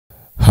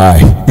Hi,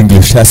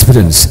 English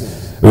aspirants.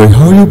 How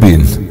have you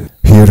been?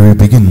 Here we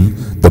begin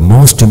the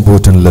most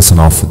important lesson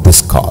of this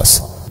course.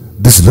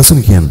 This lesson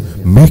can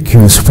make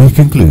you speak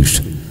English.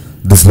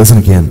 This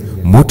lesson can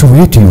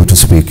motivate you to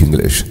speak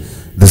English.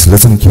 This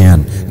lesson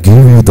can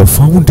give you the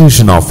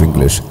foundation of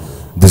English.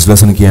 This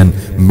lesson can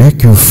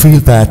make you feel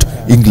that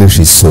English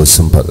is so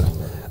simple.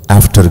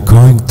 After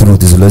going through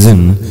this lesson,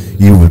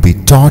 you will be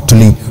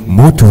totally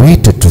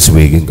motivated to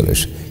speak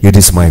English. It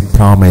is my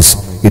promise.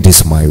 It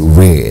is my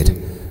word.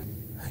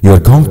 You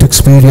are going to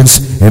experience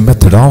a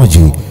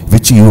methodology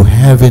which you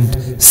haven't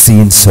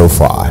seen so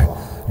far.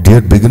 Dear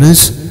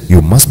beginners,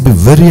 you must be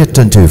very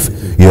attentive.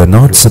 You are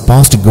not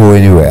supposed to go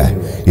anywhere.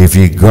 If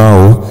you go,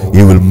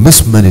 you will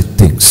miss many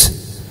things.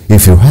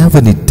 If you have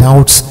any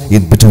doubts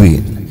in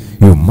between,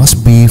 you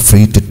must be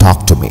free to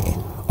talk to me.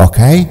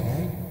 Okay?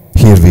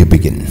 Here we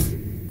begin.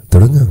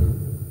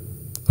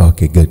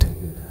 Okay, good.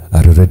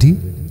 Are you ready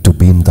to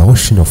be in the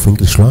ocean of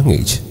English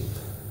language?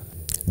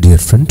 Dear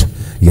friend,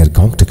 you are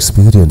going to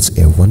experience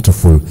a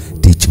wonderful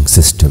teaching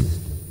system.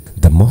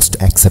 The most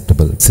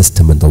acceptable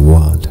system in the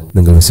world.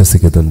 നിങ്ങൾ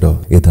വിശ്വസിക്കുന്നുണ്ടോ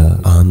ഇത്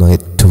ആണ്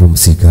ഏറ്റവും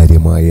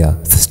സ്വീകാര്യമായ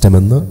system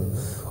എന്ന്?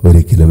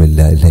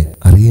 ഒരിക്കലുമില്ല അല്ലേ?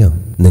 അറിയാം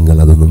നിങ്ങൾ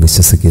അതൊന്നും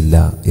വിശ്വസിക്കില്ല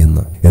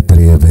എന്ന്.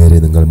 എത്രയോ പേരെ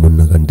നിങ്ങൾ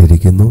മുന്നേ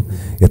കണ്ടിരിക്കുന്നു,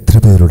 എത്ര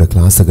പേരുടെ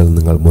ക്ലാസ്സുകൾ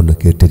നിങ്ങൾ മുന്നേ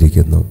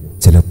കേട്ടിരിക്കുന്നു.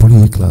 ചിലപ്പോൾ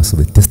ഈ ക്ലാസ്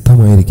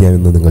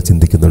വ്യത്യസ്തമായിരിക്കാമെന്ന് നിങ്ങൾ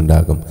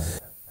ചിന്തിക്കുന്നുണ്ടാകും.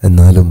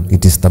 എന്നാലും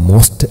it is the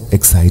most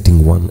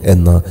exciting one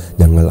എന്ന്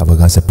ഞങ്ങൾ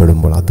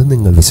അവകാശപ്പെടുമ്പോൾ അത്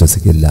നിങ്ങൾ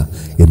വിശ്വസിക്കില്ല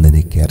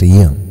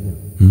എന്നെനിക്കറിയാം.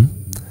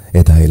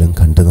 ഏതായാലും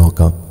കണ്ടു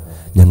നോക്കാം,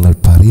 ഞങ്ങൾ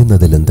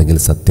പറയുന്നതിൽ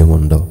എന്തെങ്കിലും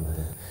സത്യമുണ്ടോ.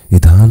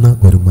 ഇതാണ്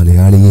ഒരു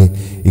മലയാളിയെ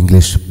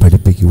ഇംഗ്ലീഷ്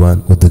പഠിപ്പിക്കുവാൻ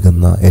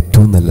ഉതകുന്ന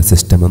ഏറ്റവും നല്ല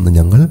സിസ്റ്റമെന്ന്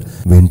ഞങ്ങൾ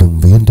വീണ്ടും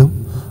വീണ്ടും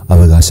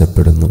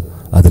അവകാശപ്പെടുന്നു.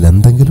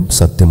 അതിലെന്തെങ്കിലും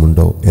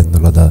സത്യമുണ്ടോ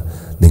എന്നുള്ളത്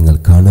നിങ്ങൾ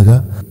കാണുക.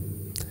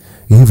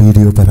 ഈ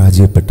വീഡിയോ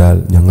പരാജയപ്പെട്ടാൽ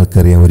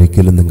ഞങ്ങൾക്കറിയാം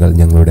ഒരിക്കലും നിങ്ങൾ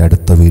ഞങ്ങളുടെ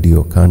അടുത്ത വീഡിയോ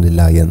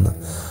കാണില്ല എന്ന്.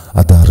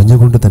 അത്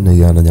അറിഞ്ഞുകൊണ്ട്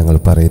തന്നെയാണ് ഞങ്ങൾ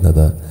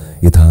പറയുന്നത്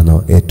ഇതാണ്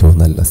ഏറ്റവും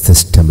നല്ല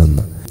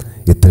സിസ്റ്റമെന്ന്.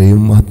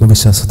 ഇത്രയും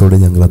ആത്മവിശ്വാസത്തോടെ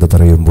ഞങ്ങളത്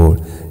പറയുമ്പോൾ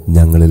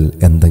ഞങ്ങളിൽ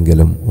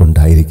എന്തെങ്കിലും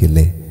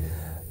ഉണ്ടായിരിക്കില്ലേ?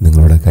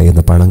 നിങ്ങളുടെ കയ്യിൽ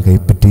നിന്ന് പണം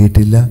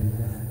കൈപ്പറ്റിയിട്ടില്ല,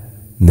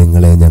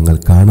 നിങ്ങളെ ഞങ്ങൾ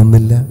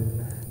കാണുന്നില്ല,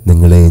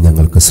 നിങ്ങളെ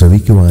ഞങ്ങൾക്ക്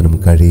ശ്രവിക്കുവാനും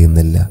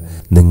കഴിയുന്നില്ല.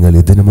 നിങ്ങൾ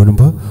ഇതിനു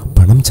മുൻപ്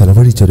പണം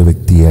ചെലവഴിച്ചൊരു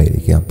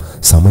വ്യക്തിയായിരിക്കാം,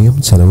 സമയം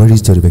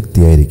ചെലവഴിച്ചൊരു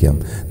വ്യക്തിയായിരിക്കാം,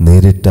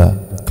 നേരിട്ട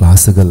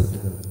ക്ലാസ്സുകൾ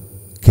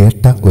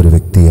കേട്ട ഒരു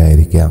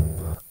വ്യക്തിയായിരിക്കാം.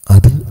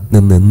 അതിൽ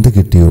നിന്ന് എന്ത്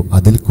കിട്ടിയോ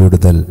അതിൽ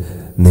കൂടുതൽ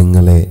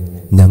നിങ്ങളെ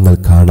ഞങ്ങൾ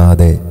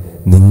കാണാതെ,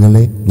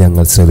 നിങ്ങളെ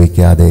ഞങ്ങൾ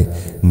ശ്രവിക്കാതെ,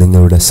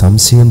 നിങ്ങളുടെ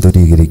സംശയം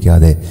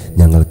ദൂരീകരിക്കാതെ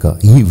ഞങ്ങൾക്ക്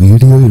ഈ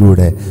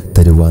വീഡിയോയിലൂടെ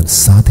തരുവാൻ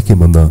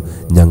സാധിക്കുമെന്ന്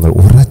ഞങ്ങൾ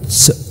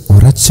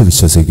ഉറച്ച്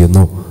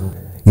വിശ്വസിക്കുന്നു.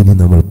 ഇനി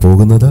നമ്മൾ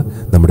പോകുന്നത്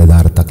നമ്മുടെ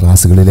യഥാർത്ഥ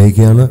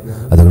ക്ലാസ്സുകളിലേക്കാണ്.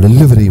 അതുകൊണ്ട്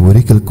എല്ലാവരെയും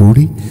ഒരിക്കൽ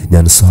കൂടി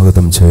ഞാൻ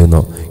സ്വാഗതം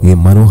ചെയ്യുന്നു ഈ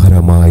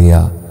മനോഹരമായ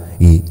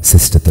ഈ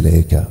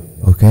സിസ്റ്റത്തിലേക്ക്.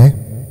 ഓക്കെ,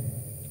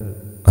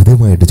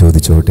 ആദ്യമായിട്ട്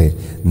ചോദിച്ചോട്ടെ,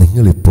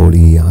 നിങ്ങളിപ്പോൾ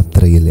ഈ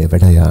യാത്രയിൽ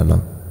എവിടെയാണ്?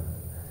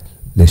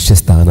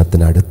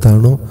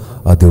 ലക്ഷ്യസ്ഥാനത്തിനടുത്താണോ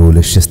അതോ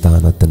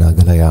ലക്ഷ്യസ്ഥാനത്തിന്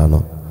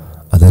അകലെയാണോ?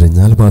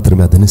 അതറിഞ്ഞാൽ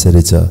മാത്രമേ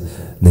അതനുസരിച്ച്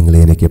നിങ്ങളെ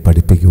എനിക്ക്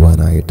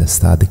പഠിപ്പിക്കുവാനായിട്ട്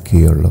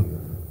സാധിക്കുകയുള്ളൂ.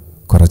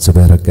 കുറച്ച്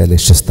പേരൊക്കെ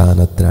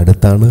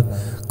ലക്ഷ്യസ്ഥാനത്തിനടുത്താണ്,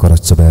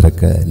 കുറച്ച്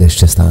പേരൊക്കെ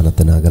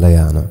ലക്ഷ്യസ്ഥാനത്തിന്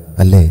അകലെയാണ്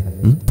അല്ലേ?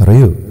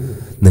 പറയൂ,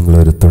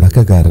 നിങ്ങളൊരു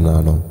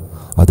തുടക്കക്കാരനാണോ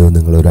അതോ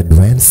നിങ്ങളൊരു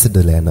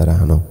അഡ്വാൻസ്ഡ്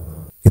ലേണറാണോ?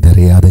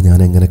 ഇതറിയാതെ ഞാൻ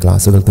എങ്ങനെ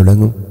ക്ലാസ്സുകൾ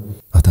തുടങ്ങും?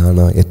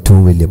 അതാണ്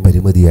ഏറ്റവും വലിയ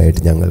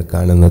പരിമിതിയായിട്ട് ഞങ്ങൾ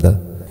കാണുന്നത്.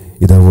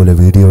 ഇതേപോലെ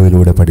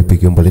വീഡിയോയിലൂടെ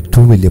പഠിപ്പിക്കുമ്പോൾ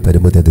ഏറ്റവും വലിയ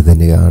പരിമിതി അത്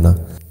തന്നെയാണ്.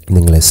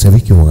 നിങ്ങളെ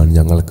ശ്രവിക്കുവാൻ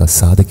ഞങ്ങൾക്ക്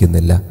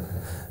സാധിക്കുന്നില്ല,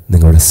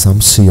 നിങ്ങളുടെ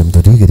സംശയം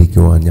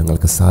ദൂരീകരിക്കുവാൻ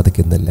ഞങ്ങൾക്ക്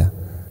സാധിക്കുന്നില്ല.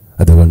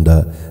 അതുകൊണ്ട്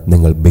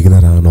നിങ്ങൾ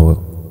ബിഗിനറാണോ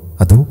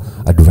അതോ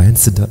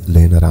അഡ്വാൻസ്ഡ്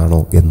ലേണറാണോ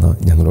എന്ന്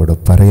ഞങ്ങളോട്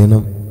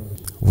പറയണം.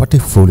 What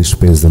A foolish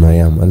person I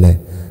am, അല്ലേ?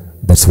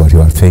 That's what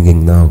you are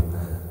thinking now.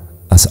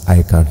 as I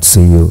can't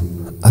see you,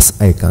 as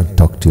I can't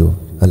talk to you,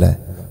 അല്ലേ?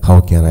 How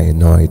can I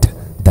know it?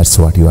 That's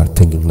what you are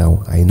thinking now.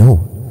 I know.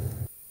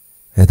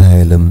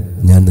 ഏതായാലും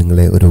ഞാൻ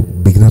നിങ്ങളെ ഒരു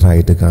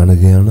ബിഗിനറായിട്ട്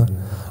കാണുകയാണ്.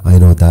 I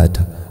know that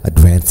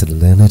advanced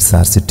learners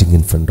are sitting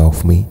in front of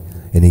me.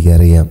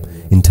 എനിക്കറിയാം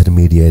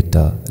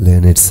intermediate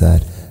learners are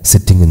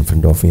sitting in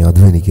front of me.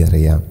 അതും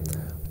എനിക്കറിയാം.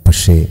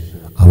 പക്ഷേ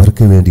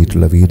അവർക്ക്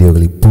വേണ്ടിയിട്ടുള്ള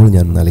വീഡിയോകൾ ഇപ്പോൾ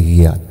ഞാൻ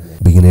നൽകിയാൽ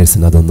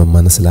ബിഗിനേഴ്സിന് അതൊന്നും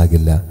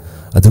മനസ്സിലാകില്ല.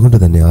 അതുകൊണ്ട്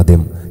തന്നെ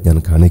ആദ്യം ഞാൻ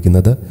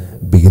കാണിക്കുന്നത്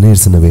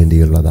ബിഗിനേഴ്സിന്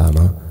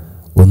വേണ്ടിയുള്ളതാണ്.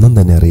 ഒന്നും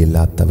തന്നെ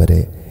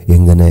അറിയില്ലാത്തവരെ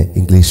എങ്ങനെ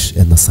ഇംഗ്ലീഷ്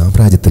എന്ന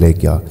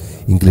സാമ്രാജ്യത്തിലേക്ക്,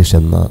 ഇംഗ്ലീഷ്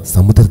എന്ന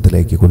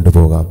സമുദ്രത്തിലേക്ക്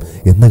കൊണ്ടുപോകാം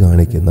എന്ന്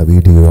കാണിക്കുന്ന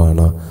വീഡിയോ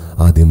ആണ്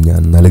ആദ്യം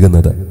ഞാൻ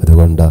നൽകുന്നത്.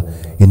 അതുകൊണ്ട്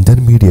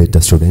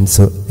ഇൻ്റർമീഡിയറ്റ്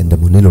സ്റ്റുഡൻസ് എൻ്റെ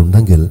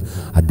മുന്നിലുണ്ടെങ്കിൽ,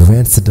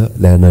 അഡ്വാൻസ്ഡ്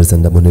ലേണേഴ്സ്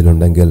എൻ്റെ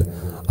മുന്നിലുണ്ടെങ്കിൽ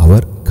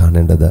അവർ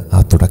കാണേണ്ടത് ആ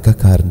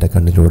തുടക്കക്കാരൻ്റെ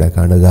കണ്ണിലൂടെ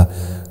കാണുക.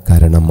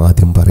 കാരണം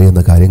ആദ്യം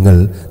പറയുന്ന കാര്യങ്ങൾ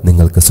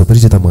നിങ്ങൾക്ക്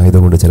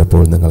സുപരിചിതമായതുകൊണ്ട്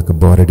ചിലപ്പോൾ നിങ്ങൾക്ക്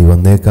ബോറടി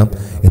വന്നേക്കാം.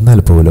 എന്നാൽ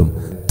പോലും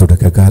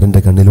തുടക്കക്കാരൻ്റെ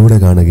കണ്ണിലൂടെ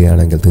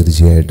കാണുകയാണെങ്കിൽ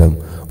തീർച്ചയായിട്ടും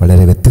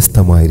വളരെ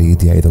വ്യത്യസ്തമായ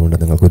രീതി ആയതുകൊണ്ട്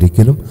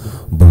നിങ്ങൾക്കൊരിക്കലും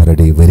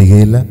ബോറടി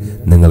വരികയില്ല.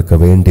 നിങ്ങൾക്ക്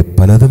വേണ്ടി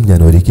പലതും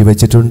ഞാൻ ഒരുക്കി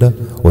വെച്ചിട്ടുണ്ട്.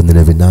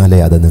 ഒന്നിന് പിന്നാലെ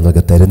അത്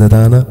നിങ്ങൾക്ക്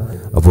തരുന്നതാണ്.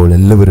 അപ്പോൾ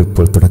എല്ലാവരും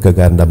ഇപ്പോൾ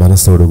തുടക്കക്കാരൻ്റെ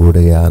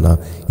മനസ്സോടുകൂടെയാണ്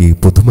ഈ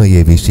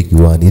പുതുമയെ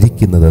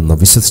വീക്ഷിക്കുവാനിരിക്കുന്നതെന്ന്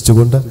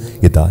വിശ്വസിച്ചുകൊണ്ട്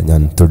ഇതാ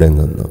ഞാൻ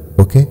തുടങ്ങുന്നു.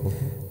 ഓക്കെ,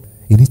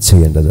 ഇനി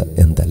ചെയ്യേണ്ടത്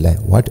എന്തല്ലേ?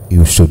 What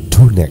you should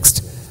do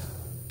next?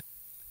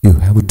 You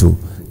have to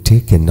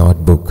take A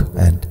notebook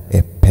and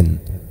A pen.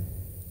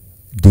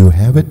 Do you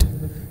have it?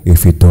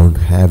 If you don't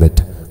have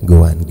it, go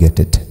and get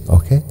it,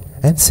 okay,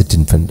 and sit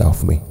in front of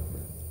me.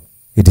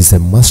 It is a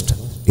must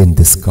in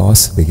this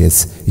course because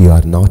you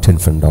are not in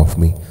front of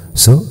me,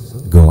 so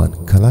go and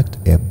collect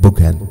a book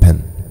and pen.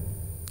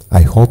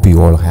 I hope you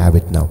all have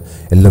it now.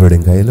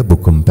 എല്ലാവരുടെയും കയ്യിൽ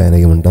ബുക്കും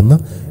പേനയും ഉണ്ടെന്ന്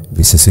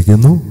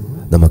വിശ്വസിക്കുന്നു.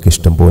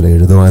 നമുക്കിഷ്ടം പോലെ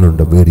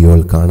എഴുതുവാനുണ്ട്,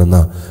 വീഡിയോയിൽ കാണുന്ന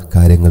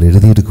കാര്യങ്ങൾ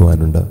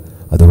എഴുതിയെടുക്കുവാനുണ്ട്.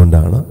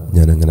 അതുകൊണ്ടാണ്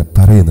ഞാനങ്ങനെ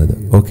പറയുന്നത്.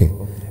 ഓക്കെ,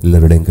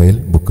 എല്ലാവരുടെയും കയ്യിൽ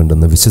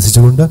ബുക്കുണ്ടെന്ന്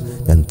വിശ്വസിച്ചുകൊണ്ട്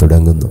ഞാൻ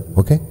തുടങ്ങുന്നു.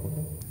 ഓക്കെ,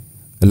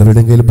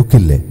 എല്ലാവരുടെയും കയ്യിൽ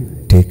ബുക്കില്ലേ?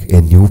 Take A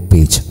new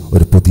page.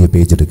 ഒരു പുതിയ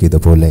പേജ് എടുക്കുക.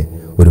 ഇതുപോലെ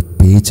ഒരു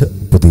പേജ്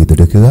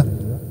പുതിയതെടുക്കുക.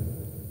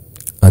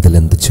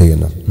 അതിലെന്ത്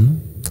ചെയ്യണം?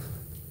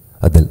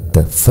 അതിൽ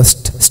ദ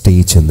ഫസ്റ്റ്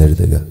സ്റ്റേജ്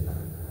എന്നെഴുതുക.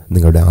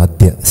 നിങ്ങളുടെ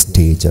ആദ്യ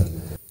സ്റ്റേജ്,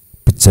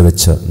 പിച്ച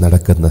വെച്ച്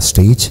നടക്കുന്ന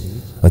സ്റ്റേജ്,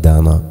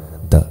 അതാണ്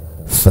ദ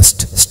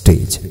ഫസ്റ്റ്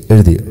സ്റ്റേജ്.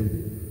 എഴുതിയോ?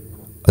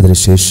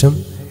 അതിനുശേഷം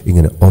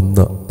ഇങ്ങനെ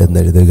 1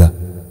 എന്നെഴുതുക.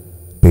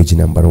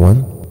 Page number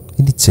 1.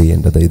 ഇനി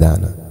ചെയ്യേണ്ടത്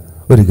ഇതാണ്.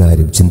 ഒരു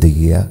കാര്യം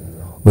ചിന്തിക്കുക,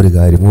 ഒരു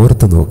കാര്യം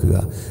ഓർത്ത് നോക്കുക.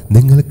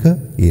 നിങ്ങൾക്ക്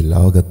ഈ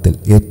ലോകത്തിൽ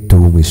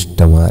ഏറ്റവും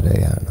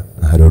ഇഷ്ടമാരെയാണ്?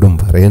 ആരോടും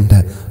പറയണ്ട.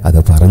 അത്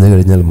പറഞ്ഞു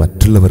കഴിഞ്ഞാൽ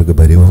മറ്റുള്ളവർക്ക്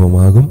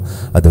പരിഭവമാകും.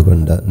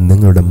 അതുകൊണ്ട്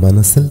നിങ്ങളുടെ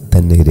മനസ്സിൽ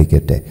തന്നെ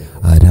ഇരിക്കട്ടെ.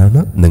 ആരാണ്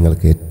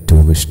നിങ്ങൾക്ക്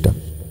ഏറ്റവും ഇഷ്ടം?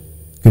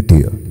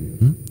 കിട്ടിയോ?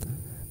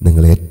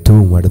 നിങ്ങളെ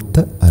ഏറ്റവും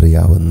അടുത്ത്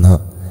അറിയാവുന്ന,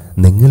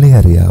 നിങ്ങളെ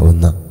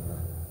അറിയാവുന്ന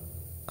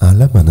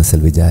ആളെ മനസ്സിൽ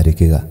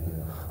വിചാരിക്കുക.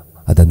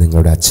 അത്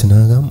നിങ്ങളുടെ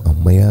അച്ഛനാകാം,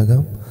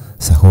 അമ്മയാകാം,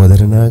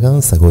 സഹോദരനാകാം,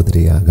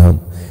 സഹോദരിയാകാം.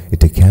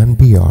 It can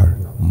be your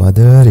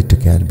mother, it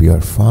can be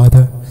your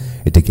father,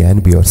 it can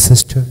be your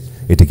sister,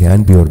 it can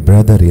be your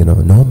brother,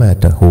 no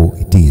matter who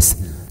it is,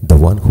 the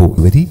one who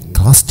very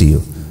close to you,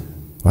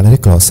 വളരെ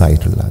close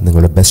ആയിട്ടുള്ള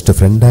നിങ്ങളുടെ best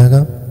friend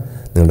ആകാം,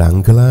 നിങ്ങളുടെ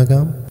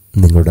അങ്കിളാകാം,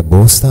 നിങ്ങളുടെ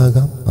boss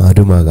ആകാം,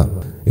 ആരുമാകാം.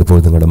 ഇപ്പോൾ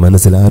നിങ്ങളുടെ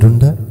മനസ്സിൽ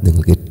ആരുണ്ട്?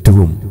 നിങ്ങൾക്ക്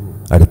ഏറ്റവും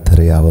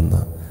അടുത്തറിയാവുന്ന.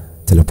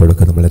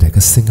 ചിലപ്പോഴൊക്കെ നമ്മൾ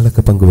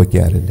രഹസ്യങ്ങളൊക്കെ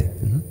പങ്കുവയ്ക്കാറില്ലേ?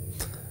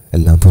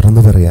 എല്ലാം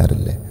തുറന്നു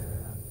പറയാറില്ലേ?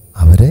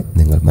 അവരെ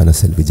നിങ്ങൾ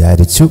മനസ്സിൽ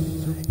വിചാരിച്ചു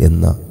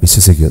എന്ന്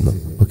വിശ്വസിക്കുന്നു.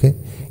 ഓക്കെ,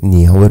 ഇനി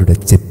അവരുടെ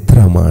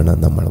ചിത്രമാണ്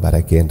നമ്മൾ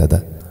വരയ്ക്കേണ്ടത്.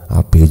 ആ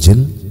പേജിൽ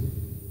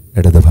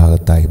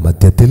ഇടതുഭാഗത്തായി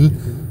മധ്യത്തിൽ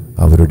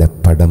അവരുടെ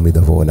പടം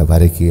ഇതുപോലെ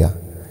വരയ്ക്കുക.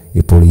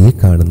 ഇപ്പോൾ ഈ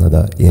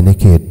കാണുന്നത്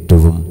എനിക്ക്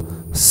ഏറ്റവും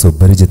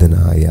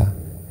സുപരിചിതനായ,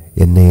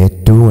 എന്നെ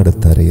ഏറ്റവും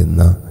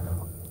അടുത്തറിയുന്ന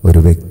ഒരു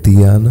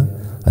വ്യക്തിയാണ്.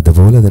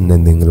 അതുപോലെ തന്നെ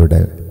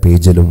നിങ്ങളുടെ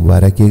പേജിലും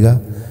വരയ്ക്കുക.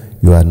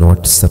 You are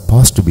not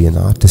suppose to B an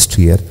artist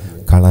here.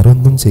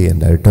 കളറൊന്നും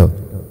ചെയ്യണ്ട കേട്ടോ.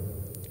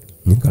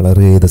 നീ കളർ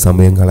ചെയ്ത്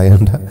സമയം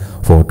കളയണ്ട,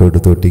 ഫോട്ടോ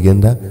എടുത്ത്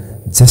ഒട്ടിക്കേണ്ട.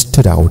 ജസ്റ്റ്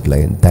ഒരു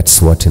outline,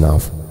 that's what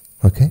enough.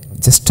 Okay,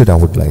 just ഒരു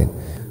ഔട്ട്ലൈൻ.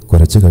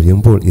 കുറച്ച്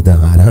കഴിയുമ്പോൾ ഇത്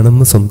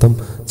ആരാണെന്ന് സ്വന്തം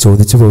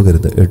ചോദിച്ചു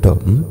പോകരുത് കേട്ടോ.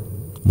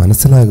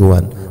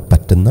 മനസ്സിലാകുവാൻ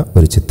പറ്റുന്ന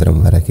ഒരു ചിത്രം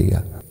വരയ്ക്കുക.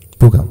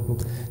 പോകാം.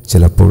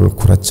 ചിലപ്പോൾ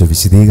കുറച്ച്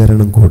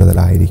വിശദീകരണം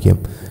കൂടുതലായിരിക്കും,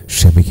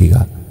 ക്ഷമിക്കുക.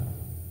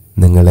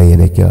 നിങ്ങളെ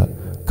എനിക്ക്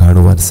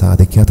കാണുവാൻ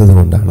സാധിക്കാത്തത്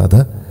കൊണ്ടാണത്.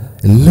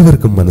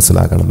 എല്ലാവർക്കും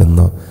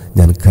മനസ്സിലാകണമെന്ന്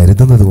ഞാൻ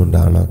കരുതുന്നത്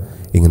കൊണ്ടാണ്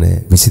ഇങ്ങനെ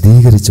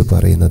വിശദീകരിച്ച്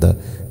പറയുന്നത്.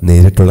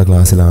 നേരിട്ടുള്ള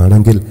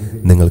ക്ലാസ്സിലാണെങ്കിൽ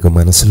നിങ്ങൾക്ക്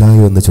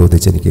മനസ്സിലായോ എന്ന്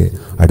ചോദിച്ചെനിക്ക്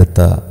അടുത്ത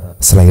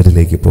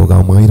സ്ലൈഡിലേക്ക്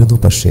പോകാമായിരുന്നു.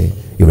 പക്ഷേ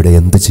ഇവിടെ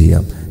എന്ത്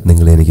ചെയ്യാം?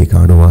 നിങ്ങളെനിക്ക്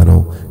കാണുവാനോ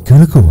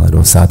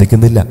കേൾക്കുവാനോ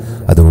സാധിക്കുന്നില്ല.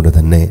 അതുകൊണ്ട്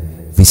തന്നെ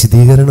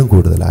വിശദീകരണം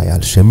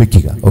കൂടുതലായാൽ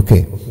ക്ഷമിക്കുക. ഓക്കെ,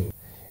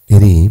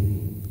 ഇനി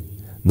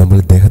നമ്മൾ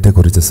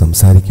ഇദ്ദേഹത്തെക്കുറിച്ച്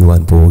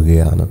സംസാരിക്കുവാൻ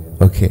പോവുകയാണ്.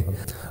 ഓക്കെ,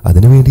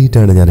 അതിനു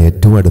വേണ്ടിയിട്ടാണ് ഞാൻ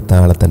ഏറ്റവും അടുത്ത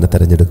ആളെ തന്നെ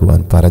തിരഞ്ഞെടുക്കുവാൻ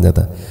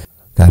പറഞ്ഞത്.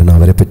 കാരണം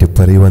അവരെപ്പറ്റി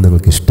പറയുവാൻ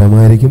നിങ്ങൾക്ക്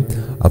ഇഷ്ടമായിരിക്കും.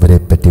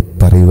 അവരെപ്പറ്റി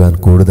പറയുവാൻ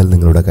കൂടുതൽ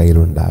നിങ്ങളുടെ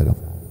കയ്യിലുണ്ടാകും.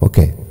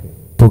 ഓക്കെ,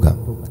 പോകാം.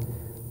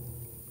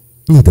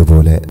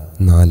 ഇതുപോലെ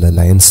 4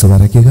 ലൈൻസ്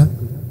വരയ്ക്കുക.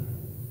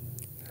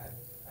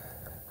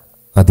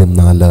 ആദ്യം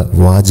 4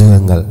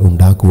 വാചകങ്ങൾ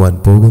ഉണ്ടാക്കുവാൻ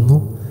പോകുന്നു.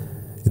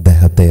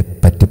 ഇദ്ദേഹത്തെ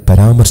പറ്റി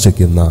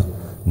പരാമർശിക്കുന്ന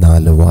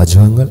 4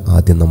 വാചകങ്ങൾ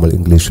ആദ്യം നമ്മൾ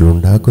ഇംഗ്ലീഷിൽ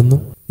ഉണ്ടാക്കുന്നു.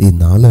 ഈ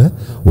 4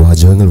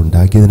 വാചകങ്ങൾ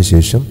ഉണ്ടാക്കിയതിന്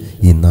ശേഷം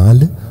ഈ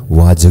 4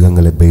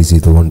 വാചകങ്ങളെ ബേസ്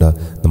ചെയ്തുകൊണ്ട്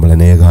നമ്മൾ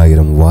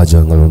അനേകായിരം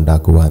വാചകങ്ങൾ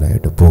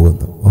ഉണ്ടാക്കുവാനായിട്ട്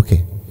പോകുന്നു. ഓക്കെ,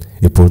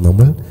 ഇപ്പോൾ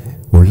നമ്മൾ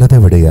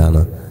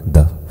ഉള്ളതെവിടെയാണ്?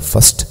 ദ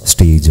ഫസ്റ്റ്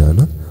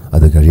സ്റ്റേജാണ്.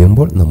 അത്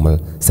കഴിയുമ്പോൾ നമ്മൾ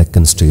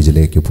സെക്കൻഡ്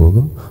സ്റ്റേജിലേക്ക്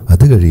പോകും.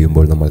 അത്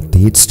കഴിയുമ്പോൾ നമ്മൾ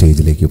തേർഡ്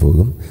സ്റ്റേജിലേക്ക്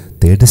പോകും.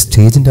 തേർഡ്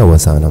സ്റ്റേജിൻ്റെ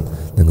അവസാനം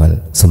നിങ്ങൾ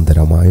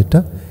സുന്ദരമായിട്ട്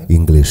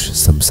ഇംഗ്ലീഷ്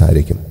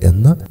സംസാരിക്കും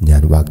എന്ന്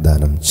ഞാൻ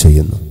വാഗ്ദാനം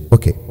ചെയ്യുന്നു.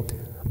 ഓക്കെ,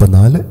 അപ്പോൾ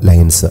 4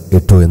 ലൈൻസ്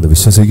ഇട്ടു എന്ന്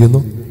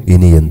വിശ്വസിക്കുന്നു.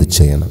 ഇനി എന്ത്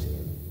ചെയ്യണം?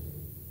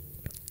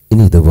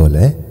 ഇനി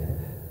ഇതുപോലെ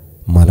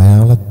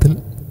മലയാളത്തിൽ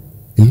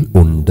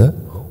ഉണ്ട്,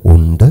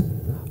 ഉണ്ട്,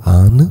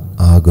 ആണ്,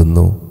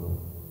 ആകുന്നു,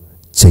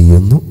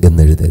 ചെയ്യുന്നു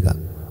എന്നെഴുതുക.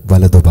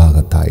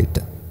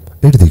 വലതുഭാഗത്തായിട്ട്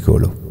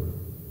എഴുതിക്കോളൂ.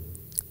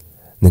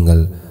 നിങ്ങൾ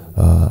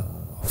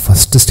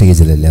ഫസ്റ്റ്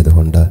സ്റ്റേജിലല്ലേ,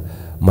 അതുകൊണ്ട്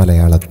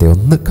മലയാളത്തെ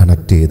ഒന്ന്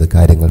കണക്ട് ചെയ്ത്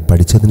കാര്യങ്ങൾ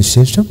പഠിച്ചതിന്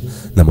ശേഷം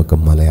നമുക്ക്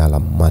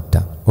മലയാളം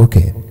മാറ്റാം.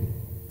 ഓക്കെ,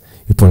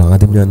 ഇപ്പോൾ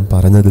ആദ്യം ഞാൻ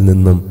പറഞ്ഞതിൽ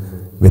നിന്നും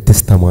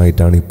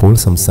വ്യത്യസ്തമായിട്ടാണ് ഇപ്പോൾ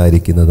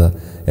സംസാരിക്കുന്നത്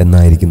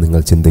എന്നായിരിക്കും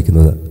നിങ്ങൾ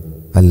ചിന്തിക്കുന്നത്.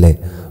 അല്ലേ?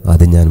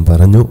 അത് ഞാൻ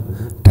പറഞ്ഞു,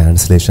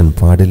 ട്രാൻസ്ലേഷൻ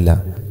പാടില്ല.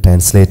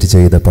 ട്രാൻസ്ലേറ്റ്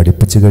ചെയ്ത്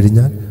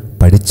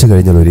പഠിച്ചു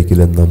കഴിഞ്ഞാൽ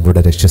ഒരിക്കലും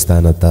നമ്മുടെ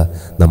ലക്ഷ്യസ്ഥാനത്ത്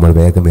നമ്മൾ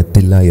വേഗം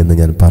എത്തില്ല എന്ന്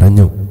ഞാൻ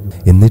പറഞ്ഞു.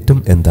 എന്നിട്ടും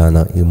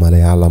എന്താണ് ഈ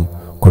മലയാളം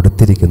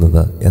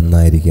കൊടുത്തിരിക്കുന്നത്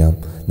എന്നായിരിക്കാം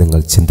നിങ്ങൾ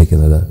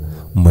ചിന്തിക്കുന്നത്.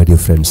 My dear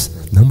friends,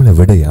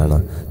 നമ്മളെവിടെയാണ്?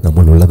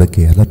 നമ്മളുള്ളത്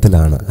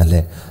കേരളത്തിലാണ്,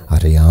 അല്ലേ?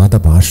 അറിയാത്ത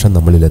ഭാഷ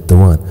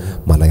നമ്മളിലെത്തുവാൻ,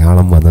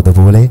 മലയാളം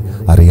വന്നതുപോലെ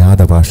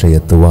അറിയാത്ത ഭാഷ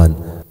എത്തുവാൻ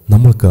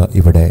നമ്മൾക്ക്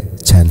ഇവിടെ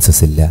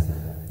ചാൻസസ് ഇല്ല,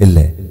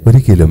 ഇല്ലേ?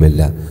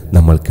 ഒരിക്കലുമില്ല.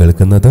 നമ്മൾ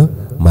കേൾക്കുന്നത്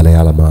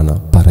മലയാളമാണ്,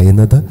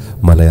 പറയുന്നത്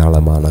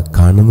മലയാളമാണ്,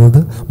 കാണുന്നത്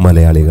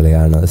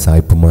മലയാളികളെയാണ്.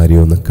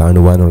 സായിപ്പുമാരെയൊന്നും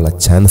കാണുവാനുള്ള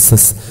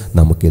ചാൻസസ്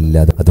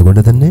നമുക്കില്ല.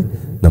 അതുകൊണ്ട് തന്നെ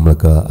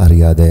നമ്മൾക്ക്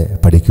അറിയാതെ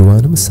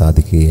പഠിക്കുവാനും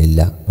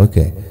സാധിക്കുകയില്ല.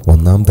 ഓക്കെ,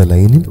 ഒന്നാമത്തെ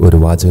ലൈനിൽ ഒരു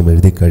വാചകം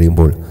എഴുതി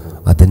കഴിയുമ്പോൾ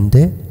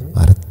അതിൻ്റെ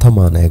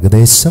അർത്ഥമാണ്,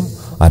 ഏകദേശം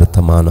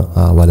അർത്ഥമാണ്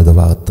ആ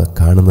വലതുഭാഗത്ത്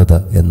കാണുന്നത്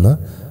എന്ന്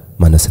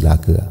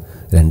മനസ്സിലാക്കുക.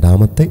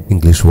 രണ്ടാമത്തെ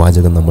ഇംഗ്ലീഷ്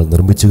വാചകം നമ്മൾ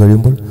നിർമ്മിച്ചു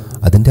കഴിയുമ്പോൾ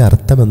അതിൻ്റെ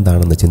അർത്ഥം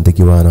എന്താണെന്ന്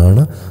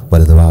ചിന്തിക്കുവാനാണ്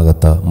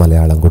വലതുഭാഗത്ത്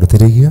മലയാളം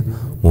കൊടുത്തിരിക്കുക.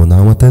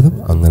 മൂന്നാമത്തേതും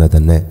അങ്ങനെ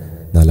തന്നെ,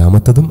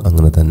 നാലാമത്തേതും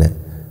അങ്ങനെ തന്നെ.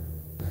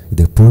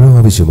 ഇതെപ്പോഴും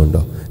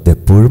ആവശ്യമുണ്ടോ?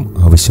 ഇതെപ്പോഴും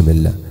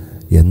ആവശ്യമില്ല.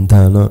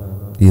 എന്താണ്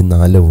ഈ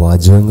 4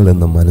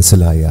 വാചകങ്ങളെന്ന്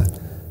മനസ്സിലായാൽ,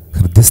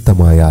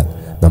 ഹൃദ്യസ്ഥമായാൽ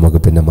നമുക്ക്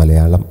പിന്നെ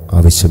മലയാളം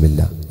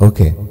ആവശ്യമില്ല.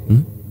 ഓക്കെ,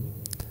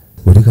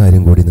 ഒരു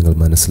കാര്യം കൂടി നിങ്ങൾ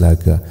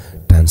മനസ്സിലാക്കുക.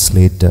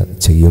 ട്രാൻസ്ലേറ്റ്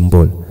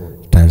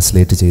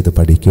ചെയ്ത്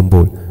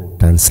പഠിക്കുമ്പോൾ,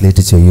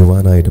 ട്രാൻസ്ലേറ്റ്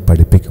ചെയ്യുവാനായിട്ട്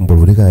പഠിപ്പിക്കുമ്പോൾ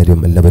ഒരു കാര്യം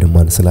എല്ലാവരും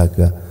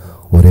മനസ്സിലാക്കുക.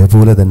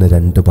 ഒരേപോലെ തന്നെ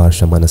 2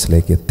 ഭാഷ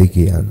മനസ്സിലേക്ക്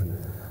എത്തിക്കുകയാണ്.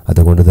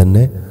 അതുകൊണ്ട്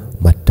തന്നെ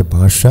മറ്റ്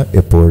ഭാഷ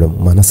എപ്പോഴും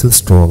മനസ്സിൽ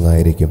സ്ട്രോങ്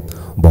ആയിരിക്കും.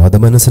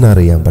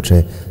 ബോധമനസ്സിനറിയാം, പക്ഷേ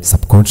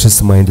സബ്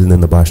കോൺഷ്യസ് മൈൻഡിൽ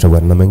നിന്ന് ഭാഷ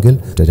വരണമെങ്കിൽ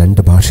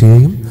 2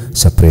 ഭാഷയെയും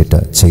സെപ്പറേറ്റ്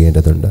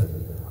ചെയ്യേണ്ടതുണ്ട്.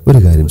 ഒരു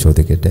കാര്യം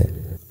ചോദിക്കട്ടെ,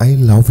 ഐ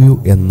ലവ് യു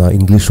എന്ന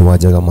ഇംഗ്ലീഷ്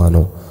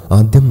വാചകമാണോ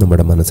ആദ്യം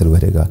നമ്മുടെ മനസ്സിൽ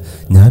വരിക?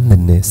 ഞാൻ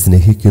നിന്നെ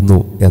സ്നേഹിക്കുന്നു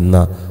എന്ന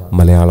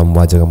മലയാളം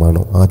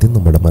വാചകമാണോ ആദ്യം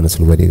നമ്മുടെ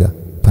മനസ്സിൽ വരിക?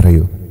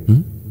 പറയൂ.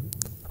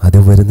 അത്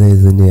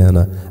വരുന്നത്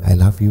തന്നെയാണ് ഐ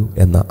ലവ് യു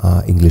എന്ന ആ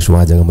ഇംഗ്ലീഷ്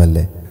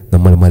വാചകമല്ലേ?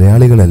 നമ്മൾ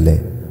മലയാളികളല്ലേ,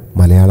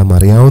 മലയാളം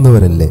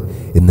അറിയാവുന്നവരല്ലേ?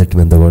 എന്നിട്ടും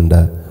എന്തുകൊണ്ട്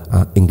ആ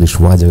ഇംഗ്ലീഷ്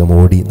വാചകം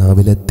ഓടി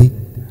നാവിലെത്തി?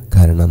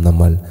 കാരണം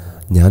നമ്മൾ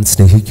ഞാൻ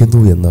സ്നേഹിക്കുന്നു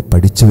എന്ന്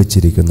പഠിച്ചു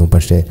വച്ചിരിക്കുന്നു,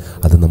 പക്ഷേ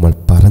അത് നമ്മൾ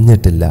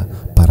പറഞ്ഞിട്ടില്ല,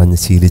 പറഞ്ഞ്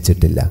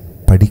ശീലിച്ചിട്ടില്ല.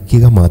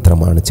 പഠിക്കുക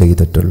മാത്രമാണ്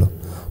ചെയ്തിട്ടുള്ളൂ.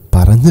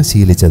 പറഞ്ഞ്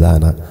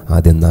ശീലിച്ചതാണ്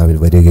ആദ്യം നാവിൽ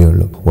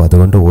വരികയുള്ളൂ.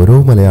 അതുകൊണ്ട് ഓരോ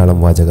മലയാളം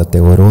വാചകത്തെ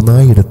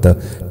ഓരോന്നായി എടുത്ത്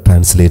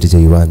ട്രാൻസ്ലേറ്റ്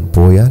ചെയ്യുവാൻ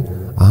പോയാൽ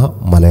ആ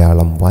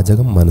മലയാളം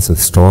വാചകം മനസ്സിൽ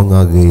സ്ട്രോങ്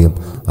ആകുകയും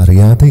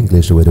അറിയാതെ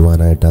ഇംഗ്ലീഷ്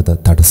വരുവാനായിട്ട് അത്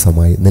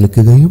തടസ്സമായി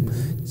നിൽക്കുകയും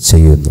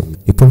ചെയ്യുന്നു.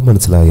 ഇപ്പോൾ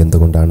മനസ്സിലായി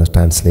എന്തുകൊണ്ടാണ്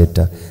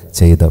ട്രാൻസ്ലേറ്റ്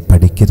ചെയ്ത്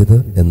പഠിക്കരുത്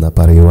എന്ന്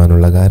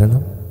പറയുവാനുള്ള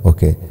കാരണം.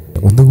 ഓക്കെ,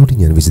 ഒന്നുകൂടി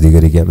ഞാൻ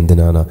വിശദീകരിക്കാം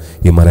എന്തിനാണ്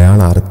ഈ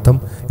മലയാള അർത്ഥം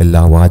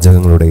എല്ലാ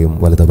വാചകങ്ങളുടെയും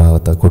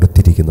വലതുഭാഗത്ത്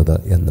കൊടുത്തിരിക്കുന്നത്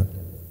എന്ന്.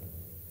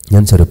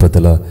 ഞാൻ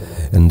ചെറുപ്പത്തിൽ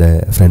എൻ്റെ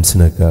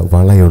ഫ്രണ്ട്സിനൊക്കെ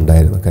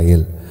വളയുണ്ടായിരുന്നു,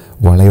 കയ്യിൽ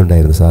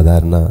വളയുണ്ടായിരുന്നു.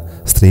 സാധാരണ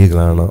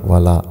സ്ത്രീകളാണ്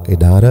വള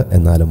ഇടാറ്,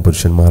 എന്നാലും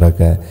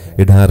പുരുഷന്മാരൊക്കെ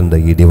ഇടാറുണ്ട്.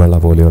 ഇടിവള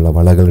പോലെയുള്ള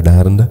വളകൾ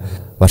ഇടാറുണ്ട്.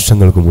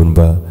 വർഷങ്ങൾക്ക്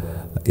മുൻപ്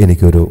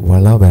എനിക്കൊരു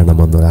വള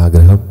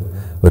വേണമെന്നൊരാഗ്രഹം,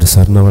 ഒരു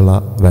സ്വർണ്ണവള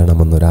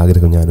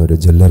വേണമെന്നൊരാഗ്രഹം. ഞാനൊരു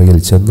ജ്വല്ലറിയിൽ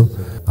ചെന്നു.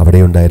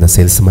 അവിടെയുണ്ടായിരുന്ന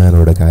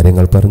സെയിൽസ്മാനോട്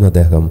കാര്യങ്ങൾ പറഞ്ഞു.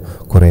 അദ്ദേഹം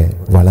കുറേ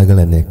വളകൾ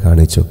എന്നെ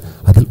കാണിച്ചു.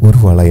 അതിൽ ഒരു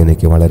വള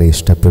എനിക്ക് വളരെ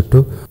ഇഷ്ടപ്പെട്ടു.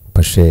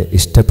 പക്ഷേ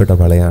ഇഷ്ടപ്പെട്ട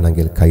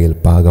വളയാണെങ്കിൽ കയ്യിൽ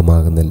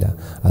പാകമാകുന്നില്ല.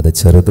 അത്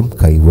ചെറുതും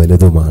കൈ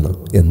വലുതുമാണ്.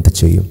 എന്ത്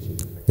ചെയ്യും?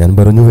 ഞാൻ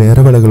പറഞ്ഞു,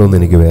 വേറെ വളകളൊന്നും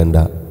എനിക്ക് വേണ്ട,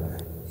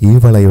 ഈ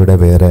വളയുടെ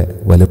വേറെ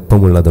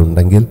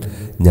വലുപ്പമുള്ളതുണ്ടെങ്കിൽ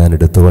ഞാൻ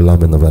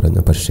എടുത്തുകൊള്ളാമെന്ന്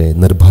പറഞ്ഞു. പക്ഷേ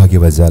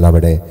നിർഭാഗ്യവശാൽ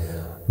അവിടെ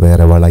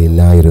വേറെ വള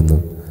ഇല്ലായിരുന്നു.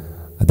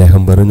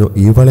 അദ്ദേഹം പറഞ്ഞു,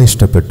 ഈ വള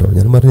ഇഷ്ടപ്പെട്ടു?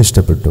 ഞാൻ പറഞ്ഞു,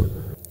 ഇഷ്ടപ്പെട്ടു.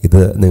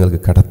 ഇത് നിങ്ങൾക്ക്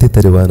കടത്തി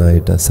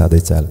തരുവാനായിട്ട്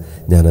സാധിച്ചാൽ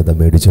ഞാനത്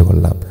മേടിച്ചു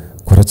കൊള്ളാം.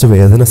 കുറച്ച്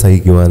വേദന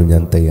സഹിക്കുവാനും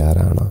ഞാൻ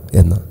തയ്യാറാണ്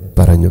എന്ന്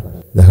പറഞ്ഞു.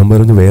 അദ്ദേഹം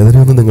പറഞ്ഞു,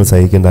 വേദനയൊന്നും നിങ്ങൾ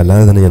സഹിക്കേണ്ട,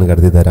 അല്ലാതെ തന്നെ ഞാൻ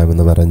കടത്തി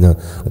തരാമെന്ന് പറഞ്ഞ്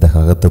അദ്ദേഹം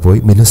അകത്ത് പോയി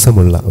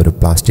മിനുസമുള്ള ഒരു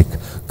പ്ലാസ്റ്റിക്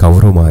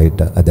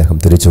കവറുമായിട്ട് അദ്ദേഹം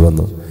തിരിച്ചു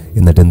വന്നു.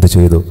 എന്നിട്ട് എന്ത്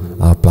ചെയ്തു?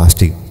 ആ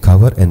പ്ലാസ്റ്റിക്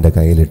കവർ എൻ്റെ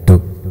കയ്യിലിട്ടു.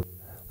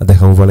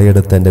 അദ്ദേഹം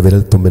വളയെടുത്ത് എൻ്റെ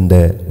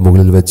വിരൽത്തുമ്പിൻ്റെ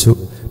മുകളിൽ വെച്ചു.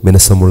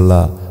 മിനുസമുള്ള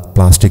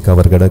പ്ലാസ്റ്റിക്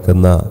കവർ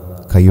കിടക്കുന്ന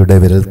കൈയുടെ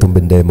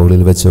വിരൽത്തുമ്പിൻ്റെ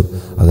മുകളിൽ വെച്ചു.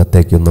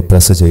 അകത്തേക്കൊന്ന്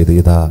പ്രസ് ചെയ്തു.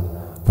 ഇതാ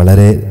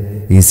വളരെ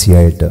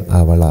ഈസിയായിട്ട് ആ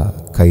വള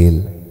കയ്യിൽ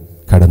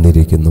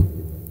കടന്നിരിക്കുന്നു.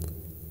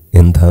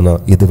 എന്താണ്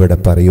ഇതിവിടെ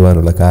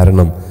പറയുവാനുള്ള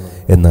കാരണം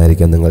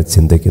എന്നായിരിക്കാം നിങ്ങൾ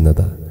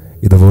ചിന്തിക്കുന്നത്.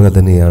 ഇതുപോലെ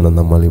തന്നെയാണ്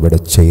നമ്മൾ ഇവിടെ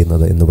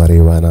ചെയ്യുന്നത് എന്ന്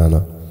പറയുവാനാണ്.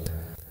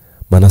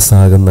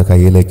 മനസ്സാകുന്ന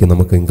കയ്യിലേക്ക്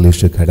നമുക്ക്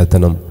ഇംഗ്ലീഷ്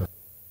കടത്തണം.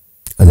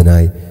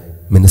 അതിനായി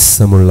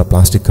മിനുസമുള്ള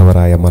പ്ലാസ്റ്റിക്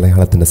കവറായ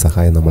മലയാളത്തിൻ്റെ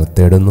സഹായം നമ്മൾ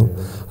തേടുന്നു.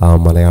 ആ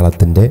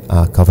മലയാളത്തിൻ്റെ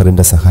ആ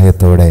കവറിൻ്റെ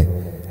സഹായത്തോടെ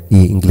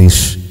ഈ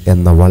ഇംഗ്ലീഷ്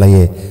എന്ന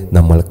വളയെ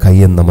നമ്മൾ കൈ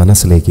എന്ന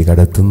മനസ്സിലേക്ക്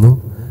കടത്തുന്നു.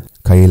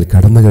 കയ്യിൽ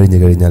കടന്നു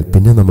കഴിഞ്ഞാൽ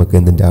പിന്നെ നമുക്ക്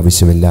എന്തിൻ്റെ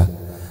ആവശ്യമില്ല?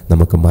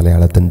 നമുക്ക്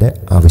മലയാളത്തിൻ്റെ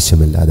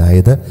ആവശ്യമില്ല.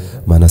 അതായത്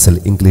മനസ്സിൽ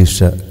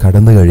ഇംഗ്ലീഷ്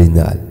കടന്നു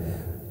കഴിഞ്ഞാൽ,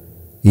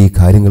 ഈ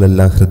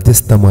കാര്യങ്ങളെല്ലാം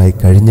ഹൃദ്യസ്ഥമായി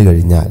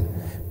കഴിഞ്ഞാൽ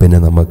പിന്നെ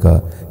നമുക്ക്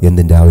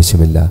എന്തിൻ്റെ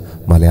ആവശ്യമില്ല?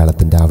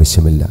 മലയാളത്തിൻ്റെ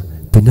ആവശ്യമില്ല.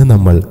 പിന്നെ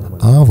നമ്മൾ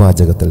ആ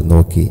വാചകത്തിൽ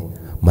നോക്കി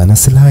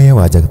മനസ്സിലായ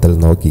വാചകത്തിൽ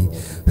നോക്കി,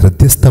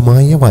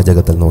 ഹൃദ്യസ്ഥമായ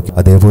വാചകത്തിൽ നോക്കി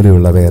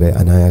അതേപോലെയുള്ള വേറെ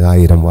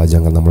അനേകായിരം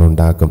വാചകങ്ങൾ നമ്മൾ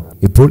ഉണ്ടാക്കും.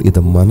 ഇപ്പോൾ ഇത്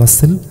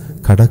മനസ്സിൽ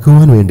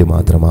കടക്കുവാൻ വേണ്ടി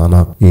മാത്രമാണ്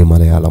ഈ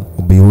മലയാളം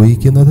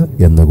ഉപയോഗിക്കുന്നത്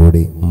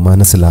എന്നുകൂടി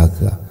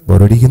മനസ്സിലാക്കുക.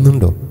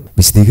 ബോറടിക്കുന്നുണ്ടോ?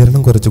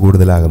 വിശദീകരണം കുറച്ച്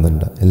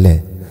കൂടുതലാകുന്നുണ്ട് അല്ലേ?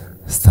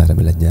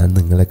 സ്ഥലമില്ല. ഞാൻ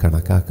നിങ്ങളെ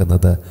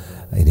കണക്കാക്കുന്നത്,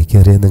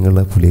 എനിക്കറിയാം നിങ്ങൾ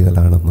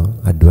പുലികളാണെന്ന്.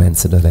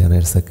 അഡ്വാൻസ്ഡ്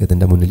ലേണേഴ്സൊക്കെ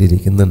ഇതിൻ്റെ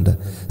മുന്നിലിരിക്കുന്നുണ്ട്,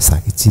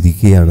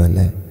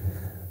 സഹിച്ചിരിക്കുകയാണല്ലേ.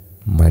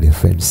 മൈ ഡിയർ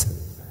ഫ്രണ്ട്സ്,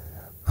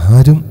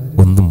 ആരും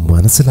ഒന്നും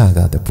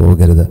മനസ്സിലാകാതെ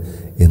പോകരുത്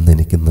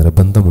എന്നെനിക്ക്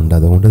നിർബന്ധമുണ്ട്.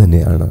 അതുകൊണ്ട്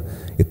തന്നെയാണ്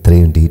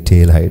ഇത്രയും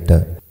ഡീറ്റെയിൽ ആയിട്ട്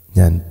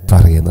ഞാൻ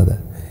പറയുന്നത്.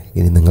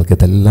 ഇനി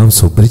നിങ്ങൾക്കിതെല്ലാം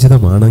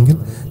സുപരിചിതമാണെങ്കിൽ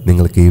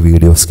നിങ്ങൾക്ക് ഈ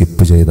വീഡിയോ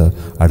സ്കിപ്പ് ചെയ്ത്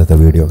അടുത്ത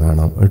വീഡിയോ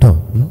കാണാം കേട്ടോ.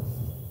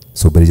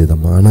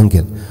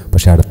 സുപരിചിതമാണെങ്കിൽ.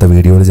 പക്ഷെ അടുത്ത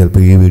വീഡിയോയിൽ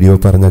ചിലപ്പോൾ ഈ വീഡിയോ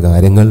പറഞ്ഞ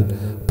കാര്യങ്ങൾ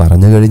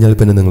പറഞ്ഞു കഴിഞ്ഞാൽ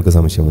പിന്നെ നിങ്ങൾക്ക്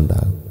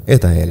സംശയമുണ്ടാകും.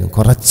 ഏതായാലും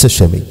കുറച്ച്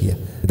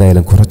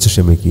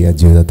ക്ഷമിക്കുക.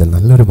 ജീവിതത്തിൽ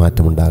നല്ലൊരു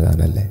മാറ്റം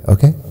ഉണ്ടാകാനല്ലേ.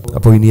 ഓക്കെ,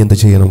 അപ്പോൾ ഇനി എന്ത്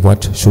ചെയ്യണം?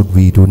 What should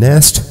we do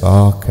next?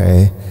 Okay,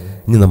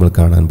 ഇനി നമ്മൾ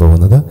കാണാൻ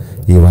പോകുന്നത്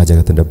ഈ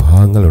വാചകത്തിൻ്റെ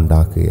ഭാഗങ്ങൾ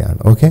ഉണ്ടാക്കുകയാണ്.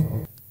 ഓക്കെ,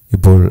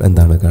 ഇപ്പോൾ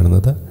എന്താണ്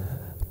കാണുന്നത്?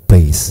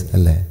 പ്ലേസ്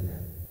അല്ലേ?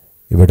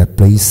 ഇവിടെ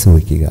പ്ലേസ്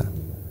വയ്ക്കുക,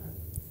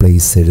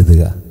 പ്ലേസ്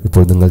എഴുതുക.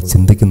 ഇപ്പോൾ നിങ്ങൾ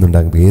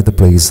ചിന്തിക്കുന്നുണ്ടാകും ഏത്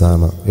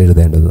പ്ലേസാണ്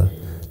എഴുതേണ്ടത്.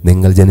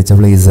 നിങ്ങൾ ജനിച്ച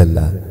പ്ലേസ് അല്ല,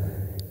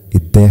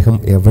 ഇദ്ദേഹം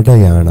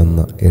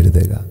എവിടെയാണെന്ന്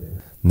എഴുതുക.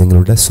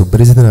 നിങ്ങളുടെ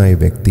സുപരിചിതനായ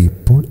വ്യക്തി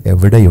ഇപ്പോൾ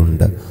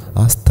എവിടെയുണ്ട്,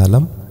 ആ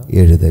സ്ഥലം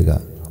എഴുതുക.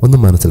 ഒന്ന്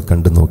മനസ്സിൽ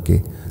കണ്ടു നോക്കി.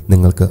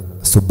 നിങ്ങൾക്ക്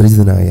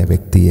സുപരിചിതനായ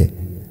വ്യക്തിയെ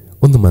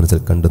ഒന്ന് മനസ്സിൽ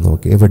കണ്ടു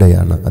നോക്കി.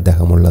 എവിടെയാണ്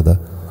അദ്ദേഹമുള്ളത്,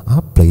 ആ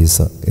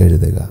പ്ലേസ്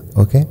എഴുതുക.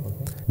 ഓക്കെ,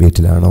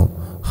 വീട്ടിലാണോ?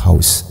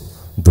 ഹൗസ്.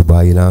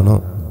 ദുബായിലാണോ?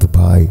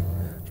 ദുബായ്.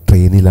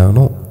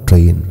 ട്രെയിനിലാണോ?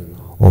 ട്രെയിൻ.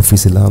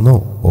 ഓഫീസിലാണോ?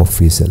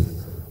 ഓഫീസിൽ.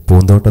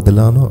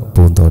 പൂന്തോട്ടത്തിലാണോ?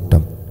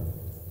 പൂന്തോട്ടം.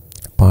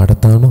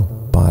 പാടത്താണോ?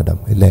 പാടം.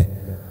 ഇല്ലേ?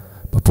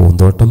 അപ്പോൾ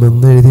പൂന്തോട്ടം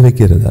എന്ന് എഴുതി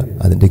വയ്ക്കരുത്,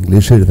 അതിൻ്റെ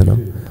ഇംഗ്ലീഷ് എഴുതണം.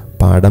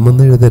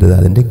 പാടമെന്ന് എഴുതരുത്,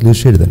 അതിൻ്റെ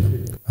ഇംഗ്ലീഷ് എഴുതണം.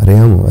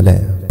 അറിയാമോ അല്ലേ?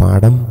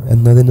 പാടം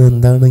എന്നതിന്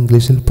എന്താണ്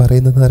ഇംഗ്ലീഷിൽ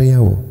പറയുന്നത്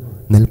അറിയാമോ?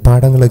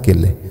 നെൽപ്പാടങ്ങളൊക്കെ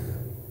അല്ലേ?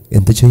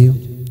 എന്തു ചെയ്യും?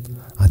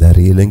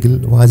 അതറിയില്ലെങ്കിൽ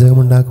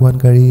വാചകമുണ്ടാക്കുവാൻ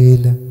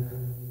കഴിയുകയില്ല.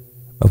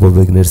 അപ്പോൾ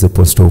ബിഗിനേഴ്സ്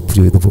ഇപ്പോൾ സ്റ്റോപ്പ്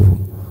ചെയ്തു പോകും.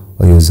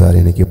 അയ്യോ സാർ,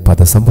 എനിക്ക്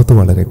പദസമ്പത്ത്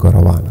വളരെ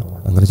കുറവാണ്.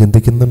 അങ്ങനെ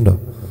ചിന്തിക്കുന്നുണ്ടോ?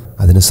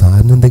 അതിന്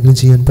സാറിന് എന്തെങ്കിലും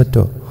ചെയ്യാൻ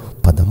പറ്റുമോ?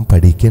 പദം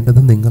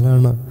പഠിക്കേണ്ടത്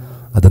നിങ്ങളാണ്.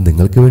 അത്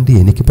നിങ്ങൾക്ക് വേണ്ടി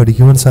എനിക്ക്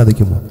പഠിക്കുവാൻ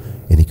സാധിക്കുമോ?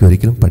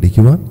 എനിക്കൊരിക്കലും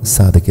പഠിക്കുവാൻ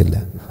സാധിക്കില്ല.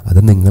 അത്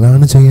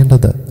നിങ്ങളാണ്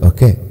ചെയ്യേണ്ടത്.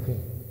 ഓക്കെ,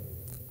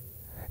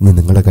 ഇനി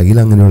നിങ്ങളുടെ കയ്യിൽ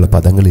അങ്ങനെയുള്ള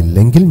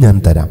പദങ്ങളില്ലെങ്കിൽ ഞാൻ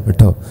തരാം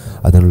കേട്ടോ.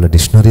 അതിനുള്ള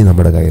ഡിക്ഷണറി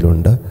നമ്മുടെ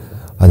കയ്യിലുണ്ട്,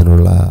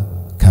 അതിനുള്ള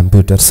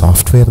കമ്പ്യൂട്ടർ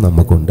സോഫ്റ്റ്വെയർ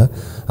നമുക്കുണ്ട്.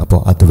 അപ്പോൾ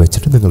അത്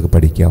വെച്ചിട്ട് നിങ്ങൾക്ക്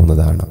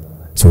പഠിക്കാവുന്നതാണ്.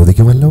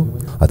 ചോദിക്കുമല്ലോ,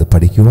 അത്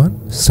പഠിക്കുവാൻ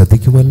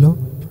ശ്രദ്ധിക്കുമല്ലോ.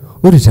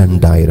 ഒരു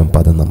 2000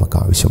 പദം നമുക്ക്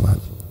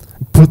ആവശ്യമാണ്.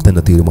 ഇപ്പോൾ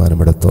തന്നെ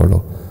തീരുമാനമെടുത്തോളൂ.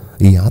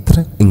 ഈ യാത്ര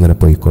ഇങ്ങനെ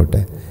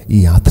പോയിക്കോട്ടെ. ഈ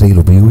യാത്രയിൽ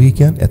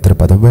ഉപയോഗിക്കാൻ എത്ര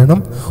പദം വേണം?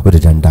 ഒരു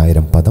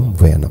 2000 പദം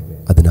വേണം.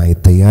 അതിനായി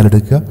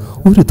തയ്യാറെടുക്കുക.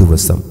 ഒരു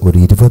ദിവസം ഒരു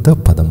 20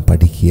 പദം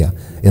പഠിക്കുക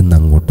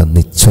എന്നങ്ങോട്ട്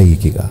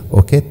നിശ്ചയിക്കുക.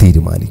 ഓക്കെ,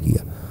 തീരുമാനിക്കുക.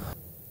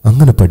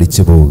 അങ്ങനെ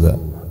പഠിച്ചു പോവുക.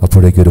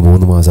 അപ്പോഴേക്കും ഒരു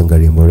 3 മാസം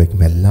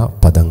കഴിയുമ്പോഴേക്കും എല്ലാ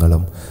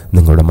പദങ്ങളും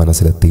നിങ്ങളുടെ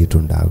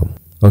മനസ്സിലെത്തിയിട്ടുണ്ടാകും.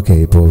 ഓക്കെ,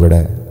 ഇപ്പോൾ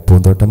ഇവിടെ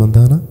പൂന്തോട്ടം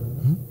എന്താണ്?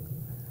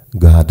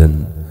 ഗാർഡൻ.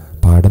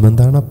 പാടം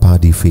എന്താണ്?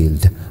 Paddy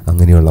field.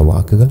 അങ്ങനെയുള്ള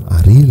വാക്കുകൾ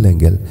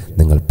അറിയില്ലെങ്കിൽ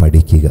നിങ്ങൾ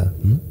പഠിക്കുക.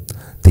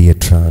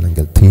 തിയേറ്റർ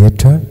ആണെങ്കിൽ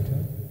തിയേറ്റർ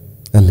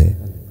അല്ലേ?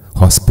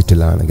 ഹോസ്പിറ്റൽ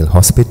ആണെങ്കിൽ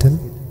ഹോസ്പിറ്റൽ.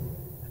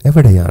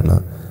 എവിടെയാണ്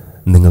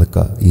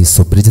നിങ്ങൾക്ക് ഈ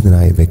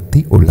സുപരിചിതനായ വ്യക്തി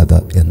ഉള്ളത്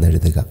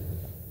എന്നെഴുതുക.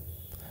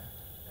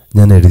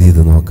 ഞാൻ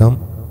എഴുതിയത് നോക്കാം.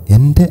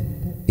 എൻ്റെ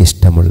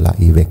ഇഷ്ടമുള്ള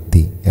ഈ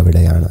വ്യക്തി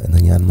എവിടെയാണ് എന്ന്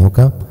ഞാൻ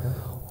നോക്കാം.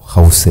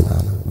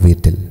 ഹൗസിലാണ്,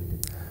 വീട്ടിൽ.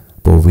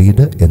 അപ്പോൾ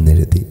വീട്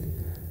എന്നെഴുതി.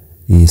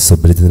 ഈ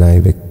സുപരിചിതനായ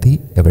വ്യക്തി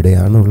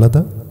എവിടെയാണുള്ളത്?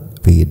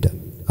 വീട്.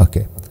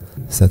 ഓക്കെ,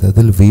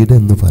 സത്യത്തിൽ വീട്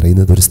എന്ന്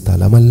പറയുന്നത് ഒരു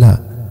സ്ഥലമല്ല,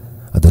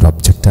 അതൊരു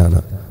ഒബ്ജക്റ്റാണ്.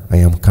 I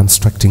am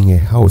constructing A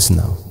house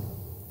now.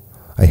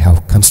 I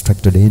have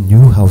constructed A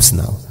new house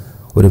now.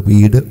 ഒരു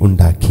വീട്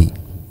ഉണ്ടാക്കി,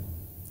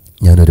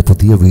 ഞാനൊരു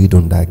പുതിയ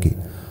വീടുണ്ടാക്കി.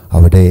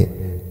 അവിടെ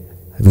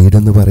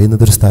വീടെന്ന്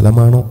പറയുന്നത് ഒരു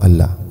സ്ഥലമാണോ?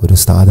 അല്ല, ഒരു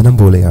സാധനം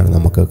പോലെയാണ്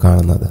നമുക്ക്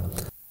കാണുന്നത്.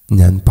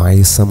 ഞാൻ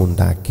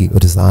പായസമുണ്ടാക്കി,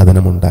 ഒരു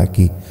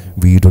സാധനമുണ്ടാക്കി,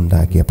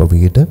 വീടുണ്ടാക്കി. അപ്പോൾ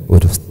വീട്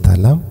ഒരു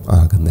സ്ഥലം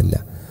ആകുന്നില്ല.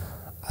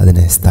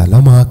 അതിനെ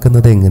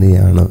സ്ഥലമാക്കുന്നത്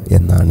എങ്ങനെയാണ്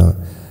എന്നാണ്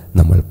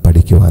നമ്മൾ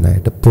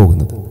പഠിക്കുവാനായിട്ട്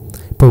പോകുന്നത്.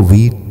 ഇപ്പോൾ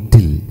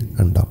വീട്ടിൽ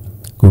ഉണ്ടോ?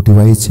 കൂട്ടി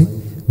വായിച്ച്.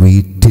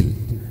 വീട്ടിൽ.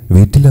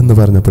 വീട്ടിൽ എന്ന്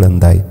പറഞ്ഞപ്പോൾ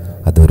എന്തായി?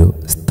 അതൊരു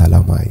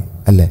സ്ഥലമായി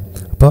അല്ലേ?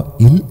 അപ്പോൾ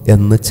ഇൽ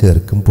എന്ന്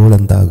ചേർക്കുമ്പോൾ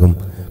എന്താകും?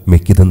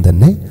 മിക്കതും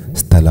തന്നെ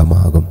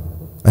സ്ഥലമാകും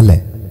അല്ലേ?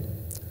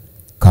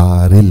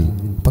 കാറിൽ.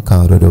 അപ്പോൾ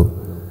കാറൊരു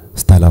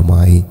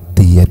സ്ഥലമായി.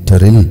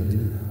 തിയേറ്ററിൽ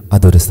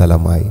അതൊരു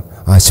സ്ഥലമായി.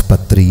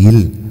 ആശുപത്രിയിൽ.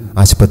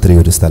 ആശുപത്രി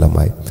ഒരു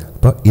സ്ഥലമായി.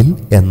 അപ്പോൾ ഇൽ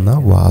എന്ന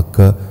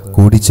വാക്ക്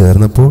കൂടി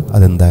ചേർന്നപ്പോൾ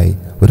അതെന്തായി?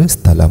 ഒരു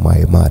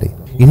സ്ഥലമായി മാറി.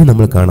 ഇനി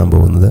നമ്മൾ കാണാൻ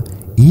പോകുന്നത്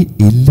ഈ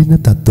ഇല്ലിന്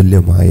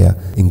തത്തുല്യമായ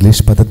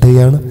ഇംഗ്ലീഷ്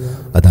പദത്തെയാണ്.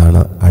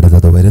 അതാണ്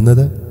അടുത്തത്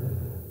വരുന്നത്.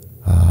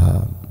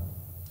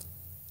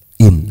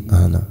 ഇൻ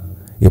ആണ്.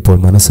 ഇപ്പോൾ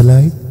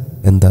മനസ്സിലായി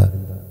എന്താ?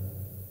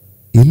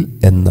 ഇൽ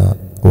എന്ന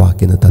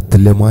വാക്കിന്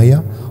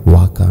തത്തുല്യമായ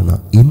വാക്കാണ്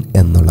ഇൻ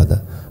എന്നുള്ളത്.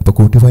 അപ്പോൾ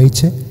കൂട്ടി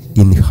വായിച്ച്.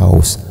 In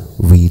house.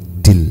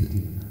 വീട്ടിൽ.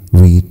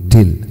 വീട്ടിൽ.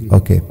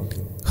 ഓക്കെ.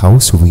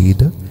 ഹൗസ്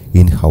വീട്,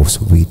 ഇൻ ഹൗസ്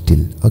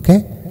വീട്ടിൽ. ഓക്കെ.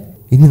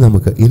 ഇനി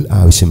നമുക്ക് ഇൽ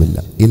ആവശ്യമില്ല.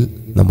 ഇൽ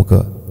നമുക്ക്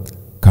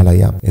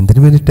കളയാം. എന്തിനു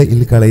വേണ്ടിയിട്ട്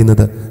ഇൽ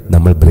കളയുന്നത്?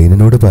 നമ്മൾ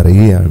ബ്രെയിനിനോട്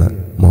പറയുകയാണ്,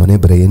 മോനെ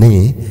ബ്രെയിനെ,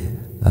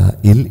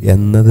 ഇൽ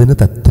എന്നതിന്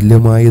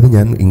തത്തുല്യമായത്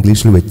ഞാൻ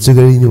ഇംഗ്ലീഷിൽ വെച്ചു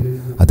കഴിഞ്ഞു,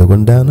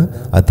 അതുകൊണ്ടാണ്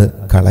അത്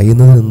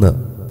കളയുന്നതെന്ന്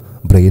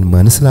ബ്രെയിൻ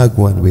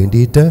മനസ്സിലാക്കുവാൻ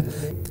വേണ്ടിയിട്ട്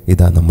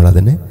ഇതാ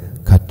നമ്മളതിനെ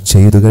കട്ട്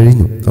ചെയ്തു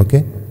കഴിഞ്ഞു. ഓക്കെ.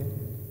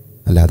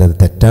 അല്ലാതെ അത്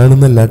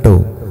തെറ്റാണെന്നല്ല കേട്ടോ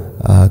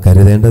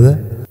കരുതേണ്ടത്.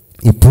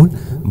 ഇപ്പോൾ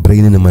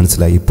ബ്രെയിനിന്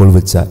മനസ്സിലായി, ഇപ്പോൾ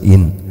വെച്ച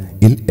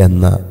ഇൽ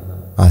എന്ന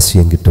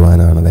ആശയം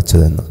കിട്ടുവാനാണ്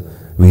വെച്ചതെന്ന്.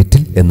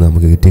 വീട്ടിൽ എന്ന്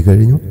നമുക്ക്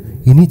കിട്ടിക്കഴിഞ്ഞു.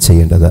 ഇനി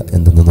ചെയ്യേണ്ടത്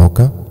എന്തെന്ന്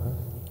നോക്കാം.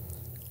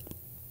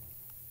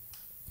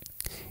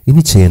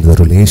 ഇനി ചെയ്യേണ്ടത്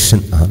റിലേഷൻ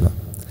ആണ്.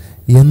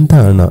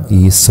 എന്താണ്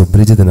ഈ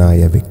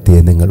സുപരിചിതനായ വ്യക്തിയെ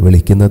നിങ്ങൾ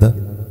വിളിക്കുന്നത്?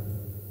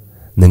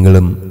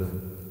 നിങ്ങളും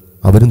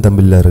അവരും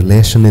തമ്മിലുള്ള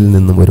റിലേഷനിൽ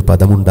നിന്നും ഒരു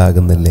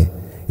പദമുണ്ടാകുന്നില്ലേ?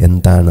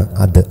 എന്താണ്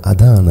അത്?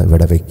 അതാണ്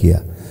ഇവിടെ വയ്ക്കുക.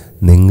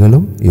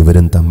 നിങ്ങളും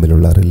ഇവരും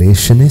തമ്മിലുള്ള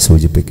റിലേഷനെ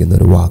സൂചിപ്പിക്കുന്ന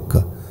ഒരു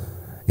വാക്ക്.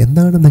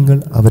 എന്താണ് നിങ്ങൾ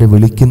അവരെ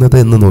വിളിക്കുന്നത്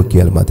എന്ന്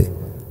നോക്കിയാൽ മതി.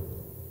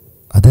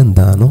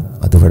 അതെന്താണോ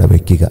അതിവിടെ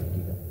വയ്ക്കുക.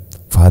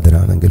 ഫാദർ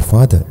ആണെങ്കിൽ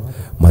ഫാദർ,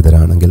 മദർ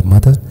ആണെങ്കിൽ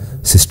മദർ,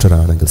 സിസ്റ്റർ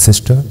ആണെങ്കിൽ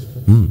സിസ്റ്റർ,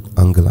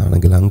 അങ്കിൾ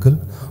ആണെങ്കിൽ അങ്കിൾ,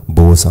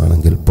 ബോസ്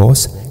ആണെങ്കിൽ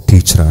ബോസ്,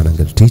 ടീച്ചർ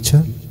ആണെങ്കിൽ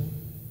ടീച്ചർ.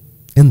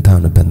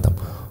 എന്താണ് ബന്ധം?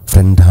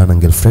 ഫ്രണ്ട്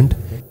ആണെങ്കിൽ ഫ്രണ്ട്.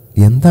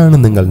 എന്താണ്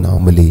നിങ്ങൾ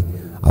നോർമലി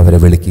അവരെ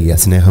വിളിക്കുക?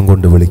 സ്നേഹം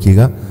കൊണ്ട് വിളിക്കുക.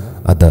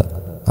 അത്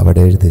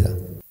അവിടെ എഴുതുക.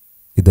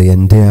 ഇത്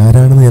എൻ്റെ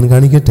ആരാണെന്ന് ഞാൻ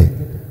കാണിക്കട്ടെ.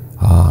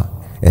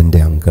 എൻ്റെ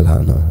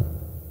അങ്കിളാണ്,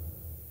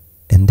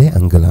 എൻ്റെ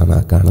അങ്കിളാണ്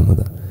ആ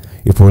കാണുന്നത്.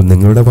 ഇപ്പോൾ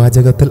നിങ്ങളുടെ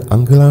വാചകത്തിൽ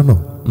അങ്കിളാണോ?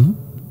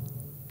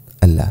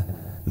 അല്ല.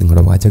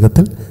 നിങ്ങളുടെ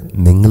വാചകത്തിൽ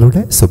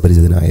നിങ്ങളുടെ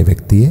സുപരിചിതനായ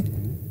വ്യക്തിയെ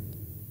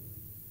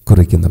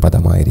കുറിക്കുന്ന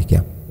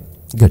പദമായിരിക്കാം.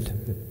 ഗുഡ്.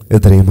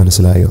 ഇത്രയും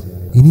മനസ്സിലായോ?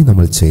 ഇനി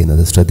നമ്മൾ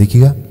ചെയ്യുന്നത്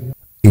ശ്രദ്ധിക്കുക.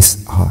 Is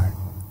R.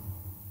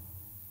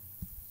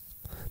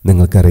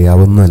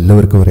 നിങ്ങൾക്കറിയാവുന്ന,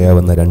 എല്ലാവർക്കും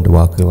അറിയാവുന്ന രണ്ട്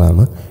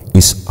വാക്കുകളാണ്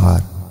ഇസ്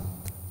ആർ.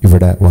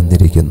 ഇവിടെ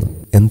വന്നിരിക്കുന്നു.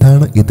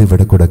 എന്താണ്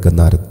ഇതിവിടെ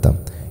കൊടുക്കുന്ന അർത്ഥം?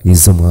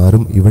 ഇസും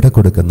ആറും ഇവിടെ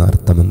കൊടുക്കുന്ന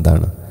അർത്ഥം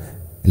എന്താണ്?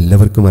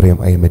 എല്ലാവർക്കും അറിയാം.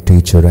 I M A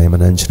teacher, I M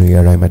an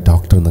engineer, I M A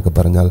doctor എന്നൊക്കെ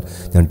പറഞ്ഞാൽ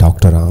ഞാൻ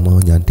ഡോക്ടറാണ്,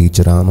 ഞാൻ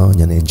ടീച്ചറാണ്,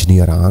 ഞാൻ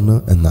എഞ്ചിനീയർ ആണ്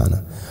എന്നാണ്.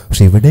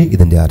 പക്ഷെ ഇവിടെ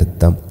ഇതിൻ്റെ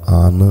അർത്ഥം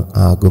ആണ്,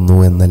 ആകുന്നു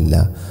എന്നല്ല,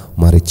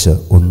 മറിച്ച്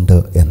ഉണ്ട്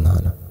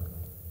എന്നാണ്.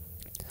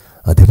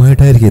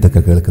 ആദ്യമായിട്ടായിരിക്കും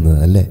ഇതൊക്കെ കേൾക്കുന്നത്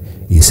അല്ലേ?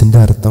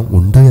 ഈസിൻ്റെ അർത്ഥം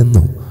ഉണ്ട്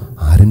എന്നോ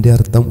ആരിൻ്റെ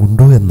അർത്ഥം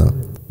ഉണ്ടോ എന്ന്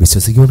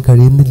വിശ്വസിക്കുവാൻ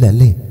കഴിയുന്നില്ല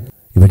അല്ലേ?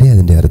 ഇവിടെ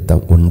അതിൻ്റെ അർത്ഥം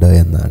ഉണ്ട്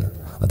എന്നാണ്.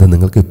 അത്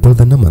നിങ്ങൾക്ക് ഇപ്പോൾ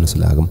തന്നെ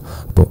മനസ്സിലാകും.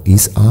 അപ്പോൾ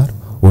ഈസ് ആർ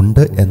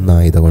ഉണ്ട്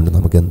എന്നായതുകൊണ്ട്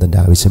നമുക്ക് എന്തിൻ്റെ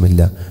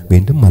ആവശ്യമില്ല?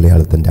 വീണ്ടും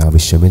മലയാളത്തിൻ്റെ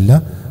ആവശ്യമില്ല.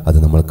 അത്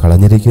നമ്മൾ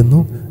കളഞ്ഞിരിക്കുന്നു.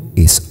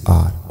 ഈസ്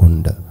ആർ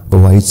ഉണ്ട്.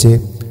 അപ്പോൾ വായിച്ചേ.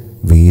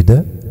 വീട്,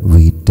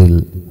 വീട്ടിൽ,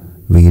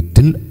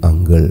 വീട്ടിൽ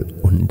അങ്കിൾ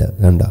ഉണ്ട്.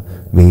 കണ്ട,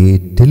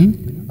 വീട്ടിൽ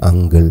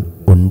അങ്കിൾ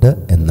ഉണ്ട്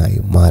എന്നായി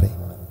മാറി.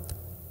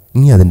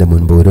 ഇനി അതിൻ്റെ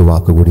മുൻപ് ഒരു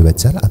വാക്കുകൂടി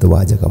വെച്ചാൽ അത്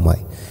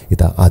വാചകമായി.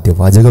 ഇതാ ആദ്യ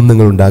വാചകം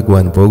നിങ്ങൾ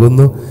ഉണ്ടാക്കുവാൻ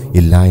പോകുന്നു.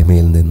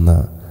 ഇല്ലായ്മയിൽ നിന്ന്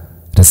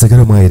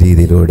രസകരമായ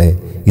രീതിയിലൂടെ,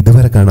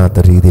 ഇതുവരെ കാണാത്ത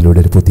രീതിയിലൂടെ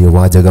ഒരു പുതിയ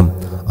വാചകം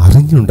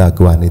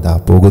അറിഞ്ഞുണ്ടാക്കുവാൻ ഇതാ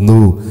പോകുന്നു.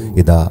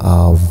 ഇതാ ആ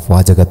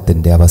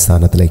വാചകത്തിൻ്റെ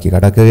അവസാനത്തിലേക്ക്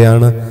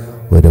കടക്കുകയാണ്.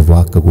 ഒരു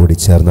വാക്ക് കൂടി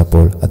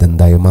ചേർന്നപ്പോൾ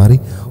അതെന്തായി മാറി?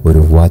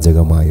 ഒരു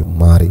വാചകമായി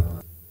മാറി.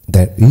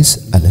 There is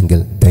അല്ലെങ്കിൽ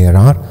there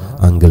are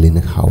uncle in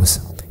house.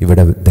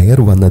 ഇവിടെ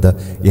there വന്നത്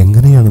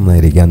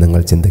എങ്ങനെയാണെന്നായിരിക്കാം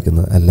നിങ്ങൾ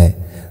ചിന്തിക്കുന്നത് അല്ലേ?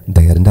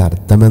 ദയറിൻ്റെ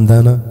അർത്ഥം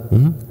എന്താണ്?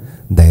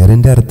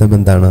 ദയറിൻ്റെ അർത്ഥം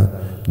എന്താണ്?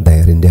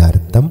 ദയറിൻ്റെ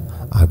അർത്ഥം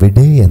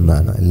അവിടെ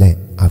എന്നാണ് അല്ലേ?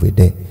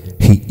 അവിടെ.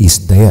 ഹി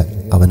ഈസ് ദയർ,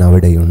 അവൻ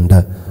അവിടെയുണ്ട്.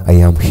 I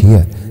am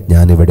here,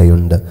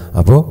 ഞാനിവിടെയുണ്ട്.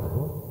 അപ്പോൾ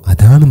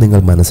അതാണ് നിങ്ങൾ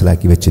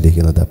മനസ്സിലാക്കി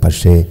വെച്ചിരിക്കുന്നത്.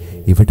 പക്ഷേ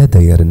ഇവിടെ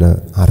ദയറിന്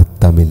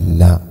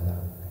അർത്ഥമില്ല.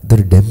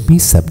 ഇതൊരു ഡെമ്മി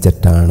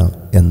സബ്ജക്റ്റാണ്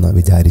എന്ന്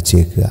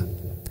വിചാരിച്ചേക്കുക.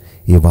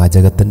 ഈ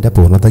വാചകത്തിൻ്റെ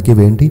പൂർണ്ണതയ്ക്ക്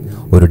വേണ്ടി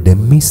ഒരു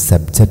ഡെമ്മി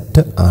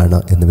സബ്ജക്റ്റ് ആണ്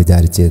എന്ന്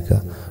വിചാരിച്ചേക്കുക.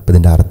 അപ്പോൾ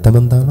ഇതിൻ്റെ അർത്ഥം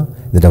എന്താണ്?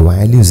 ഇതിൻ്റെ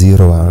വാല്യൂ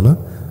 0 ആണ്.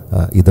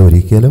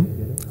 ഇതൊരിക്കലും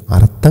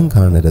അർത്ഥം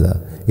കാണരുത്.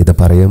 ഇത്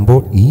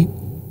പറയുമ്പോൾ ഈ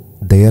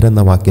ദയർ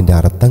എന്ന വാക്കിൻ്റെ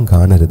അർത്ഥം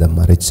കാണരുത്,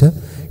 മറിച്ച്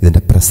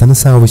ഇതിൻ്റെ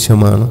പ്രസൻസ്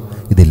ആവശ്യമാണ്.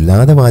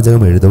 ഇതില്ലാതെ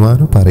വാചകം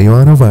എഴുതുവാനോ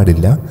പറയുവാനോ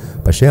പാടില്ല,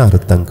 പക്ഷേ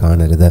അർത്ഥം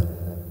കാണരുത്.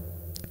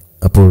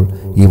 അപ്പോൾ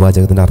ഈ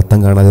വാചകത്തിൻ്റെ അർത്ഥം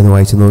കാണാതെ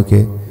വായിച്ചു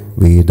നോക്കിയേ.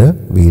 വീട്,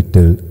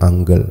 വീട്ടിൽ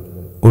അങ്കിൾ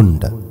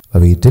ഉണ്ട്.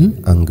 വീട്ടിൽ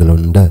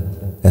അങ്കിളുണ്ട്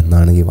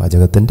എന്നാണ് ഈ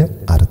വാചകത്തിൻ്റെ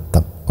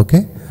അർത്ഥം. ഓക്കെ.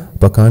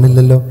 അപ്പോൾ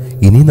കാണില്ലല്ലോ.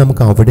 ഇനി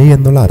നമുക്ക് അവിടെ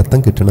എന്നുള്ള അർത്ഥം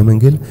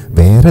കിട്ടണമെങ്കിൽ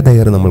വേറെ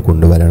ദയർ നമ്മൾ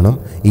കൊണ്ടുവരണം.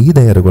 ഈ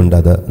ദയർ കൊണ്ട്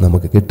അത്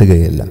നമുക്ക്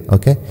കിട്ടുകയില്ല.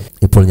 ഓക്കെ.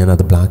 ഇപ്പോൾ ഞാൻ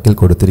അത് ബ്ലാക്കിൽ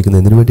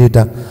കൊടുത്തിരിക്കുന്നതിന്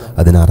വേണ്ടിയിട്ടാണ്.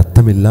 അതിന്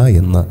അർത്ഥമില്ല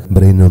എന്ന്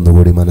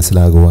ബ്രെയിനൊന്നുകൂടി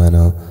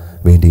മനസ്സിലാകുവാനോ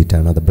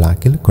വേണ്ടിയിട്ടാണ് അത്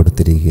ബ്ലാക്കിൽ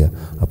കൊടുത്തിരിക്കുക.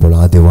 അപ്പോൾ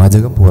ആദ്യ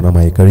വാചകം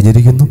പൂർണ്ണമായി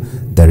കഴിഞ്ഞിരിക്കുന്നു.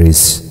 ദർ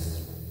ഈസ്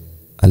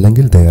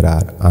അല്ലെങ്കിൽ there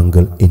are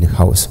uncle in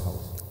house.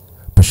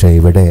 പക്ഷേ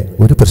ഇവിടെ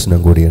ഒരു പ്രശ്നം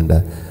കൂടിയുണ്ട്.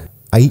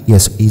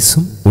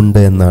 ഈസും ഉണ്ട്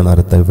എന്നാണ്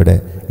അർത്ഥം. ഇവിടെ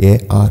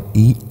AR,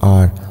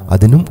 ER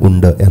അതിനും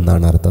ഉണ്ട്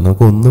എന്നാണ് അർത്ഥം.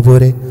 നമുക്ക്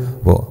ഒന്നുപോലെ.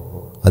 അപ്പോൾ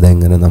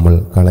അതെങ്ങനെ നമ്മൾ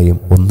കളയും?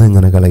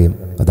 ഒന്നെങ്ങനെ കളയും?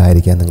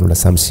 അതായിരിക്കാം നിങ്ങളുടെ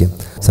സംശയം.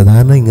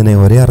 സാധാരണ ഇങ്ങനെ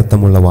ഒരേ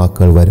അർത്ഥമുള്ള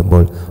വാക്കുകൾ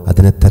വരുമ്പോൾ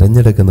അതിനെ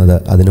തിരഞ്ഞെടുക്കുന്നത്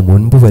അതിന്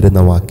മുൻപ് വരുന്ന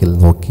വാക്കിൽ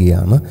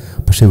നോക്കിയാണ്.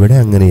 പക്ഷെ ഇവിടെ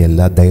അങ്ങനെയല്ല,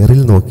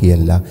 ദയറിൽ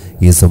നോക്കിയല്ല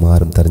ഈസും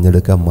ആറും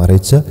തിരഞ്ഞെടുക്കുക,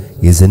 മറിച്ച്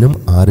ഈസിനും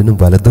ആറിനും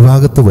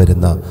വലതുഭാഗത്ത്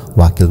വരുന്ന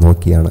വാക്കിൽ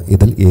നോക്കിയാണ്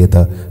ഇതിൽ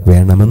ഏത്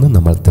വേണമെന്ന്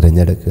നമ്മൾ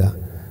തിരഞ്ഞെടുക്കുക.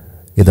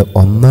 ഇത്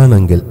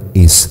ഒന്നാണെങ്കിൽ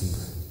ഈസ്,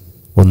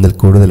 ഒന്നിൽ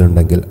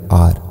കൂടുതലുണ്ടെങ്കിൽ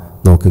ആർ.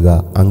 നോക്കുക,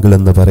 അങ്കിൾ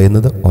എന്ന്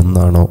പറയുന്നത്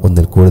ഒന്നാണോ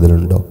ഒന്നിൽ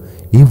കൂടുതലുണ്ടോ?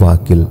 ഈ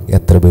വാക്കിൽ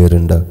എത്ര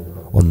പേരുണ്ട്?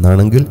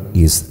 ഒന്നാണെങ്കിൽ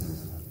ഈസ്,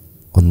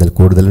 ഒന്നിൽ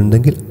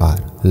കൂടുതലുണ്ടെങ്കിൽ ആർ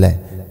അല്ലേ?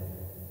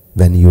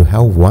 When you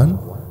have one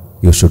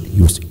you should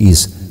use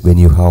is, when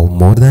you have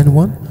more than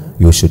one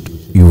you should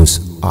use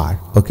R.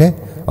 Okay,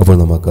 അപ്പോൾ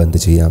നമുക്ക് എന്ത്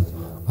ചെയ്യാം?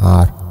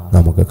 ആർ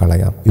നമുക്ക്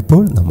കളയാം.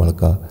 ഇപ്പോൾ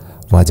നമ്മൾക്ക്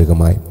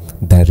വാചകമായി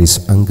there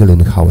is uncle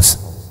in house.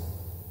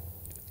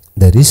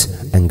 There is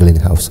uncle in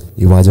house.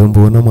 ഈ വാചകം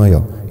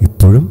പൂർണ്ണമായോ?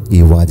 ഇപ്പോഴും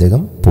ഈ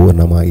വാചകം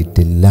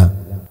പൂർണ്ണമായിട്ടില്ല.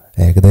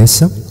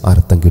 ഏകദേശം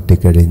അർത്ഥം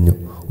കിട്ടിക്കഴിഞ്ഞു,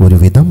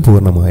 ഒരുവിധം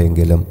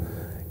പൂർണ്ണമായെങ്കിലും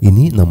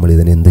ഇനി നമ്മൾ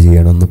ഇതിനെ എന്ത്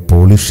ചെയ്യണം? ഒന്ന്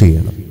പോളിഷ്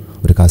ചെയ്യണം.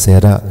 ഒരു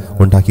കസേര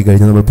ഉണ്ടാക്കി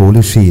കഴിഞ്ഞാൽ നമ്മൾ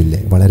പോളിഷ് ചെയ്യില്ലേ,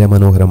 വളരെ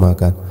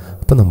മനോഹരമാക്കാൻ?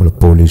 അപ്പോൾ നമ്മൾ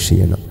പോളിഷ്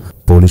ചെയ്യണം.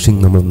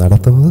 പോളിഷിങ് നമ്മൾ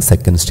നടത്തുന്നത്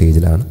സെക്കൻഡ്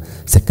സ്റ്റേജിലാണ്.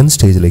 സെക്കൻഡ്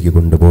സ്റ്റേജിലേക്ക്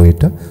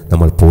കൊണ്ടുപോയിട്ട്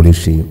നമ്മൾ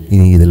പോളിഷ് ചെയ്യും.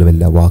 ഇനി ഇതിൽ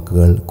വല്ല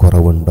വാക്കുകൾ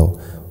കുറവുണ്ടോ,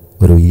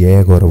 ഒരു എ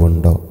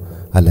കുറവുണ്ടോ,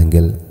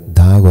 അല്ലെങ്കിൽ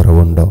ദാ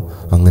കുറവുണ്ടോ,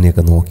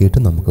 അങ്ങനെയൊക്കെ നോക്കിയിട്ട്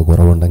നമുക്ക്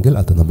കുറവുണ്ടെങ്കിൽ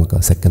അത് നമുക്ക്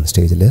സെക്കൻഡ്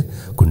സ്റ്റേജിൽ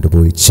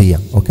കൊണ്ടുപോയി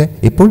ചെയ്യാം. ഓക്കെ,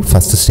 ഇപ്പോൾ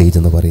ഫസ്റ്റ് സ്റ്റേജ്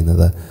എന്ന്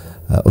പറയുന്നത്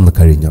ഒന്ന്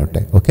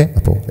കഴിഞ്ഞോട്ടെ. ഓക്കെ,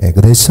 അപ്പോൾ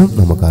ഏകദേശം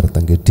നമുക്ക്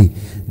അർത്ഥം കിട്ടി.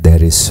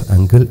 There is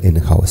uncle in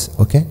house.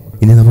 Okay,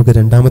 ഇനി നമുക്ക്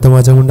രണ്ടാമത്തെ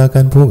വാചകം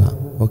ഉണ്ടാക്കാൻ പോകാം.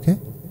 ഓക്കെ,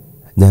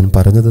 ഞാൻ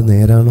പറഞ്ഞത്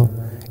നേരാണോ?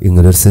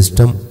 ഇങ്ങനൊരു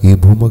സിസ്റ്റം ഈ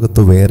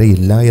ഭൂമുഖത്ത് വേറെ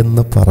ഇല്ല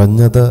എന്ന്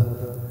പറഞ്ഞത്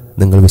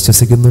നിങ്ങൾ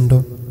വിശ്വസിക്കുന്നുണ്ടോ?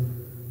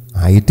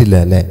 ആയിട്ടില്ല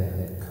അല്ലേ?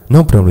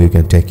 No problem, you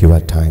can take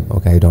your time.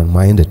 Okay, I don't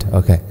mind it.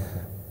 Okay,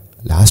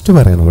 last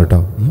പറയണം കേട്ടോ.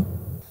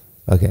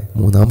 ഓക്കെ,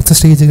 മൂന്നാമത്തെ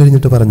സ്റ്റേജ്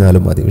കഴിഞ്ഞിട്ട്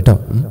പറഞ്ഞാലും മതി കേട്ടോ.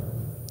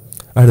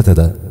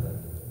 അടുത്തത്,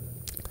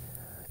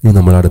 ഇനി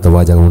നമ്മൾ അടുത്ത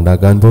വാചകം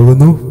ഉണ്ടാക്കാൻ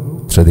പോകുന്നു.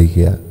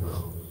 ശ്രദ്ധിക്കുക,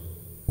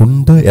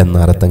 ഉണ്ട് എന്ന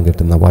അർത്ഥം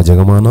കിട്ടുന്ന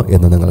വാചകമാണ്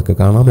എന്ന് നിങ്ങൾക്ക്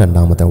കാണാം.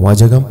 രണ്ടാമത്തെ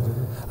വാചകം.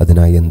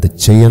 അതിനായി എന്ത്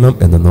ചെയ്യണം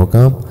എന്ന്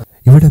നോക്കാം.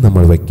 ഇവിടെ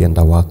നമ്മൾ വയ്ക്കേണ്ട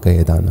വാക്ക്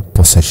ഏതാണ്?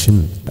 പൊസഷൻ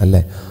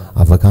അല്ലേ?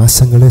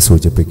 അവകാശങ്ങളെ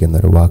സൂചിപ്പിക്കുന്ന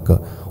ഒരു വാക്ക്,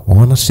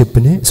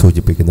 ഓണർഷിപ്പിനെ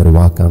സൂചിപ്പിക്കുന്ന ഒരു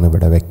വാക്കാണ്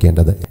ഇവിടെ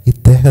വെക്കേണ്ടത്.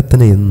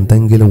 ഇദ്ദേഹത്തിന്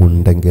എന്തെങ്കിലും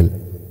ഉണ്ടെങ്കിൽ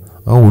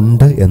ആ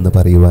ഉണ്ട് എന്ന്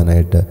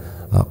പറയുവാനായിട്ട്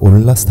ആ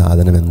ഉള്ള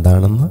സാധനം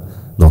എന്താണെന്ന്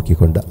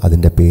നോക്കിക്കൊണ്ട്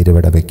അതിൻ്റെ പേര്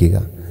ഇവിടെ വയ്ക്കുക.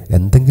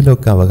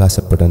 എന്തെങ്കിലുമൊക്കെ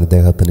അവകാശപ്പെടാൻ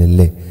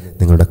ഇദ്ദേഹത്തിനില്ലേ?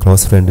 നിങ്ങളുടെ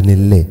ക്ലോസ്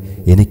ഫ്രണ്ടിനില്ലേ?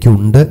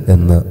 എനിക്കുണ്ട്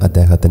എന്ന്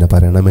അദ്ദേഹത്തിന്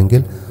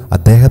പറയണമെങ്കിൽ,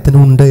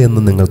 അദ്ദേഹത്തിനുണ്ട്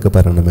എന്ന് നിങ്ങൾക്ക്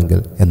പറയണമെങ്കിൽ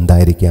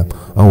എന്തായിരിക്കാം?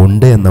 ആ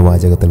ഉണ്ട് എന്ന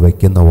വാചകത്തിൽ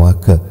വയ്ക്കുന്ന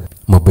വാക്ക്.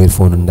 മൊബൈൽ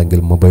ഫോൺ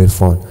ഉണ്ടെങ്കിൽ mobile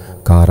phone,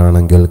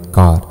 കാറാണെങ്കിൽ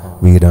car,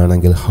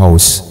 വീടാണെങ്കിൽ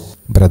house,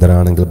 brother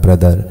ആണെങ്കിൽ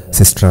ബ്രദർ,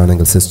 സിസ്റ്റർ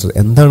ആണെങ്കിൽ സിസ്റ്റർ.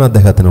 എന്താണ്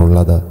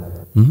അദ്ദേഹത്തിനുള്ളത്?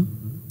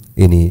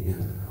 ഇനി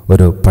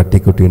ഒരു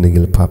പട്ടിക്കുട്ടി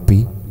ഉണ്ടെങ്കിൽ പപ്പി,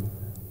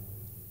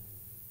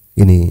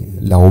 ഇനി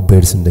ലവ്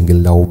ബേഡ്സ് ഉണ്ടെങ്കിൽ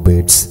ലവ്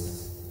ബേഡ്സ്.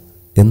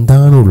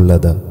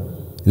 എന്താണുള്ളത്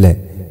അല്ലേ?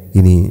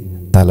 ഇനി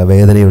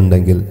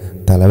തലവേദനയുണ്ടെങ്കിൽ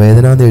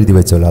തലവേദന എന്ന് എഴുതി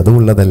വെച്ചോളൂ, അതും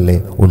ഉള്ളതല്ലേ?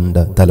 ഉണ്ട്,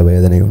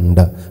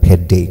 തലവേദനയുണ്ട്,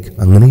 ഹെഡ് ഏക്ക്,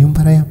 അങ്ങനെയും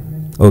പറയാം.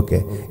 ഓക്കെ,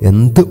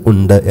 എന്ത്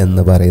ഉണ്ട്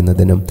എന്ന്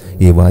പറയുന്നതിനും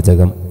ഈ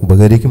വാചകം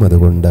ഉപകരിക്കും.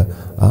 അതുകൊണ്ട്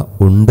ആ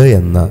ഉണ്ട്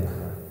എന്ന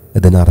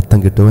ഇതിനർത്ഥം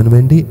കിട്ടുവാൻ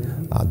വേണ്ടി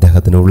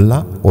അദ്ദേഹത്തിനുള്ള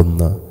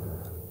ഒന്ന്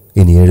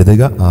ഇനി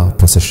എഴുതുക. ആ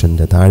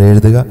പൊസിഷൻ്റെ താഴെ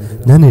എഴുതുക.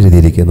 ഞാൻ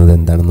എഴുതിയിരിക്കുന്നത്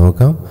എന്താണെന്ന്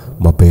നോക്കാം.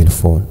 Mobile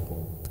phone.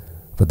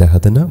 അപ്പോൾ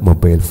അദ്ദേഹത്തിന്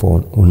മൊബൈൽ ഫോൺ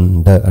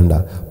ഉണ്ട്. അണ്ട,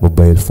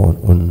 മൊബൈൽ ഫോൺ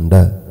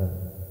ഉണ്ട്.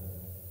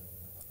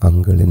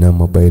 അങ്കിളിന്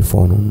മൊബൈൽ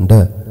ഫോൺ ഉണ്ട്.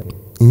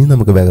 ഇനി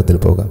നമുക്ക് വേഗത്തിൽ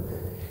പോകാം.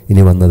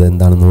 ഇനി വന്നത്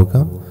എന്താണെന്ന്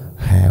നോക്കാം.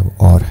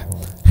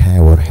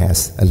 ഹാവ് ഓർ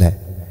ഹാസ് അല്ലേ?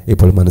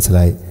 ഇപ്പോൾ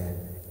മനസ്സിലായി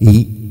ഈ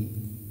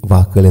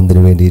വാക്കുകൾ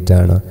എന്തിനു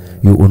വേണ്ടിയിട്ടാണ്?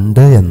 ഈ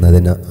ഉണ്ട്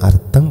എന്നതിന്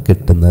അർത്ഥം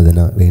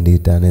കിട്ടുന്നതിന്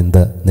വേണ്ടിയിട്ടാണ്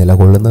എന്ത്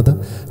നിലകൊള്ളുന്നത്?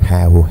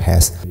 Have,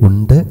 has.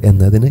 ഉണ്ട്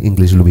എന്നതിന്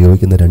ഇംഗ്ലീഷിൽ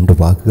ഉപയോഗിക്കുന്ന രണ്ട്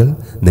വാക്കുകൾ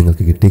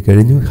നിങ്ങൾക്ക്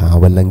കിട്ടിക്കഴിഞ്ഞു.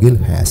 ഹാവ് അല്ലെങ്കിൽ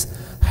ഹാസ്.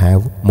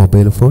 ഹാവ്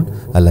മൊബൈൽ ഫോൺ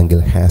അല്ലെങ്കിൽ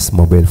ഹാസ്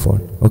മൊബൈൽ ഫോൺ.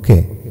 ഓക്കെ,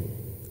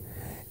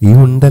 ഈ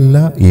ഉണ്ടല്ല,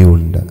 ഈ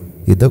ഉണ്ട്.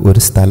 ഇത് ഒരു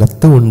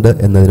സ്ഥലത്ത് ഉണ്ട്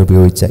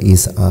എന്നതിനുപയോഗിച്ച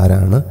ഈസ്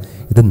ആരാണ്?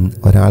 ഇത്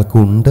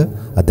ഒരാൾക്കുണ്ട്,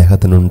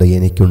 അദ്ദേഹത്തിനുണ്ട്,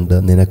 എനിക്കുണ്ട്,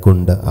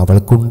 നിനക്കുണ്ട്,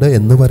 അവൾക്കുണ്ട്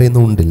എന്ന് പറയുന്ന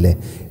ഉണ്ടില്ലേ?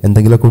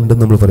 എന്തെങ്കിലുമൊക്കെ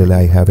ഉണ്ടെന്ന് നമ്മൾ പറയില്ല,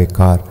 ഐ ഹാവ് എ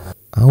കാർ.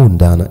 ആ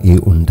ഉണ്ടാണ് ഈ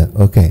ഉണ്ട്.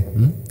 ഓക്കെ,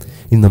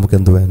 ഇനി നമുക്ക്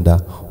എന്ത് വേണ്ട?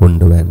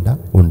 ഉണ്ട് വേണ്ട.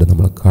 ഉണ്ട്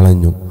നമ്മൾ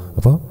കളഞ്ഞു.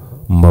 അപ്പോൾ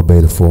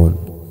മൊബൈൽ ഫോൺ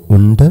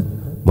ഉണ്ട്,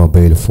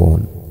 മൊബൈൽ ഫോൺ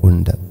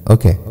ഉണ്ട്.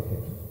 ഓക്കെ,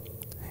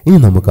 ഇനി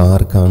നമുക്ക്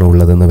ആർക്കാണ്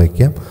ഉള്ളതെന്ന്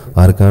വയ്ക്കാം.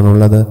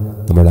 ആർക്കാണുള്ളത്?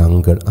 നമ്മുടെ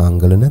അങ്കിൾ.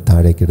 അങ്കിളിനെ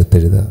താഴേക്ക്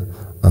എടുത്തെഴുതുക.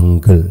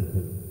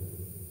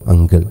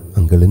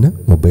 അങ്കിളിന്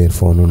മൊബൈൽ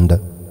ഫോണുണ്ട്.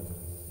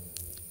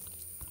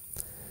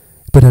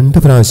 ഇപ്പോൾ 2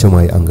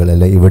 പ്രാവശ്യമായി അങ്കിൾ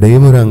അല്ലേ?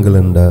 ഇവിടെയും ഒരു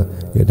അങ്കിളുണ്ട്.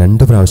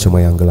 2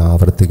 പ്രാവശ്യമായി അങ്കിൾ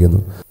ആവർത്തിക്കുന്നു.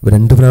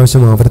 2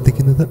 പ്രാവശ്യം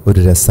ആവർത്തിക്കുന്നത് ഒരു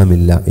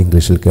രസമില്ല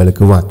ഇംഗ്ലീഷിൽ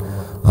കേൾക്കുവാൻ.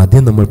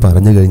 ആദ്യം നമ്മൾ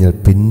പറഞ്ഞു കഴിഞ്ഞാൽ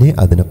പിന്നെ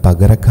അതിന്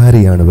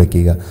പകരക്കാരിയാണ്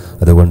വയ്ക്കുക.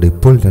 അതുകൊണ്ട്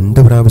ഇപ്പോൾ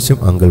 2 പ്രാവശ്യം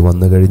അങ്കിൾ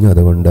വന്നു കഴിഞ്ഞു.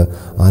 അതുകൊണ്ട്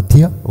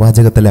ആദ്യ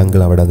വാചകത്തിലെ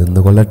അങ്കിൾ അവിടെ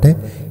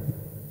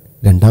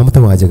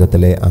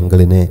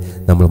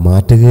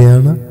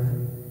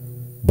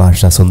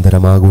ഭാഷ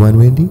സുന്ദരമാകുവാൻ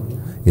വേണ്ടി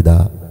ഇതാ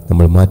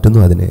നമ്മൾ മാറ്റുന്നു,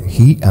 അതിനെ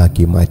ഹി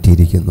ആക്കി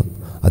മാറ്റിയിരിക്കുന്നു.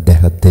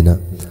 അദ്ദേഹത്തിന്.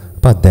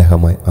 അപ്പം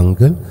അദ്ദേഹമായി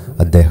അങ്കിൾ,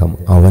 അദ്ദേഹം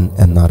അവൻ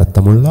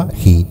എന്നർത്ഥമുള്ള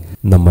ഹി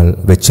നമ്മൾ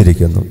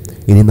വെച്ചിരിക്കുന്നു.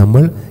 ഇനി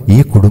നമ്മൾ ഈ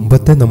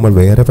കുടുംബത്തെ നമ്മൾ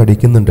വേറെ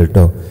പഠിക്കുന്നുണ്ട്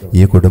കേട്ടോ.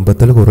 ഈ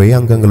കുടുംബത്തിൽ കുറേ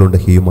അംഗങ്ങളുണ്ട്.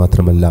 ഹി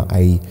മാത്രമല്ല,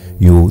 ഐ,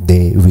 യു, ദേ,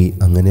 വി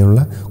അങ്ങനെയുള്ള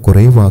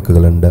കുറേ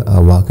വാക്കുകളുണ്ട്. ആ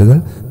വാക്കുകൾ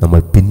നമ്മൾ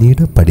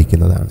പിന്നീട്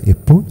പഠിക്കുന്നതാണ്.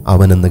 ഇപ്പോൾ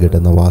അവൻ എന്ന്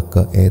കിട്ടുന്ന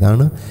വാക്ക്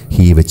ഏതാണ്?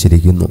 ഹി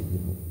വെച്ചിരിക്കുന്നു.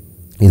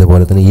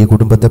 ഇതുപോലെ തന്നെ ഈ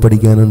കുടുംബത്തെ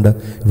പഠിക്കാനുണ്ട്.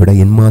 ഇവിടെ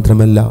ഇൻ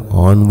മാത്രമല്ല,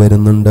 ഓൺ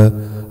വരുന്നുണ്ട്,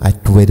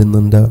 അറ്റ്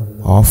വരുന്നുണ്ട്,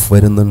 ഓഫ്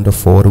വരുന്നുണ്ട്,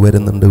 ഫോർ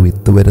വരുന്നുണ്ട്,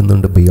 വിത്ത്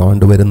വരുന്നുണ്ട്,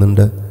 ബിയോണ്ട്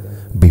വരുന്നുണ്ട്,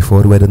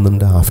 ബിഫോർ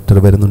വരുന്നുണ്ട്, ആഫ്റ്റർ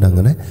വരുന്നുണ്ട്.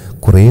 അങ്ങനെ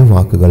കുറേ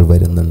വാക്കുകൾ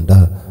വരുന്നുണ്ട്.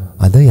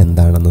 അത്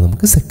എന്താണെന്ന്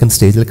നമുക്ക് സെക്കൻഡ്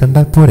സ്റ്റേജിൽ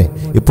കണ്ടാൽ പോരെ?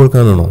 ഇപ്പോൾ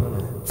കാണണോ?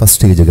 ഫസ്റ്റ്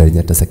സ്റ്റേജ്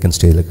കഴിഞ്ഞിട്ട് സെക്കൻഡ്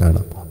സ്റ്റേജിൽ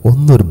കാണാം.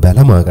 ഒന്നൊരു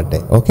ബലമാകട്ടെ.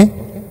 ഓക്കെ,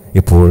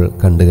 ഇപ്പോൾ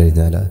കണ്ടു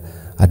കഴിഞ്ഞാൽ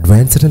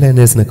അഡ്വാൻസ്ഡ്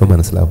ലേണേഴ്സിനൊക്കെ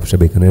മനസ്സിലാവും. പക്ഷേ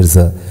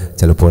ബിഗിനേഴ്സ്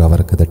ചിലപ്പോൾ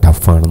അവർക്കത്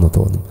ടഫാണെന്ന്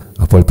തോന്നും.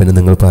 അപ്പോൾ പിന്നെ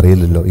നിങ്ങൾ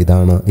പറയില്ലല്ലോ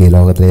ഇതാണ് ഈ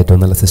ലോകത്തിലെ ഏറ്റവും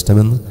നല്ല സിസ്റ്റം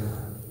എന്ന്.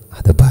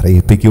 അത്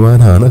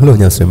പറയിപ്പിക്കുവാനാണല്ലോ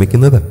ഞാൻ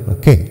ശ്രമിക്കുന്നത്.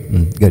 Okay,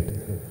 good.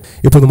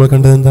 ഇപ്പോൾ നമ്മൾ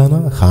കണ്ടത് എന്താണ്?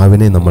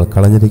 ഹാവിനെ നമ്മൾ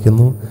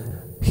കളഞ്ഞിരിക്കുന്നു.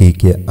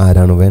 ഹീക്ക്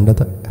ആരാണ്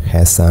വേണ്ടത്?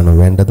 ഹാസ് ആണ്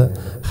വേണ്ടത്.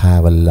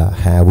 ഹാവ് അല്ല,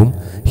 ഹാവും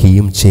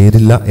ഹീയും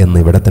ചേരില്ല എന്ന്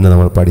ഇവിടെ തന്നെ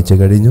നമ്മൾ പഠിച്ചു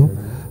കഴിഞ്ഞു.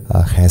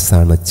 ഹാസ്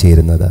ആണ്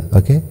ചേരുന്നത്.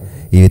 ഓക്കെ,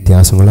 ഈ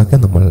വ്യത്യാസങ്ങളൊക്കെ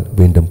നമ്മൾ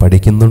വീണ്ടും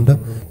പഠിക്കുന്നുണ്ട്.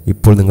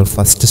 ഇപ്പോൾ നിങ്ങൾ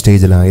ഫസ്റ്റ്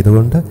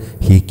സ്റ്റേജിലായതുകൊണ്ട്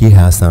ഹീക്ക്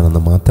ഹാസ്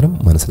ആണെന്ന് മാത്രം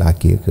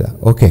മനസ്സിലാക്കിയേക്കുക.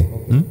 ഓക്കെ,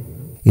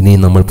 ഇനി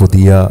നമ്മൾ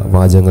പുതിയ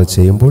വാചകങ്ങൾ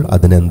ചെയ്യുമ്പോൾ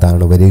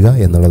അതിനെന്താണ് വരിക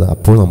എന്നുള്ളത്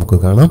അപ്പോൾ നമുക്ക്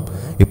കാണാം.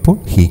 ഇപ്പോൾ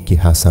ഹീക്ക്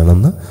ഹാസ്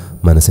ആണെന്ന്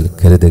മനസ്സിൽ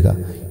കരുതുക.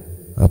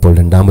 അപ്പോൾ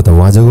രണ്ടാമത്തെ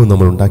വാചകവും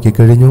നമ്മൾ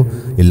ഉണ്ടാക്കിക്കഴിഞ്ഞു.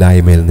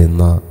 ഇല്ലായ്മയിൽ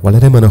നിന്ന്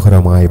വളരെ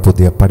മനോഹരമായ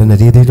പുതിയ പഠന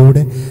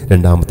രീതിയിലൂടെ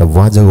രണ്ടാമത്തെ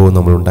വാചകവും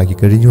നമ്മൾ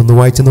ഉണ്ടാക്കിക്കഴിഞ്ഞു. ഒന്ന്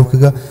വായിച്ചു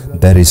നോക്കുക.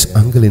 There is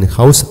uncle in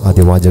house.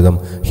 ആദ്യ വാചകം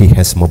ഹി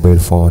ഹാസ് മൊബൈൽ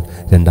ഫോൺ.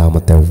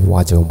 രണ്ടാമത്തെ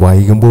വാചകം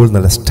വായിക്കുമ്പോൾ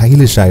നല്ല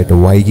സ്റ്റൈലിഷ് ആയിട്ട്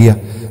വായിക്കുക.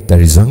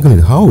 There is uncle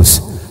in house,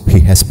 he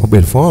has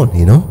mobile phone,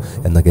 you know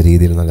എന്നൊക്കെ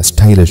രീതിയിൽ നല്ല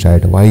സ്റ്റൈലിഷ്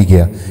ആയിട്ട്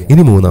വായിക്കുക.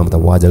 ഇനി മൂന്നാമത്തെ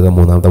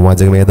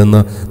വാചകം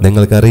ഏതെന്ന്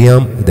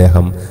നിങ്ങൾക്കറിയാം.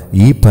 ഇദ്ദേഹം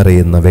ഈ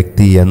പറയുന്ന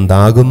വ്യക്തി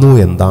എന്താകുന്നു,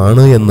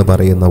 എന്താണ് എന്ന്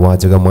പറയുന്ന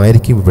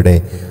വാചകമായിരിക്കും ഇവിടെ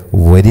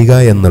വരിക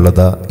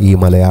എന്നുള്ളത് ഈ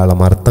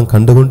മലയാളം അർത്ഥം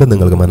കണ്ടുകൊണ്ട്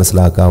നിങ്ങൾക്ക്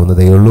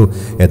മനസ്സിലാക്കാവുന്നതേ ഉള്ളൂ.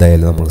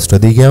 ഏതായാലും നമ്മൾ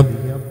ശ്രദ്ധിക്കാം.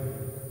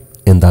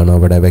 എന്താണ്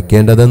അവിടെ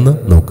വെക്കേണ്ടതെന്ന്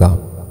നോക്കാം.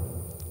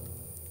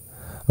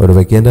 അവിടെ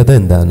വെക്കേണ്ടത്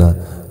എന്താണ്?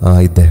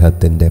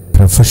 ഇദ്ദേഹത്തിൻ്റെ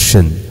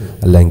പ്രൊഫഷൻ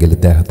അല്ലെങ്കിൽ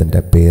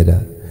ഇദ്ദേഹത്തിൻ്റെ പേര്.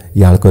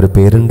 ഇയാൾക്കൊരു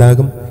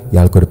പേരുണ്ടാകും,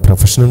 ഇയാൾക്കൊരു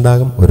പ്രൊഫഷൻ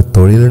ഉണ്ടാകും, ഒരു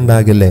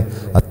തൊഴിലുണ്ടാകില്ലേ,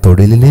 ആ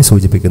തൊഴിലിനെ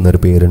സൂചിപ്പിക്കുന്ന ഒരു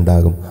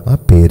പേരുണ്ടാകും. ആ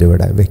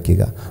പേരിവിടെ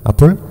വയ്ക്കുക.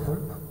 അപ്പോൾ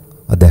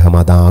അദ്ദേഹം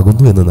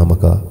അതാകുന്നു എന്ന്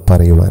നമുക്ക്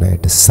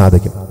പറയുവാനായിട്ട്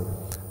സാധിക്കും.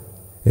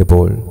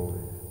 ഇപ്പോൾ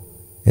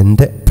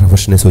എൻ്റെ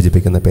പ്രൊഫഷനെ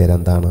സൂചിപ്പിക്കുന്ന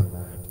പേരെന്താണ്?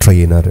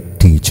 ട്രെയിനർ,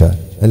 ടീച്ചർ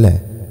അല്ലേ,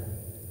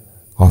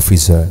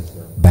 officer,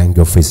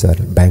 bank officer,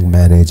 bank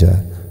manager,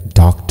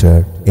 doctor,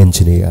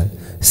 engineer,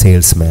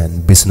 salesman,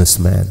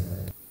 businessman.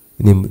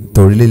 ഇനി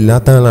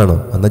തൊഴിലില്ലാത്ത ആളാണോ?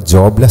 എന്നാൽ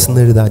ജോബ്ലെസ്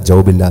എന്ന് എഴുതാം.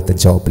 ജോബില്ലാത്ത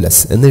ജോബ്ലെസ്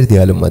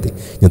എന്നെഴുതിയാലും മതി.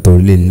 ഞാൻ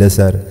തൊഴിലില്ല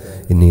സാർ,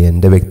 ഇനി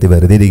എൻ്റെ വ്യക്തി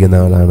വെറുതെ ഇരിക്കുന്ന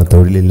ആളാണ്,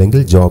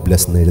 തൊഴിലില്ലെങ്കിൽ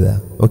ജോബ്ലെസ് എന്ന് എഴുതാം.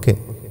 ഓക്കെ,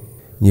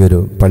 ഇനി ഒരു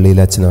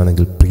പള്ളിയിലെ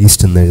അച്ഛനാണെങ്കിൽ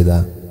പ്രീസ്റ്റ് എന്ന്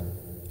എഴുതാം,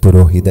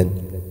 പുരോഹിതൻ.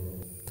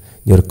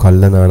 ഇനി ഒരു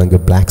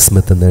കൊല്ലനാണെങ്കിൽ ബ്ലാക്ക്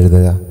സ്മിത്ത് എന്ന്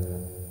എഴുതുക.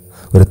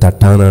 ഒരു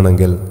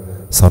തട്ടാനാണെങ്കിൽ,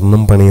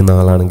 സ്വർണം പണിയുന്ന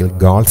ആളാണെങ്കിൽ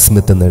ഗോൾഡ്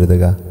സ്മിത്ത് എന്ന്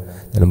എഴുതുക.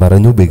 ഞാൻ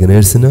പറഞ്ഞു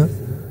ബിഗിനേഴ്സിന്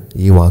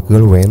ഈ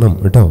വാക്കുകൾ വേണം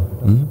കേട്ടോ.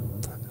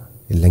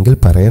 ഇല്ലെങ്കിൽ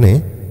പറയണേ,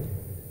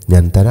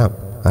 ഞാൻ തരാം.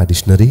 ആ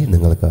ഡിക്ഷണറി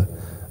നിങ്ങൾക്ക്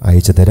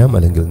അയച്ചു തരാം,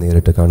 അല്ലെങ്കിൽ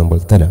നേരിട്ട് കാണുമ്പോൾ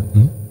തരാം.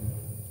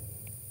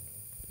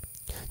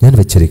 ഞാൻ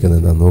വെച്ചിരിക്കുന്നത്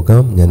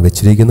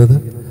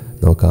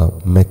നോക്കാം.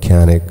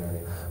 മെക്കാനിക്.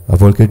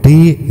 അപ്പോൾ കിട്ടി,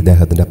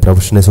 ഇദ്ദേഹത്തിൻ്റെ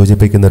പ്രൊഫഷനെ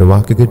സൂചിപ്പിക്കുന്ന ഒരു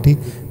വാക്ക് കിട്ടി,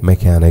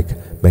 മെക്കാനിക്.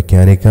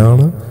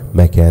 മെക്കാനിക്കാണ്,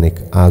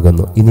 മെക്കാനിക്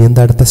ആകുന്നു. ഇനി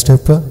എന്താ അടുത്ത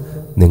സ്റ്റെപ്പ്?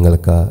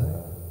 നിങ്ങൾക്ക്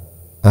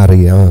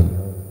അറിയാം.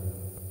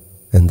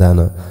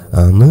 എന്താണ്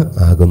ആണ്,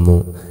 ആകുന്നു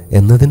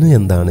എന്നതിന്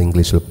എന്താണ്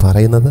ഇംഗ്ലീഷിൽ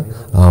പറയുന്നത്?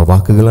 ആ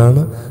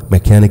വാക്കുകളാണ്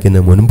മെക്കാനിക്കിന്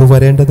മുൻപ്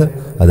വരേണ്ടത്.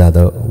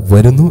 അത്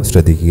വരുന്നു.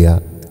 ശ്രദ്ധിക്കുക.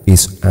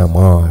 ഈസ്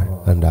ആമാർ.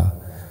 കണ്ട,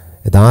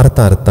 യഥാർത്ഥ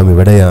അർത്ഥം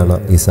ഇവിടെയാണ്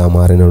ഈസ്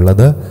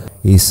ആമാറിനുള്ളത്.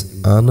 ഈസ്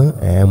ആണ്,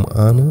 ആം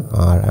ആണ്,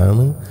 ആർ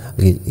ആണ്.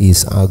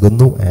 ഈസ്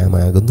ആകുന്നു, ആം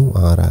ആകുന്നു,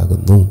 ആർ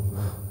ആകുന്നു.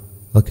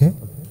 ഓക്കെ,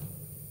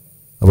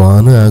 അപ്പോൾ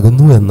ആണ്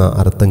ആകുന്നു എന്ന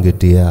അർത്ഥം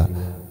കിട്ടിയ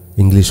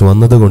ഇംഗ്ലീഷ്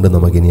വന്നതുകൊണ്ട്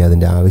നമുക്കിനി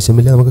അതിൻ്റെ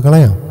ആവശ്യമില്ല, നമുക്ക്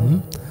കളയാം.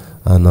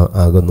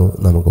 ആകുന്നു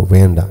നമുക്ക്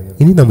വേണ്ട.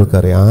 ഇനി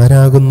നമുക്കറിയാം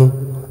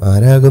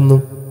ആരാകുന്നു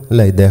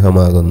അല്ല,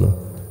 ഇദ്ദേഹമാകുന്നു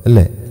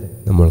അല്ലേ.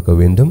 നമ്മൾക്ക്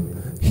വീണ്ടും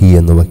ഹി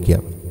എന്ന്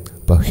വയ്ക്കാം.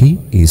 അപ്പോൾ he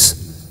is,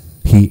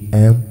 he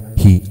am,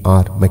 he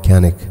R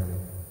mechanic.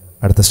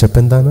 അടുത്ത സ്റ്റെപ്പ്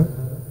എന്താണ്?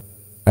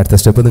 അടുത്ത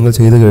സ്റ്റെപ്പ് നിങ്ങൾ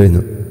ചെയ്തു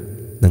കഴിഞ്ഞു.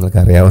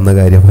 നിങ്ങൾക്കറിയാവുന്ന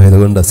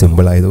കാര്യമായതുകൊണ്ട്,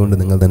 സിമ്പിളായതുകൊണ്ട്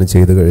നിങ്ങൾ തന്നെ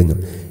ചെയ്തു കഴിഞ്ഞു.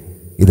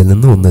 ഇതിൽ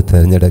നിന്നും ഒന്ന്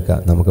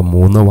തിരഞ്ഞെടുക്കുക. നമുക്ക്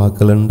 3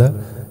 വാക്കുകളുണ്ട്.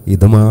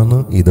 ഇതുമാണ്,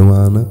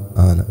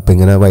 ആണ്. അപ്പം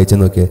ഇങ്ങനെ വായിച്ചു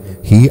നോക്കിയേ.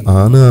 ഹി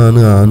ആണ്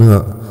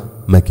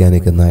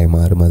മെക്കാനിക് എന്നായി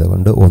മാറും.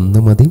 അതുകൊണ്ട് 1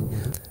 മതി.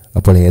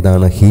 അപ്പോൾ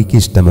ഏതാണ് ഹീക്ക്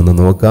ഇഷ്ടമെന്ന്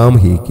നോക്കാം.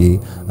 ഹീക്ക്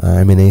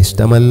ആമിനെ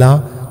ഇഷ്ടമല്ല.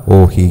 ഓ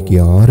ഹീക്ക്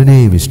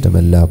ആരിനെയും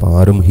ഇഷ്ടമല്ല.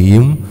 ആരും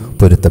ഹീയും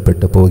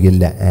പൊരുത്തപ്പെട്ടു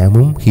പോകില്ല.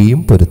 ആമും ഹീയും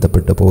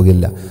പൊരുത്തപ്പെട്ടു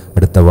പോകില്ല.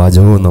 അടുത്ത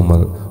വാചകവും നമ്മൾ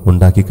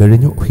ഉണ്ടാക്കി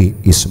കഴിഞ്ഞു. He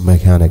is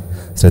mechanic.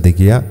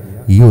 ശ്രദ്ധിക്കുക,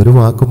 ഈ ഒരു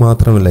വാക്ക്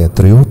മാത്രമല്ല,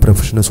 എത്രയോ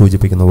പ്രൊഫഷനെ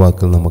സൂചിപ്പിക്കുന്ന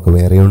വാക്കുകൾ നമുക്ക്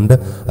വേറെയുണ്ട്.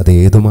 അത്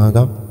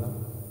ഏതുമാകാം.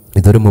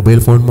 ഇതൊരു മൊബൈൽ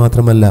ഫോൺ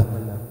മാത്രമല്ല,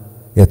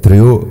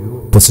 എത്രയോ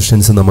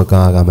പൊസിഷൻസ്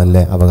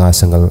നമുക്കാകാമല്ലേ,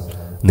 അവകാശങ്ങൾ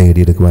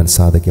നേടിയെടുക്കുവാൻ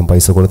സാധിക്കും.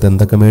 പൈസ കൊടുത്ത്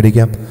എന്തൊക്കെ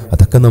മേടിക്കാം,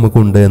 അതൊക്കെ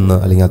നമുക്കുണ്ട് എന്ന്,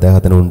 അല്ലെങ്കിൽ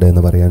അദ്ദേഹത്തിനുണ്ട്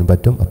എന്ന് പറയാൻ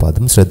പറ്റും. അപ്പോൾ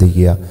അതും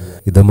ശ്രദ്ധിക്കുക.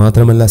 ഇത്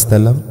മാത്രമല്ല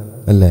സ്ഥലം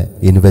അല്ലേ,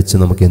 ഇനി വെച്ച്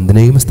നമുക്ക്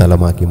എന്തിനേയും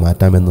സ്ഥലമാക്കി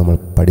മാറ്റാമെന്ന് നമ്മൾ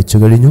പഠിച്ചു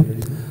കഴിഞ്ഞു.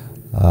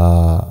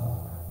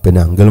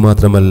 പിന്നെ അങ്കിൾ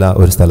മാത്രമല്ല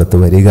ഒരു സ്ഥലത്ത്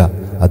വരിക,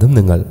 അതും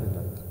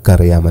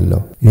നിങ്ങൾക്കറിയാമല്ലോ.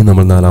 ഇനി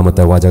നമ്മൾ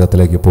 4ാമത്തെ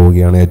വാചകത്തിലേക്ക്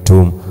പോവുകയാണ്.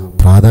 ഏറ്റവും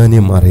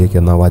പ്രാധാന്യം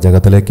അറിയിക്കുന്ന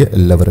വാചകത്തിലേക്ക്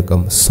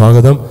എല്ലാവർക്കും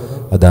സ്വാഗതം.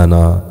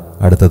 അതാണ്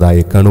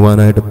അടുത്തതായി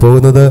കാണുവാനായിട്ട്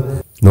പോകുന്നത്.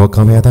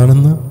 നോക്കാം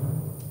ഏതാണെന്ന്.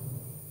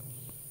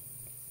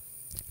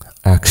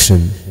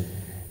 ആക്ഷൻ.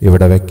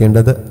 ഇവിടെ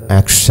വെക്കേണ്ടത്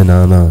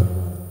ആക്ഷനാണ്.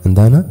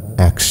 എന്താണ്?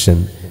 ആക്ഷൻ.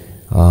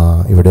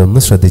 ഇവിടെ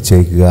ഒന്ന്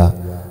ശ്രദ്ധിച്ചേക്കുക.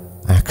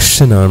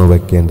 ആക്ഷനാണ്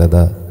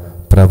വെക്കേണ്ടത്.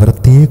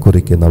 പ്രവൃത്തിയെ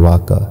കുറിക്കുന്ന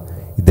വാക്ക്.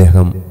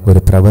 ഇദ്ദേഹം ഒരു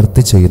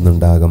പ്രവൃത്തി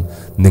ചെയ്യുന്നുണ്ടാകും.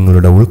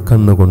 നിങ്ങളുടെ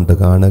ഉൾക്കണ്ണുകൊണ്ട്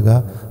കാണുക.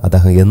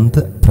 അദ്ദേഹം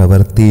എന്ത്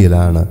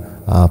പ്രവൃത്തിയിലാണ്,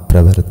 ആ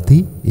പ്രവൃത്തി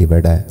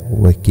ഇവിടെ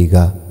വയ്ക്കുക.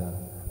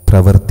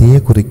 പ്രവൃത്തിയെ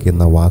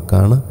കുറിക്കുന്ന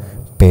വാക്കാണ്.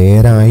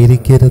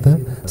 പേരായിരിക്കരുത്.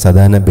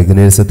 സാധാരണ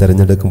ബിഗിനേഴ്സ്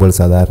തിരഞ്ഞെടുക്കുമ്പോൾ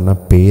സാധാരണ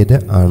പേര്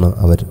ആണ്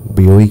അവർ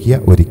ഉപയോഗിക്കുക,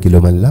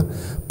 ഒരിക്കലുമല്ല.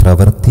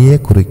 പ്രവൃത്തിയെ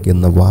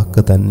കുറിക്കുന്ന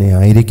വാക്ക് തന്നെ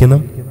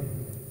ആയിരിക്കണം.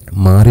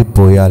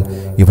 മാറിപ്പോയാൽ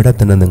ഇവിടെ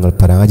തന്നെ നിങ്ങൾ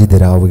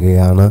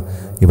പരാജിതരാവുകയാണ്.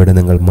 ഇവിടെ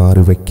നിങ്ങൾ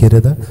മാറി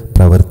വയ്ക്കരുത്.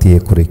 പ്രവൃത്തിയെ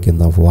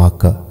കുറിക്കുന്ന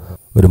വാക്ക്.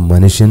 ഒരു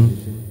മനുഷ്യൻ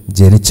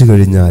ജനിച്ചു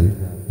കഴിഞ്ഞാൽ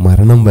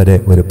മരണം വരെ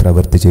ഒരു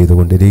പ്രവൃത്തി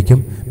ചെയ്തുകൊണ്ടിരിക്കും.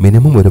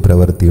 മിനിമം ഒരു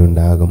പ്രവൃത്തി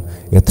ഉണ്ടാകും.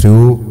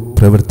 എത്രയോ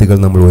പ്രവൃത്തികൾ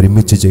നമ്മൾ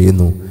ഒരുമിച്ച്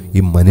ചെയ്യുന്നു. ഈ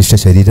മനുഷ്യ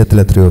ശരീരത്തിൽ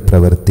എത്രയോ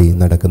പ്രവൃത്തി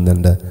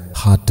നടക്കുന്നുണ്ട്.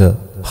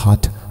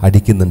 ഹാർട്ട്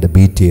അടിക്കുന്നുണ്ട്,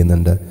 ബീറ്റ്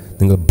ചെയ്യുന്നുണ്ട്.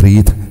 നിങ്ങൾ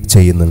ബ്രീത്ത്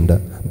ചെയ്യുന്നുണ്ട്,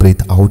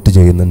 ബ്രീത്ത് ഔട്ട്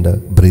ചെയ്യുന്നുണ്ട്,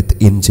 ബ്രീത്ത്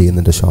ഇൻ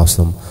ചെയ്യുന്നുണ്ട്.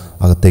 ശ്വാസം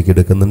അകത്തേക്ക്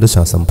എടുക്കുന്നുണ്ട്,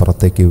 ശ്വാസം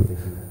പുറത്തേക്ക്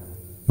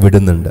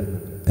വിടുന്നുണ്ട്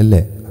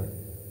അല്ലേ.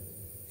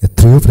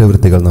 എത്രയോ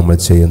പ്രവൃത്തികൾ നമ്മൾ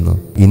ചെയ്യുന്നു.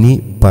 ഇനി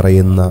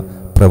പറയുന്ന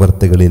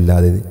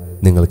പ്രവൃത്തികളില്ലാതെ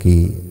നിങ്ങൾക്ക്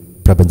ഈ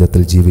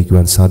പ്രപഞ്ചത്തിൽ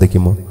ജീവിക്കുവാൻ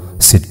സാധിക്കുമോ?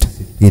 സിറ്റ്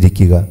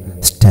ഇരിക്കുക,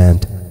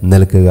 സ്റ്റാൻഡ്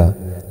നിൽക്കുക,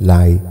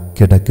 ലൈ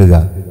കിടക്കുക,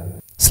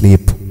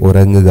 സ്ലീപ്പ്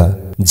ഉറങ്ങുക,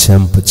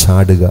 ജമ്പ്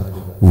ചാടുക,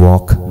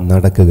 വാക്ക്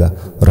നടക്കുക,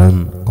 റൺ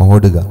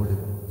ഓടുക.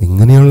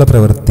 ഇങ്ങനെയുള്ള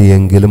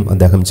പ്രവൃത്തിയെങ്കിലും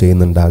അദ്ദേഹം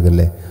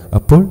ചെയ്യുന്നുണ്ടാകില്ലേ.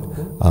 അപ്പോൾ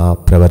ആ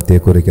പ്രവൃത്തിയെ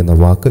കുറിക്കുന്ന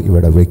വാക്ക്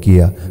ഇവിടെ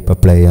വയ്ക്കുക. ഇപ്പോൾ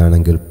പ്ലേ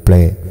ആണെങ്കിൽ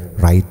പ്ലേ,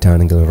 റൈറ്റ്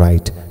ആണെങ്കിൽ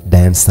റൈറ്റ്,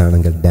 ഡാൻസ്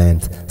ആണെങ്കിൽ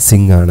ഡാൻസ്,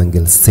 സിംഗ്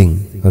ആണെങ്കിൽ സിംഗ്.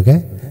 ഓക്കെ,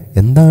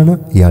 എന്താണ്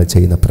ഇയാൾ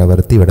ചെയ്യുന്ന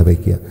പ്രവൃത്തി ഇവിടെ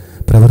വയ്ക്കുക.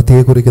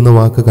 പ്രവൃത്തിയെ കുറിക്കുന്ന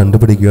വാക്ക്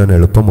കണ്ടുപിടിക്കുവാൻ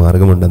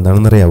എളുപ്പമാർഗമുണ്ട്.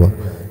 എന്താണെന്നറിയാവോ?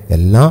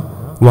 എല്ലാ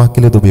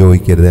വാക്കിലും ഇത്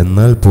ഉപയോഗിക്കരുത്,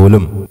 എന്നാൽ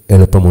പോലും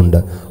എളുപ്പമുണ്ട്.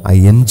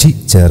 ING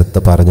ചേർത്ത്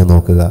പറഞ്ഞു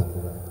നോക്കുക.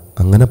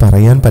 അങ്ങനെ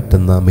പറയാൻ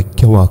പറ്റുന്ന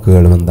മിക്ക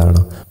വാക്കുകളും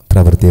എന്താണ്?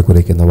 പ്രവൃത്തിയെ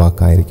കുറിക്കുന്ന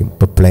വാക്കായിരിക്കും.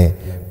 ഇപ്പോൾ play,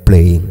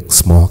 playing,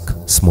 smoke,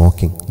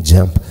 smoking,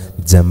 jump,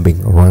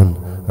 jumping, run,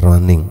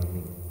 running,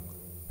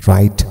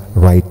 right,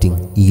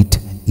 writing,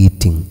 eat,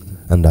 eating.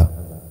 എന്താ?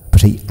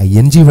 പക്ഷേ ഈ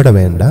ING ഇവിടെ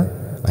വേണ്ട.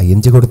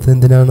 ING കൊടുത്തത്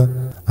എന്തിനാണ്?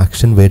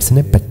 ആക്ഷൻ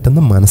വേർഡ്സിനെ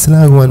പെട്ടെന്ന്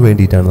മനസ്സിലാകുവാൻ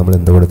വേണ്ടിയിട്ടാണ് നമ്മൾ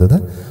എന്ത് കൊടുത്തത്?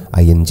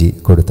 ING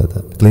കൊടുത്തത്.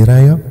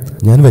 ക്ലിയറായോ?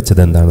 ഞാൻ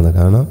വെച്ചത് എന്താണെന്ന്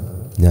കാണാം.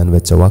 ഞാൻ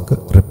വെച്ച വാക്ക്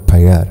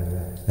റിപ്പയർ.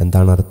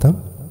 എന്താണ് അർത്ഥം?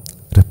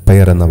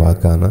 റിപ്പയർ എന്ന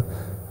വാക്കാണ്.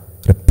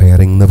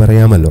 റിപ്പയറിംഗ് എന്ന്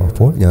പറയാമല്ലോ.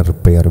 അപ്പോൾ ഞാൻ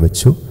റിപ്പയർ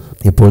വെച്ചു.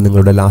 ഇപ്പോൾ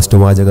നിങ്ങളുടെ ലാസ്റ്റ്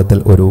വാചകത്തിൽ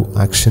ഒരു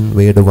ആക്ഷൻ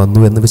വേർഡ് വന്നു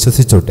എന്ന്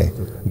വിശ്വസിച്ചോട്ടെ.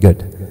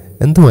 ഗുഡ്.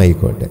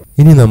 എന്തുമായിക്കോട്ടെ.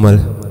 ഇനി നമ്മൾ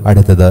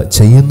അടുത്തത്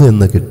ചെയ്യുന്നു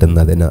എന്ന്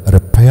കിട്ടുന്നതിന്,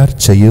 റിപ്പയർ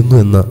ചെയ്യുന്നു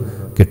എന്ന്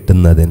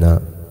കിട്ടുന്നതിന്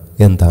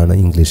എന്താണ്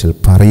ഇംഗ്ലീഷിൽ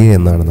പറയുക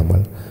എന്നാണ് നമ്മൾ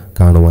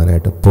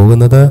കാണുവാനായിട്ട്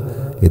പോകുന്നത്.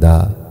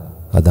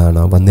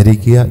 അതാണ്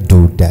വന്നിരിക്കുക. Do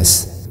does.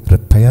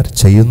 റിപ്പയർ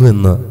ചെയ്യുന്നു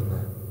എന്ന്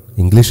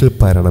ഇംഗ്ലീഷിൽ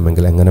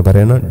പറയണമെങ്കിൽ എങ്ങനെ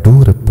പറയണം? ഡു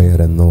റിപ്പയർ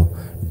എന്നോ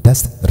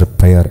ഡസ്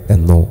റിപ്പയർ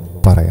എന്നോ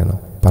പറയണം.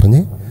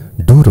 പറഞ്ഞേ.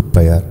 ഡു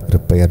റിപ്പയർ,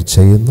 റിപ്പയർ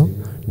ചെയ്യുന്നു.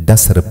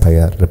 ഡസ്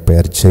റിപ്പയർ,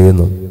 റിപ്പയർ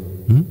ചെയ്യുന്നു.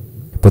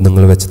 ഇപ്പോൾ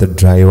നിങ്ങൾ വെച്ചത്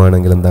ഡ്രൈവ്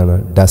ആണെങ്കിൽ എന്താണ്?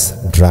 ഡസ്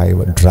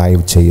ഡ്രൈവ്,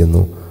 ഡ്രൈവ്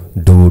ചെയ്യുന്നു.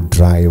 Do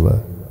drive,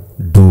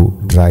 do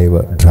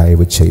drive,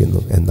 drive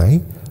ചെയ്യുന്നു എന്നായി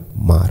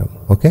മാറും.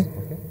 ഓക്കെ,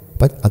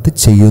 അപ്പം അത്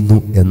ചെയ്യുന്നു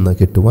എന്ന്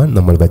കിട്ടുവാൻ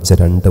നമ്മൾ വെച്ച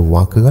 2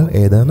 വാക്കുകൾ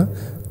ഏതാണ്?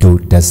 ഡു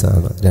ഡസ്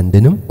ആണ്.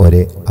 രണ്ടിനും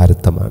ഒരേ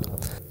അർത്ഥമാണ്.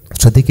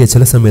 ശ്രദ്ധിക്കുക,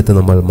 ചില സമയത്ത്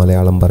നമ്മൾ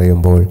മലയാളം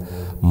പറയുമ്പോൾ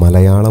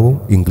മലയാളവും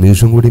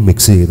ഇംഗ്ലീഷും കൂടി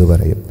മിക്സ് ചെയ്ത്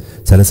പറയും.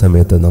 ചില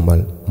സമയത്ത് നമ്മൾ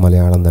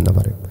മലയാളം തന്നെ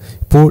പറയും.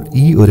 ഇപ്പോൾ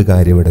ഈ ഒരു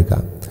കാര്യം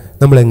എടുക്കാം.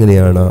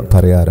 നമ്മളെങ്ങനെയാണ്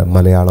പറയാറ്?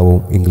 മലയാളവും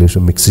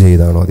ഇംഗ്ലീഷും മിക്സ്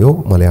ചെയ്താണോ, അതെയോ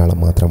മലയാളം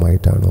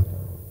മാത്രമായിട്ടാണോ?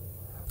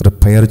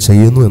 റിപ്പയർ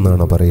ചെയ്യുന്നു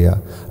എന്നാണോ പറയുക,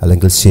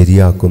 അല്ലെങ്കിൽ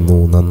ശരിയാക്കുന്നു,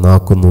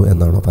 നന്നാക്കുന്നു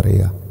എന്നാണോ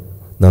പറയുക?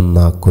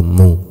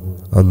 നന്നാക്കുന്നു.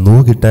 ആ നൂ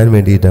കിട്ടാൻ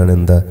വേണ്ടിയിട്ടാണ്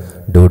എന്ത്?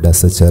 ഡു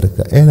ഡസ്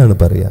ചേർക്കുക. ഏതാണ്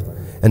പറയുക?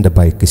 എൻ്റെ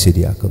ബൈക്ക്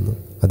ശരിയാക്കുന്നു.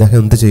 അദ്ദേഹം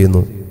എന്ത്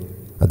ചെയ്യുന്നു?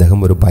 അദ്ദേഹം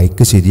ഒരു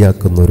ബൈക്ക്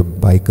ശരിയാക്കുന്നു, ഒരു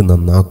ബൈക്ക്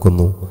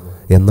നന്നാക്കുന്നു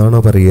എന്നാണോ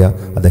പറയുക?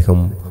 അദ്ദേഹം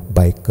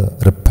ബൈക്ക്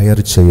റിപ്പയർ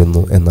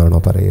ചെയ്യുന്നു എന്നാണോ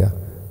പറയുക?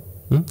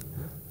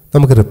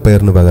 നമുക്ക്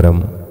റിപ്പയറിന് പകരം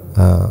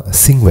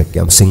സിംഗ്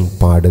വയ്ക്കാം. സിംഗ്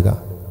പാടുക.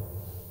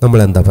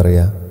 നമ്മളെന്താ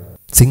പറയുക?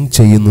 സിംഗ്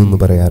ചെയ്യുന്നു എന്ന്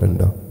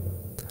പറയാറുണ്ടോ?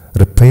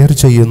 റിപ്പയർ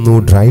ചെയ്യുന്നു,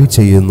 ഡ്രൈവ്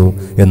ചെയ്യുന്നു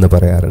എന്ന്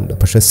പറയാറുണ്ട്.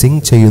 പക്ഷേ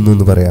സിങ് ചെയ്യുന്നു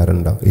എന്ന്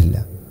പറയാറുണ്ടോ? ഇല്ല.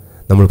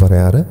 നമ്മൾ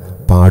പറയാറ്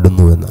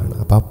പാടുന്നു എന്നാണ്.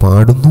 അപ്പോൾ ആ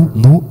പാടുന്നു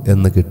നു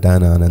എന്ന്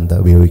കിട്ടാനാണ് എന്താ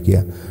ഉപയോഗിക്കുക?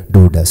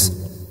 Do does.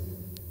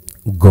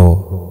 ഗോ,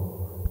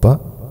 അപ്പോൾ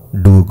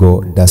ഡു ഗോ,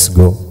 ഡസ്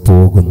ഗോ,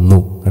 പോകുന്നു.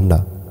 കണ്ട,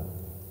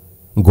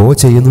 ഗോ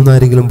ചെയ്യുന്നു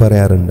എന്നാരെങ്കിലും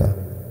പറയാറുണ്ടോ?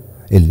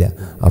 ഇല്ല.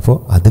 അപ്പോൾ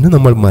അതിന്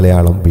നമ്മൾ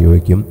മലയാളം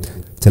ഉപയോഗിക്കും.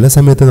 ചില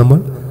സമയത്ത് നമ്മൾ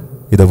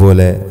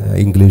ഇതുപോലെ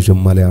ഇംഗ്ലീഷും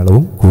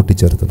മലയാളവും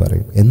കൂട്ടിച്ചേർത്ത്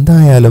പറയും.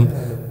 എന്തായാലും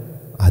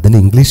അതിന്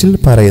ഇംഗ്ലീഷിൽ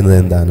പറയുന്നത്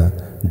എന്താണ്?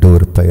 Do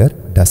repair,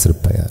 does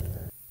repair.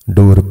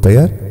 Do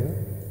repair,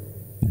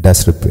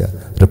 does repair.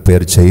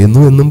 Repair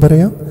ചെയ്യുന്നു എന്നും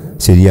പറയാം,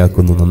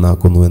 ശരിയാക്കുന്നു,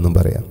 നന്നാക്കുന്നു എന്നും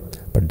പറയാം.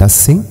 അപ്പം ഡസ്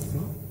സിങ്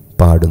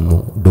പാടുന്നു,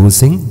 ഡു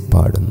സിങ്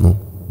പാടുന്നു,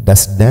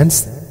 ഡസ്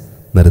ഡാൻസ്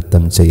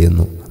നൃത്തം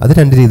ചെയ്യുന്നു. അത്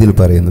രണ്ട് രീതിയിൽ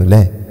പറയുന്നു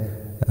അല്ലേ?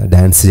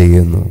 ഡാൻസ്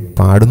ചെയ്യുന്നു.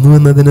 പാടുന്നു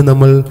എന്നതിന്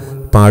നമ്മൾ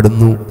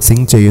പാടുന്നു,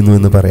 സിങ് ചെയ്യുന്നു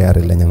എന്ന്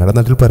പറയാറില്ല, ഞങ്ങളുടെ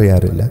നാട്ടിൽ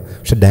പറയാറില്ല.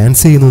 പക്ഷെ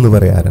ഡാൻസ് ചെയ്യുന്നു എന്ന്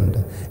പറയാറുണ്ട്.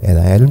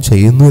 ഏതായാലും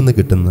ചെയ്യുന്നു എന്ന്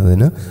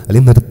കിട്ടുന്നതിന്,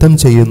 അല്ലെങ്കിൽ നൃത്തം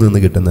ചെയ്യുന്നു എന്ന്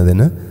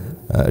കിട്ടുന്നതിന്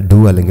ഡു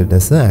അല്ലെങ്കിൽ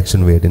ഡസ്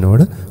ആക്ഷൻ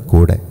വേർഡിനോട്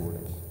കൂടെ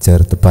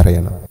ചേർത്ത്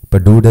പറയണം. ഇപ്പോൾ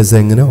ഡു ഡസ്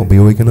എങ്ങനെ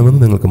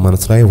ഉപയോഗിക്കണമെന്ന് നിങ്ങൾക്ക്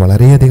മനസ്സിലായി.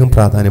 വളരെയധികം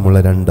പ്രാധാന്യമുള്ള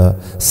രണ്ട്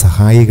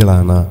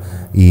സഹായികളാണ്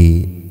ഈ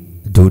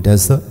ഡു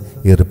ഡസ്.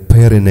 ഈ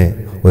റിപ്പയറിനെ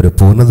ഒരു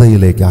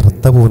പൂർണ്ണതയിലേക്ക്,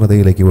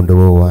 അർത്ഥപൂർണ്ണതയിലേക്ക്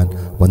കൊണ്ടുപോകാൻ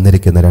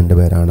വന്നിരിക്കുന്ന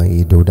രണ്ടുപേരാണ് ഈ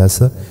ഡു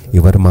ഡസ്.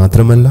 ഇവർ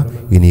മാത്രമല്ല,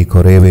 ഇനി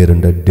കുറേ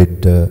പേരുണ്ട്.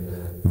 Did,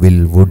 will,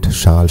 would,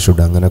 shawl,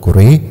 should, അങ്ങനെ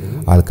കുറേ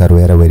ആൾക്കാർ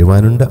വേറെ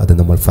വരുവാനുണ്ട്. അത്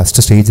നമ്മൾ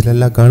ഫസ്റ്റ്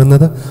സ്റ്റേജിലല്ല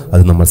കാണുന്നത്,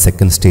 അത് നമ്മൾ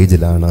സെക്കൻഡ്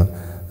സ്റ്റേജിലാണ്.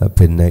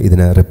 പിന്നെ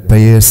ഇതിനെ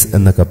റിപ്പയേഴ്സ്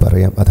എന്നൊക്കെ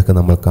പറയാം. അതൊക്കെ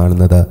നമ്മൾ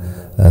കാണുന്നത്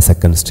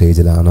സെക്കൻഡ്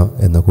സ്റ്റേജിലാണ്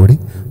എന്ന് കൂടി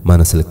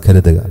മനസ്സിൽ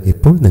കരുതുക.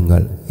 ഇപ്പോൾ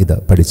നിങ്ങൾ ഇത്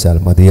പഠിച്ചാൽ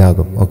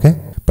മതിയാകും. ഓക്കെ.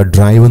 ഇപ്പം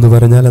ഡ്രൈവ് എന്ന്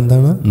പറഞ്ഞാൽ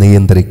എന്താണ്?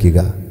 നിയന്ത്രിക്കുക.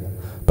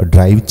 അപ്പം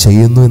ഡ്രൈവ്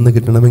ചെയ്യുന്നു എന്ന്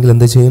കിട്ടണമെങ്കിൽ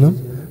എന്ത് ചെയ്യണം?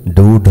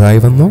 ഡു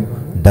ഡ്രൈവ് എന്നോ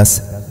ഡസ്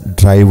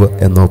ഡ്രൈവ്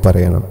എന്നോ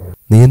പറയണം.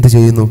 നീ എന്ത്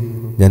ചെയ്യുന്നു?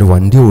 ഞാൻ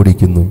വണ്ടി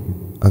ഓടിക്കുന്നു,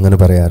 അങ്ങനെ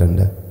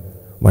പറയാറുണ്ട്.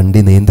 വണ്ടി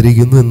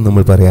നിയന്ത്രിക്കുന്നു എന്ന്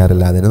നമ്മൾ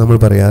പറയാറില്ല. അതിനെ നമ്മൾ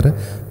പറയാറ്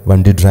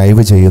വണ്ടി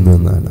ഡ്രൈവ് ചെയ്യുന്നു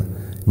എന്നാണ്.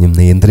 ഇനി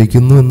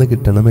നിയന്ത്രിക്കുന്നു എന്ന്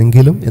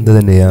കിട്ടണമെങ്കിലും എന്ത്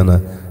തന്നെയാണ്?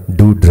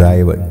 Do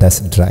drive,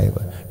 does drive.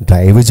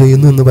 Drive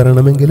ചെയ്യുന്നു എന്ന്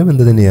പറയണമെങ്കിലും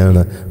എന്ത്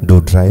തന്നെയാണ്? Do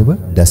drive,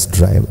 does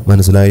drive.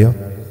 മനസ്സിലായോ?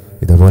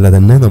 ഇതുപോലെ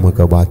തന്നെ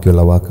നമുക്ക്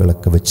ബാക്കിയുള്ള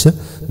വാക്കുകളൊക്കെ വെച്ച്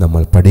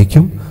നമ്മൾ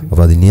പഠിക്കും.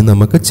 അപ്പോൾ അതിനിയും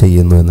നമുക്ക്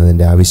ചെയ്യുന്നു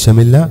എന്നതിൻ്റെ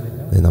ആവശ്യമില്ല,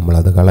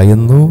 നമ്മളത്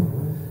കളയുന്നു.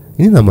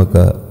 ഇനി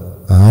നമുക്ക്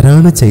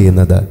ആരാണ്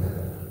ചെയ്യുന്നത്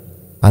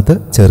അത്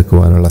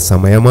ചേർക്കുവാനുള്ള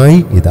സമയമായി.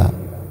 ഇതാ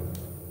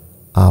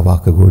ആ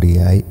വാക്ക്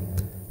കൂടിയായി.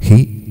 He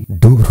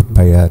do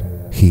repair,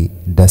 he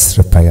does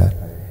repair.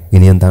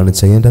 ഇനി എന്താണ്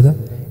ചെയ്യേണ്ടത്?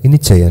 ഇനി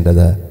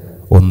ചെയ്യേണ്ടത്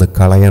ഒന്ന്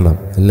കളയണം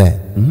അല്ലേ?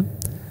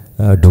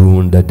 ഡു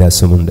ഉണ്ട്,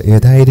 ഡസുമുണ്ട്.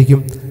 ഏതായിരിക്കും?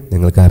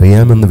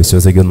 നിങ്ങൾക്കറിയാമെന്ന്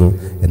വിശ്വസിക്കുന്നു.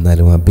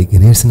 എന്നാലും ആ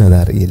ബിഗിനേഴ്സിന്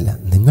അതറിയില്ല.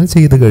 നിങ്ങൾ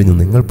ചെയ്തു കഴിഞ്ഞു,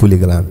 നിങ്ങൾ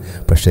പുലികളാണ്.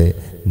 പക്ഷേ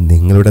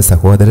നിങ്ങളുടെ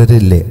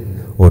സഹോദരരില്ലേ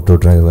ഓട്ടോ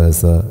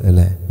ഡ്രൈവേഴ്സ്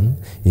അല്ലേ?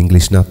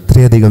 ഇംഗ്ലീഷിനെ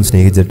അത്രയധികം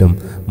സ്നേഹിച്ചിട്ടും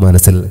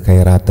മനസ്സിൽ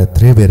കയറാത്ത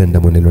എത്രയോ പേരെൻ്റെ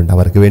മുന്നിലുണ്ട്.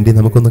 അവർക്ക് വേണ്ടി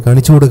നമുക്കൊന്ന്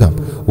കാണിച്ചു കൊടുക്കാം.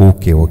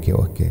 ഓക്കെ ഓക്കെ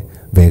ഓക്കെ,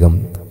 വേഗം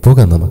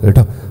പോകാം നമുക്ക്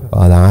കേട്ടോ.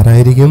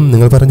 അതാരായിരിക്കും?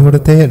 നിങ്ങൾ പറഞ്ഞു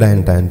കൊടുത്തേ. Dan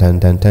tan tan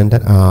tan tan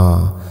tan.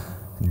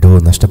 Do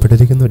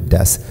നഷ്ടപ്പെട്ടിരിക്കുന്നു.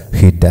 Does,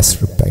 he does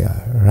repair.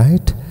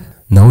 Right.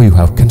 Now you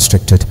have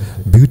constructed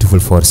beautiful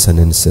four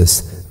sentences.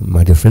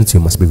 My dear friends,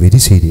 you must be very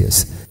serious.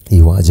 ഈ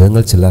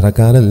വാചകങ്ങൾ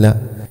ചില്ലറക്കാരല്ല.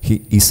 He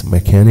is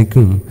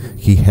മെക്കാനിക്കും,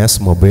 he has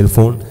mobile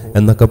phone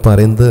എന്നൊക്കെ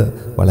പറയുന്നത്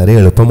വളരെ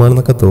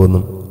എളുപ്പമാണെന്നൊക്കെ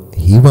തോന്നും.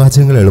 ഈ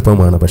വാചകങ്ങൾ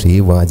എളുപ്പമാണ്. പക്ഷേ ഈ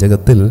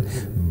വാചകത്തിൽ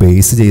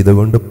ബേസ്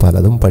ചെയ്തുകൊണ്ട്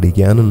പലതും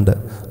പഠിക്കാനുണ്ട്.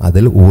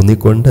 അതിൽ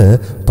ഊന്നിക്കൊണ്ട്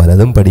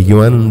പലതും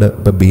പഠിക്കുവാനുണ്ട്.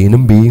 ഇപ്പം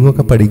ബീനും ബീയിങ്ങും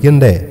ഒക്കെ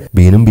പഠിക്കണ്ടേ?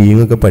 ബീനും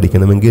ബീയിങ്ങും ഒക്കെ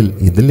പഠിക്കണമെങ്കിൽ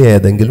ഇതിൽ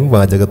ഏതെങ്കിലും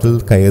വാചകത്തിൽ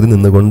കയറി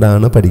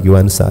നിന്നുകൊണ്ടാണ്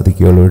പഠിക്കുവാൻ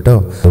സാധിക്കുകയുള്ളൂ കേട്ടോ.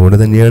 അതുകൊണ്ട്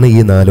തന്നെയാണ് ഈ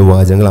 4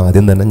 വാചകങ്ങൾ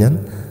ആദ്യം തന്നെ ഞാൻ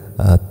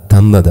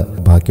തന്നത്.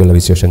 ബാക്കിയുള്ള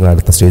വിശേഷങ്ങൾ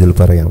അടുത്ത സ്റ്റേജിൽ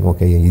പറയാം.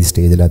 ഓക്കെ, ഈ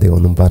സ്റ്റേജിൽ അധികം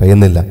ഒന്നും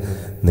പറയുന്നില്ല,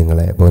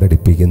 നിങ്ങളെ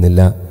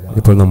ബോറടിപ്പിക്കുന്നില്ല.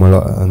 ഇപ്പോൾ നമ്മൾ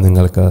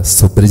നിങ്ങൾക്ക്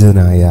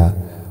സുപരിചിതനായ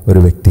ഒരു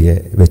വ്യക്തിയെ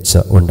വെച്ച്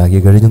ഉണ്ടാക്കി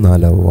കഴിഞ്ഞു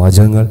 4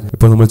 വാചകങ്ങൾ.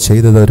 ഇപ്പോൾ നമ്മൾ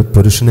ചെയ്തത് ഒരു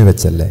പുരുഷനെ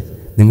വെച്ചല്ലേ?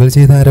 നിങ്ങൾ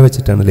ചെയ്ത ആരെ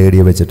വെച്ചിട്ടാണ്?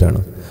 ലേഡിയെ വെച്ചിട്ടാണ്.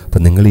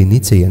 അപ്പം നിങ്ങൾ ഇനി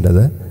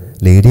ചെയ്യേണ്ടത്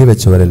ലേഡിയെ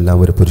വെച്ചവരെല്ലാം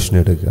ഒരു പുരുഷനെ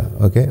എടുക്കുക.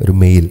 ഓക്കെ, ഒരു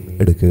മെയിൽ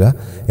എടുക്കുക.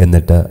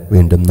 എന്നിട്ട്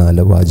വീണ്ടും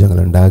 4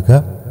 വാചകങ്ങൾ ഉണ്ടാക്കുക.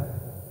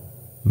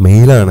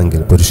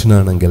 മെയിലാണെങ്കിൽ,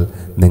 പുരുഷനാണെങ്കിൽ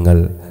നിങ്ങൾ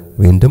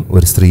വീണ്ടും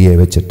ഒരു സ്ത്രീയെ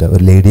വെച്ചിട്ട്,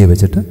 ഒരു ലേഡിയെ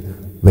വെച്ചിട്ട്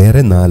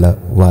വേറെ 4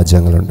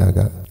 വാചകങ്ങൾ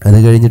ഉണ്ടാക്കുക. അത്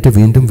കഴിഞ്ഞിട്ട്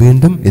വീണ്ടും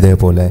വീണ്ടും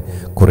ഇതേപോലെ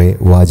കുറേ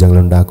വാചകങ്ങൾ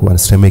ഉണ്ടാക്കുവാൻ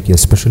ശ്രമിക്കുക.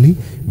 Especially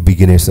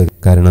beginners.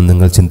 കാരണം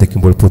നിങ്ങൾ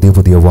ചിന്തിക്കുമ്പോൾ പുതിയ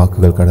പുതിയ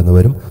വാക്കുകൾ കടന്നു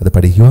വരും. അത്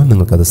പഠിക്കുവാൻ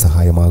നിങ്ങൾക്കത്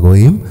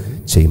സഹായമാകുകയും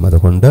ചെയ്യും.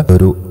 അതുകൊണ്ട്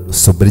ഒരു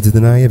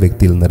സുപരിചിതനായ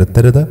വ്യക്തിയിൽ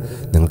നിർത്തരുത്.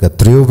 നിങ്ങൾക്ക്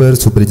എത്രയോ പേർ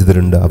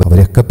സുപരിചിതരുണ്ട്.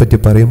 അവരെയൊക്കെ പറ്റി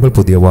പറയുമ്പോൾ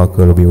പുതിയ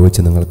വാക്കുകൾ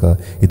ഉപയോഗിച്ച് നിങ്ങൾക്ക്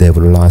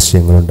ഇതേപോലുള്ള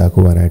ആശയങ്ങൾ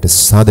ഉണ്ടാക്കുവാനായിട്ട്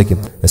സാധിക്കും.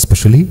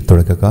 എസ്പെഷ്യലി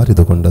തുടക്കക്കാർ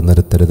ഇതുകൊണ്ട്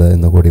നിർത്തരുത്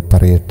എന്ന് കൂടി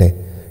പറയട്ടെ.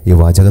 ഈ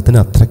വാചകത്തിന്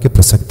അത്രയ്ക്ക്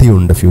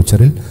പ്രസക്തിയുണ്ട്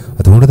ഫ്യൂച്ചറിൽ.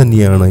 അതുകൊണ്ട്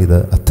തന്നെയാണ് ഇത്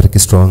അത്രയ്ക്ക്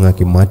സ്ട്രോങ്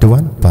ആക്കി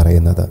മാറ്റുവാൻ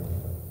പറയുന്നത്.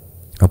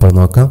 അപ്പോൾ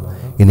നോക്കാം.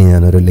 ഇനി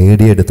ഞാനൊരു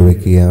ലേഡി എടുത്ത്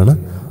വയ്ക്കുകയാണ്.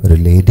 ഒരു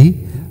ലേഡി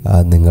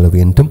നിങ്ങൾ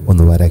വീണ്ടും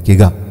ഒന്ന്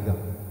വരയ്ക്കുക.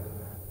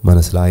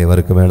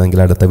 മനസ്സിലായവർക്ക് വേണമെങ്കിൽ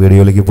അടുത്ത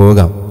വീഡിയോയിലേക്ക്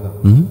പോകാം.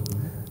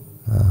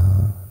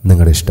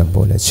 നിങ്ങളുടെ ഇഷ്ടം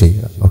പോലെ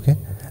ചെയ്യുക. ഓക്കെ,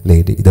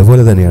 ലേഡി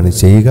ഇതുപോലെ തന്നെയാണ്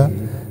ചെയ്യുക.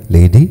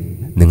 ലേഡി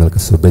നിങ്ങൾക്ക്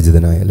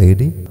സുപരിചിതനായ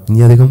ലേഡി. ഇനി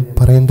അധികം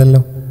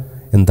പറയണ്ടല്ലോ,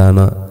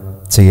 എന്താണ്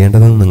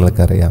ചെയ്യേണ്ടതെന്ന്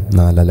നിങ്ങൾക്കറിയാം.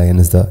 4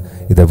 ലൈൻസ്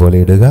ഇതേപോലെ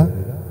ഇടുക.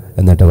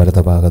 എന്നിട്ട്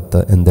വലത്തെ ഭാഗത്ത്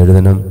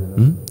എന്തെഴുതണം?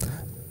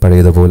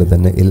 പഴയതുപോലെ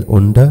തന്നെ ഇൽ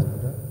ഉണ്ട്,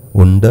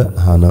 ഉണ്ട്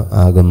ആണ്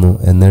ആകുന്നു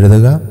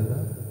എന്നെഴുതുക,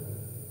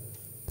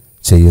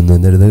 ചെയ്യുന്നു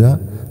എന്നെഴുതുക.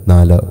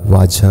 4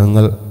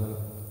 വാചകങ്ങൾ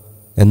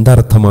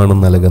എന്തർത്ഥമാണ്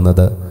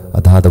നൽകുന്നത്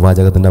അതാത്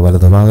വാചകത്തിൻ്റെ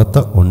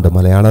വലതുഭാഗത്ത് ഉണ്ട്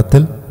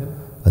മലയാളത്തിൽ.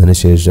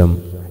 അതിനുശേഷം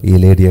ഈ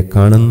ലേഡിയെ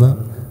കാണുന്ന,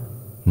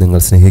 നിങ്ങൾ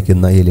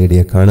സ്നേഹിക്കുന്ന ഈ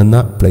ലേഡിയെ കാണുന്ന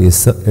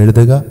പ്ലേസ്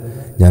എഴുതുക.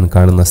 ഞാൻ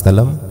കാണുന്ന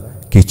സ്ഥലം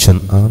കിച്ചൺ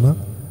ആണ്.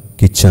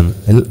 കിച്ചൺ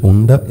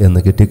ഉണ്ട് എന്ന്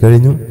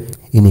കിട്ടിക്കഴിഞ്ഞു.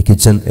 ഇനി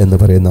കിച്ചൺ എന്ന്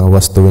പറയുന്ന ആ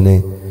വസ്തുവിനെ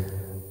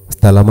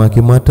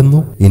സ്ഥലമാക്കി മാറ്റുന്നു.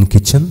 ഇൻ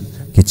കിച്ചൺ,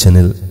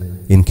 കിച്ചണിൽ,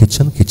 ഇൻ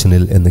കിച്ചൺ,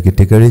 കിച്ചണിൽ എന്ന്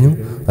കിട്ടിക്കഴിഞ്ഞു.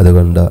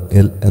 അതുകൊണ്ട്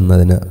എൽ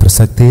എന്നതിന്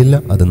പ്രസക്തിയില്ല,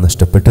 അത്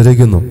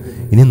നഷ്ടപ്പെട്ടിരിക്കുന്നു.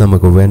 ഇനി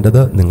നമുക്ക്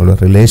വേണ്ടത് നിങ്ങളുടെ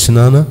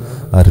റിലേഷനാണ്.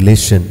 ആ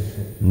റിലേഷൻ,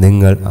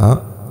 നിങ്ങൾ ആ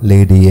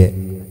ലേഡിയെ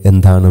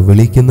എന്താണ്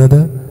വിളിക്കുന്നത്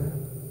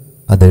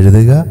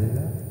അതെഴുതുക.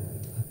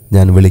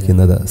 ഞാൻ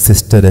വിളിക്കുന്നത്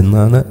സിസ്റ്റർ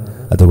എന്നാണ്.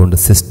 അതുകൊണ്ട്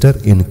സിസ്റ്റർ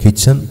ഇൻ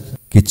കിച്ചൺ,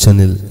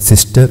 കിച്ചണിൽ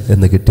സിസ്റ്റർ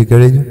എന്ന്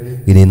കിട്ടിക്കഴിഞ്ഞു.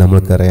 ഇനി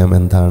നമ്മൾക്കറിയാം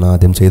എന്താണ്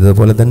ആദ്യം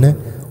ചെയ്തതുപോലെ തന്നെ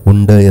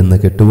ഉണ്ട് എന്ന്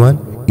കിട്ടുവാൻ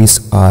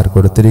ഇസ് ആർ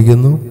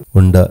കൊടുത്തിരിക്കുന്നു.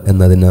 ഉണ്ട്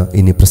എന്നതിന്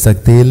ഇനി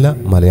പ്രസക്തിയില്ല,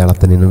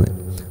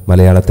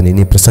 മലയാളത്തിന്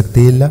ഇനി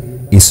പ്രസക്തിയില്ല,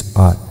 ഇസ്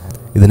ആർ.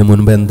 ഇതിനു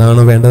മുൻപ്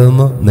എന്താണ്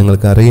വേണ്ടതെന്ന്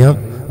നിങ്ങൾക്കറിയാം.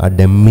 ആ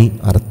ഡെമ്മി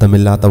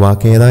അർത്ഥമില്ലാത്ത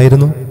വാക്ക്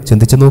ഏതായിരുന്നു?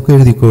 ചിന്തിച്ച് നോക്കുക,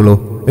 എഴുതിക്കോളൂ.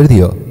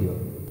 എഴുതിയോ?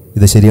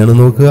 ഇത് ശരിയാണ്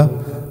നോക്കുക.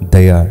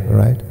 ദയാർ,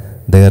 റൈറ്റ്.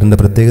 ദയറിൻ്റെ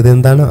പ്രത്യേകത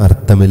എന്താണ്?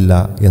 അർത്ഥമില്ല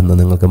എന്ന്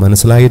നിങ്ങൾക്ക്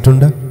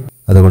മനസ്സിലായിട്ടുണ്ട്.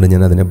 അതുകൊണ്ട്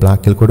ഞാൻ അതിനെ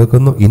ബ്ലാക്കിൽ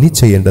കൊടുക്കുന്നു. ഇനി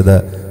ചെയ്യേണ്ടത്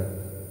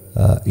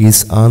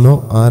ഈസ് ആണോ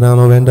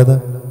ആരാണോ വേണ്ടത്?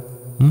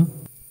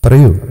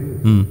 പറയൂ.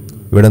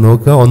 ഇവിടെ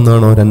നോക്കുക.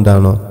 ഒന്നാണോ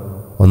രണ്ടാണോ?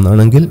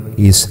 ഒന്നാണെങ്കിൽ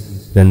ഈസ്,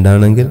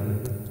 രണ്ടാണെങ്കിൽ,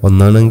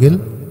 ഒന്നാണെങ്കിൽ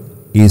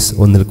ഈസ്,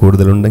 ഒന്നിൽ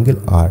കൂടുതലുണ്ടെങ്കിൽ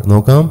ആർ.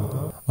 നോക്കാം.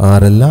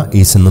 ആറല്ല,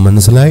 ഈസ് എന്ന്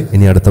മനസ്സിലായി.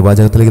 ഇനി അടുത്ത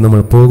വാചകത്തിലേക്ക്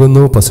നമ്മൾ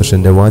പോകുന്നു.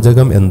 പൊസഷൻ്റെ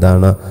വാചകം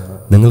എന്താണ്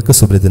നിങ്ങൾക്ക്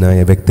സുപരിചിതനായ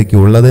വ്യക്തിക്ക്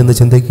ഉള്ളത് എന്ന്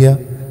ചിന്തിക്കുക.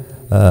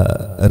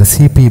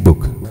 റെസിപ്പി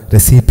ബുക്ക്,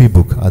 റെസിപ്പി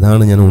ബുക്ക്,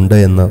 അതാണ് ഞാൻ ഉണ്ട്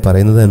എന്ന്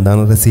പറയുന്നത്.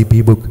 എന്താണ് റെസിപ്പി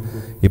ബുക്ക്?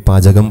 ഈ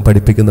പാചകം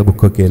പഠിപ്പിക്കുന്ന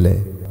ബുക്കൊക്കെ അല്ലേ?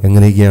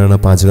 എങ്ങനെയൊക്കെയാണ്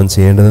പാചകം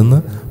ചെയ്യേണ്ടതെന്ന്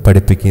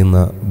പഠിപ്പിക്കുന്ന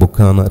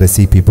ബുക്കാണ്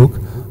റെസിപ്പി ബുക്ക്.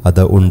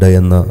 അത് ഉണ്ട്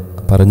എന്ന്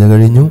പറഞ്ഞു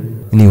കഴിഞ്ഞു.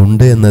 ഇനി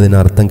ഉണ്ട് എന്നതിന്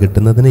അർത്ഥം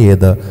കിട്ടുന്നതിന്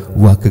ഏത്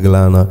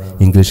വാക്കുകളാണ്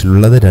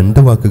ഇംഗ്ലീഷിലുള്ളത്?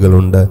 2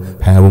 വാക്കുകളുണ്ട്,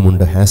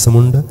 ഹാവുമുണ്ട്,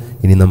 ഹാസമുണ്ട്.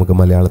 ഇനി നമുക്ക്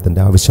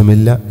മലയാളത്തിൻ്റെ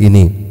ആവശ്യമില്ല.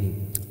 ഇനി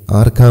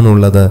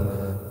ആർക്കാണുള്ളത്?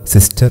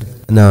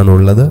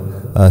 സിസ്റ്ററിനാണുള്ളത്.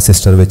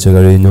 സിസ്റ്റർ വെച്ച്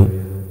കഴിഞ്ഞു.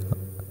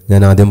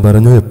 ഞാൻ ആദ്യം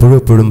പറഞ്ഞു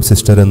എപ്പോഴും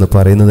സിസ്റ്റർ എന്ന്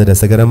പറയുന്നത്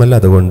രസകരമല്ല.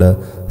 അതുകൊണ്ട്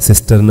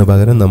സിസ്റ്ററിന്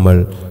പകരം നമ്മൾ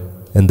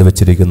എന്ത്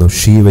വെച്ചിരിക്കുന്നു?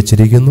 ഷീ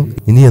വെച്ചിരിക്കുന്നു.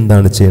 ഇനി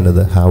എന്താണ്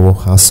ചെയ്യേണ്ടത്? ഹാവോ,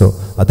 ഹാസോ.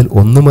 അതിൽ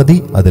ഒന്ന് മതി.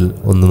 അതിൽ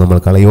ഒന്ന് നമ്മൾ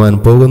കളയുവാൻ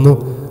പോകുന്നു.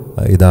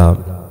 ഇതാ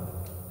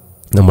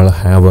നമ്മൾ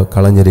have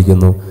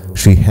കളഞ്ഞിരിക്കുന്നു.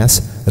 She has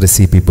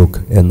recipe book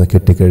എന്ന്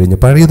കിട്ടിക്കഴിഞ്ഞു.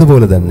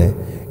 പഴയതുപോലെ തന്നെ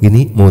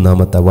ഇനി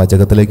 3ാമത്തെ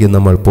വാചകത്തിലേക്ക്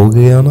നമ്മൾ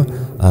പോകുകയാണ്.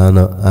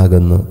 ആണ്,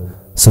 ആകുന്നു.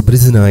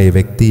 സുപരിചിതനായ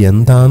വ്യക്തി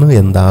എന്താണ്,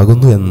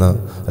 എന്താകുന്നു എന്ന,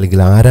 അല്ലെങ്കിൽ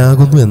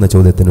ആരാകുന്നു എന്ന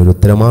ചോദ്യത്തിന് ഒരു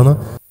ഉത്തരമാണ്.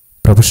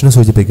 പ്രൊഫഷനെ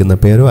സൂചിപ്പിക്കുന്ന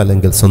പേരോ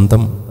അല്ലെങ്കിൽ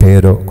സ്വന്തം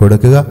പേരോ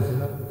കൊടുക്കുക.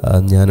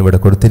 ഞാനിവിടെ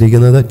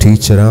കൊടുത്തിരിക്കുന്നത്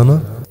ടീച്ചറാണ്.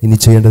 ഇനി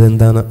ചെയ്യേണ്ടത്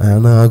എന്താണ്?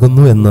 ആണ്,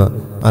 ആകുന്നു എന്ന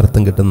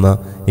അർത്ഥം കിട്ടുന്ന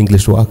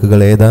ഇംഗ്ലീഷ് വാക്കുകൾ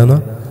ഏതാണ്?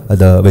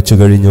 അത് വെച്ചു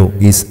കഴിഞ്ഞു.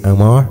 Is,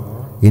 am, R.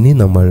 ഇനി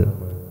നമ്മൾ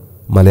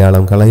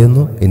മലയാളം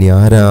കളയുന്നു. ഇനി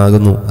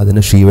ആരാകുന്നു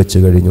അതിന് ഷീ വെച്ച്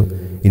കഴിഞ്ഞു.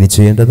 ഇനി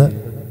ചെയ്യേണ്ടത്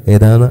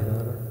ഏതാണ്?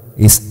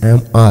 Is,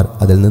 am, R.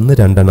 അതിൽ നിന്ന്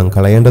 2 എണ്ണം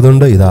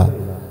കളയേണ്ടതുണ്ട്. ഇതാ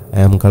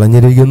ആം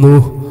കളഞ്ഞിരിക്കുന്നു,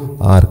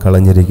 ആർ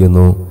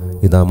കളഞ്ഞിരിക്കുന്നു.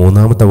 ഇതാ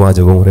 3ാമത്തെ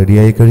വാചകവും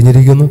റെഡിയായി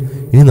കഴിഞ്ഞിരിക്കുന്നു.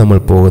 ഇനി നമ്മൾ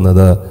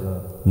പോകുന്നത്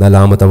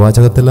 4ാമത്തെ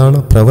വാചകത്തിലാണ്.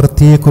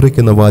 പ്രവൃത്തിയെ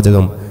കുറിക്കുന്ന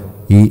വാചകം.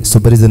 ഈ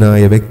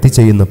സുപരിചിതനായ വ്യക്തി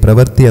ചെയ്യുന്ന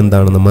പ്രവൃത്തി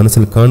എന്താണെന്ന്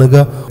മനസ്സിൽ കാണുക.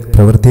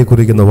 പ്രവൃത്തിയെ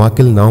കുറിക്കുന്ന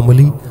വാക്കിൽ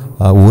നോർമലി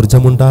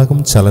ഊർജമുണ്ടാകും,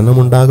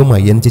 ചലനമുണ്ടാകും.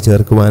 ING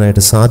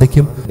ചേർക്കുവാനായിട്ട്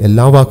സാധിക്കും.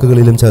 എല്ലാ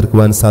വാക്കുകളിലും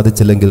ചേർക്കുവാൻ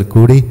സാധിച്ചില്ലെങ്കിൽ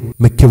കൂടി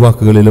മിക്ക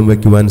വാക്കുകളിലും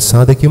വയ്ക്കുവാൻ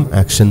സാധിക്കും.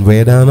 ആക്ഷൻ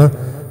വേർഡാണ്.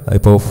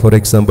 ഇപ്പോൾ ഫോർ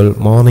എക്സാമ്പിൾ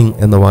മോർണിംഗ്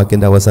എന്ന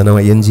വാക്കിൻ്റെ അവസാനം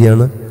ING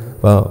ആണ്.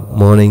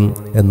 മോർണിംഗ്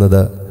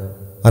എന്നത്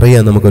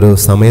അറിയാം, നമുക്കൊരു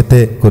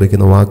സമയത്തെ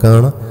കുറിക്കുന്ന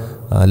വാക്കാണ്,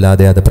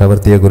 അല്ലാതെ അത്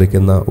പ്രവൃത്തിയെ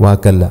കുറിക്കുന്ന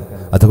വാക്കല്ല.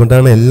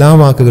 അതുകൊണ്ടാണ് എല്ലാ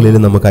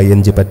വാക്കുകളിലും നമുക്ക്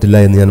ING പറ്റില്ല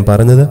എന്ന് ഞാൻ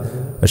പറഞ്ഞത്.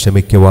 പക്ഷെ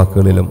മിക്ക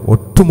വാക്കുകളിലും,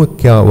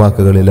 ഒട്ടുമിക്ക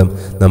വാക്കുകളിലും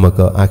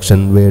നമുക്ക് ആക്ഷൻ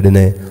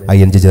വേർഡിനെ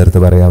ING ചേർത്ത്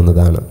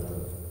പറയാവുന്നതാണ്.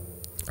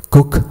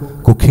 കുക്ക്,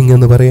 കുക്കിംഗ്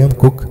എന്ന് പറയാം.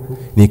 കുക്ക്.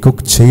 നീ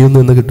കുക്ക് ചെയ്യുന്നു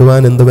എന്ന്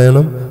കിട്ടുവാൻ എന്ത്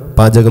വേണം?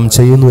 പാചകം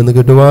ചെയ്യുന്നു എന്ന്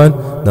കിട്ടുവാൻ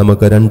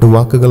നമുക്ക് 2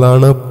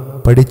 വാക്കുകളാണ്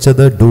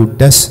പഠിച്ചത്. Do,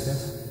 does.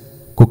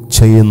 കുക്ക്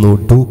ചെയ്യുന്നു,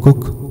 ഡു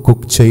കുക്ക്.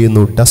 കുക്ക്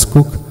ചെയ്യുന്നു, ഡസ്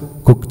കുക്ക്.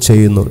 കുക്ക്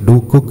ചെയ്യുന്നു, ഡു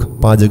കുക്ക്.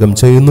 പാചകം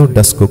ചെയ്യുന്നു,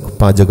 ഡസ് കുക്ക്.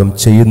 പാചകം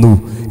ചെയ്യുന്നു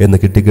എന്ന്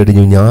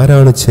കിട്ടിക്കഴിഞ്ഞു.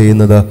 ആരാണ്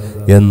ചെയ്യുന്നത്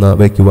എന്ന്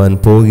വയ്ക്കുവാൻ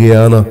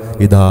പോവുകയാണ്.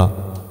 ഇതാ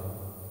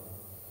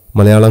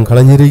മലയാളം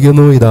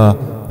കളഞ്ഞിരിക്കുന്നു. ഇതാ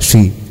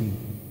ഷീ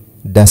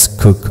ഡസ്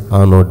കുക്ക്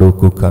ആണോ ഡു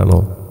കുക്ക് ആണോ?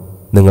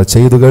 നിങ്ങൾ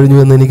ചെയ്തു കഴിഞ്ഞു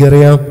എന്ന്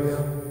എനിക്കറിയാം.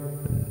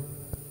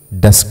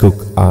 ഡസ്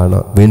കുക്ക് ആണ്.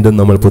 വീണ്ടും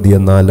നമ്മൾ പുതിയ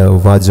 4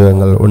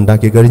 വാചകങ്ങൾ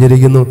ഉണ്ടാക്കി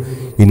കഴിഞ്ഞിരിക്കുന്നു.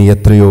 ഇനി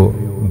എത്രയോ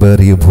പേർ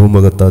ഈ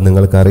ഭൂമുഖത്ത്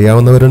നിങ്ങൾക്ക്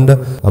അറിയാവുന്നവരുണ്ട്.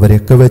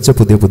 അവരെയൊക്കെ വെച്ച്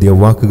പുതിയ പുതിയ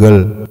വാക്കുകൾ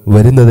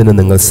വരുന്നതിന്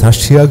നിങ്ങൾ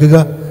സാക്ഷിയാകുക.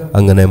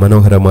 അങ്ങനെ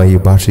മനോഹരമായി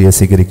ഭാഷയെ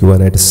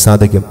സ്വീകരിക്കുവാനായിട്ട്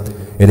സാധിക്കും.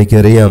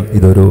 എനിക്കറിയാം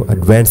ഇതൊരു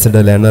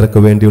അഡ്വാൻസ്ഡ് ലേണർക്ക്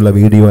വേണ്ടിയുള്ള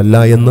വീഡിയോ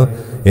അല്ല എന്ന്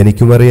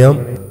എനിക്കും അറിയാം,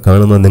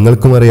 കാണുന്ന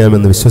നിങ്ങൾക്കും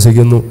അറിയാമെന്ന്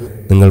വിശ്വസിക്കുന്നു.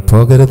 നിങ്ങൾ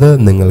പോകരുത്,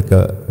 നിങ്ങൾക്ക്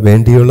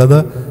വേണ്ടിയുള്ളത്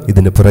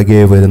ഇതിന് പുറകെ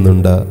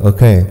വരുന്നുണ്ട്.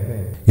 ഓക്കെ,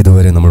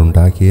 ഇതുവരെ നമ്മൾ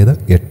ഉണ്ടാക്കിയത്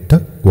 8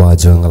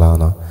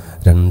 വാചകങ്ങളാണ്.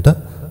 2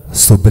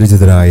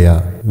 സുപരിചിതരായ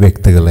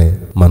വ്യക്തികളെ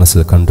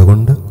മനസ്സിൽ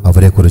കണ്ടുകൊണ്ട്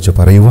അവരെക്കുറിച്ച്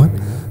പറയുവാൻ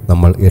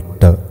നമ്മൾ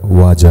 8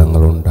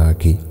 വാചകങ്ങൾ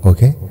ഉണ്ടാക്കി.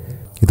 ഓക്കെ,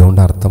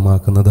 ഇതുകൊണ്ട്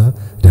അർത്ഥമാക്കുന്നത്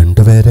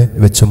 2 പേരെ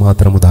വെച്ച്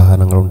മാത്രം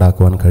ഉദാഹരണങ്ങൾ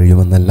ഉണ്ടാക്കുവാൻ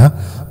കഴിയുമെന്നല്ല,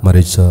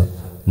 മറിച്ച്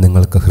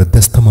നിങ്ങൾക്ക്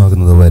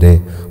ഹൃദയസ്ഥമാകുന്നത് വരെ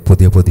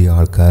പുതിയ പുതിയ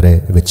ആൾക്കാരെ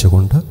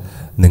വെച്ചുകൊണ്ട്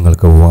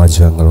നിങ്ങൾക്ക്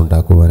വാചകങ്ങൾ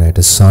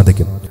ഉണ്ടാക്കുവാനായിട്ട്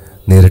സാധിക്കും.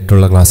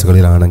 നേരിട്ടുള്ള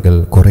ക്ലാസ്സുകളിലാണെങ്കിൽ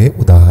കുറേ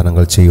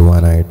ഉദാഹരണങ്ങൾ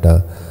ചെയ്യുവാനായിട്ട്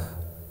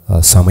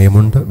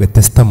സമയമുണ്ട്,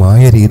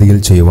 വ്യത്യസ്തമായ രീതിയിൽ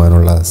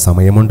ചെയ്യുവാനുള്ള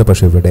സമയമുണ്ട്.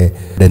 പക്ഷെ ഇവിടെ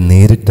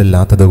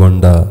നേരിട്ടല്ലാത്തത്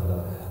കൊണ്ട്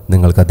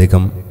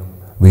നിങ്ങൾക്കധികം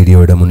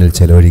വീഡിയോയുടെ മുന്നിൽ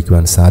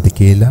ചെലവഴിക്കുവാൻ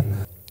സാധിക്കുകയില്ല.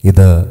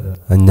 ഇത്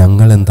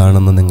ഞങ്ങൾ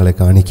എന്താണെന്ന് നിങ്ങളെ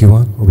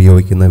കാണിക്കുവാൻ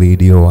ഉപയോഗിക്കുന്ന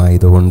വീഡിയോ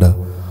ആയതുകൊണ്ട്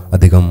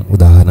അധികം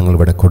ഉദാഹരണങ്ങൾ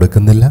ഇവിടെ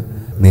കൊടുക്കുന്നില്ല.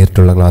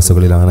 നേരിട്ടുള്ള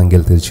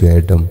ക്ലാസ്സുകളിലാണെങ്കിൽ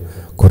തീർച്ചയായിട്ടും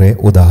കുറേ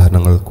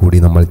ഉദാഹരണങ്ങൾ കൂടി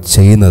നമ്മൾ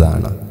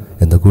ചെയ്യുന്നതാണ്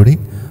എന്നുകൂടി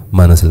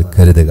മനസ്സിൽ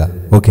കരുതുക.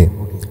 ഓക്കെ,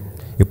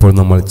 ഇപ്പോൾ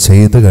നമ്മൾ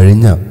ചെയ്തു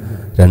കഴിഞ്ഞ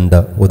 2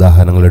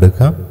 ഉദാഹരണങ്ങൾ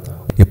എടുക്കാം.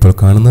 ഇപ്പോൾ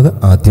കാണുന്നത്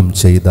ആദ്യം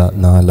ചെയ്ത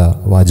 4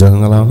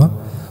 വാചകങ്ങളാണ്.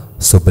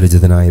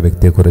 സുപരിചിതനായ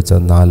വ്യക്തിയെക്കുറിച്ച്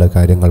 4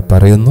 കാര്യങ്ങൾ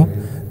പറയുന്നു.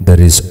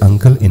 There is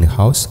uncle in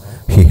house,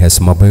 he has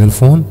mobile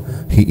phone,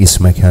 he is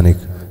mechanic,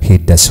 he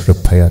does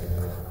repair.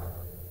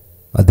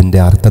 അതിൻ്റെ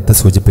അർത്ഥത്തെ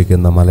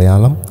സൂചിപ്പിക്കുന്ന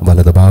മലയാളം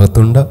വലതു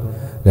ഭാഗത്തുണ്ട്.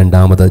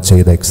 രണ്ടാമത്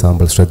ചെയ്ത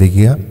എക്സാമ്പിൾ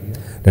ശ്രദ്ധിക്കുക.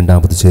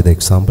 രണ്ടാമത് ചെയ്ത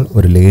എക്സാമ്പിൾ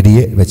ഒരു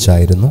ലേഡിയെ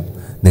വെച്ചായിരുന്നു.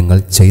 നിങ്ങൾ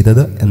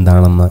ചെയ്തത്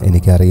എന്താണെന്ന്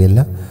എനിക്കറിയില്ല.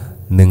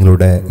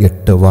 നിങ്ങളുടെ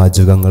 8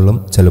 വാചകങ്ങളും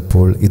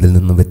ചിലപ്പോൾ ഇതിൽ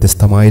നിന്നും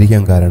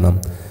വ്യത്യസ്തമായിരിക്കാം. കാരണം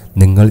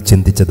നിങ്ങൾ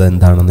ചിന്തിച്ചത്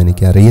എന്താണെന്ന്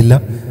എനിക്കറിയില്ല.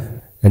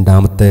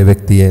 രണ്ടാമത്തെ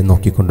വ്യക്തിയെ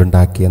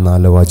നോക്കിക്കൊണ്ടുണ്ടാക്കിയ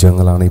 4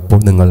 വാചകങ്ങളാണ് ഇപ്പോൾ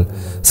നിങ്ങൾ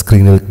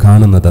സ്ക്രീനിൽ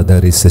കാണുന്നത്.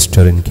 There is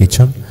sister in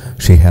kitchen,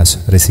 she has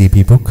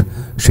recipe book,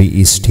 she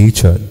is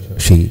teacher,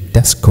 she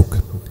does cook.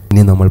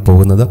 ഇനി നമ്മൾ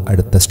പോകുന്നത്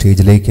അടുത്ത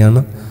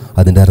സ്റ്റേജിലേക്കാണ്.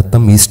 അതിൻ്റെ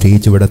അർത്ഥം ഈ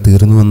സ്റ്റേജ് ഇവിടെ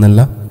തീർന്നു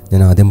എന്നല്ല.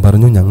 ഞാൻ ആദ്യം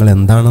പറഞ്ഞു ഞങ്ങൾ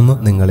എന്താണെന്ന്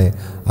നിങ്ങളെ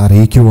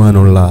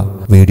അറിയിക്കുവാനുള്ള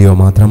വീഡിയോ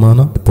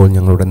മാത്രമാണ്. ഇപ്പോൾ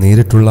ഞങ്ങളുടെ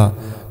നേരിട്ടുള്ള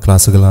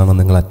ക്ലാസ്സുകളാണ്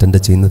നിങ്ങൾ അറ്റൻഡ്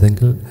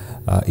ചെയ്യുന്നതെങ്കിൽ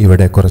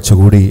ഇവിടെ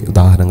കുറച്ചുകൂടി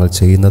ഉദാഹരണങ്ങൾ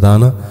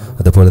ചെയ്യുന്നതാണ്.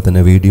 അതുപോലെ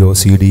തന്നെ വീഡിയോ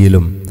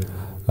CD-യിലും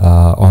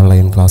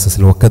ഓൺലൈൻ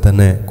ക്ലാസ്സസിലും ഒക്കെ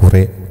തന്നെ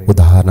കുറേ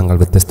ഉദാഹരണങ്ങൾ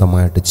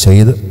വ്യത്യസ്തമായിട്ട്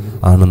ചെയ്ത്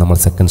ആണ് നമ്മൾ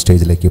സെക്കൻഡ്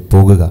സ്റ്റേജിലേക്ക്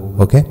പോകുക.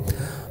 ഓക്കെ,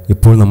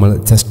 ഇപ്പോൾ നമ്മൾ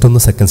ജസ്റ്റ് ഒന്ന്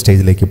സെക്കൻഡ്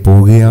സ്റ്റേജിലേക്ക്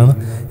പോവുകയാണ്.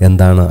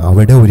 എന്താണ്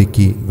അവിടെ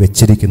ഒരുക്കി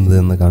വെച്ചിരിക്കുന്നത്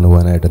എന്ന്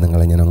കാണുവാനായിട്ട്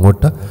നിങ്ങളെ ഞാൻ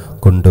അങ്ങോട്ട്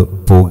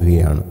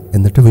കൊണ്ടുപോകുകയാണ്.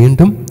 എന്നിട്ട്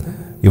വീണ്ടും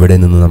ഇവിടെ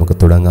നിന്ന് നമുക്ക്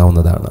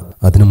തുടങ്ങാവുന്നതാണ്.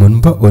 അതിനു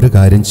മുൻപ് ഒരു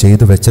കാര്യം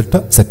ചെയ്തു വെച്ചിട്ട്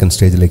സെക്കൻഡ്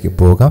സ്റ്റേജിലേക്ക്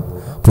പോകാം.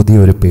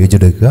 പുതിയൊരു പേജ്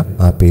എടുക്കുക.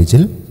 ആ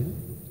പേജിൽ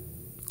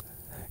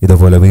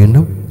ഇതുപോലെ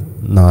വീണ്ടും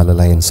 4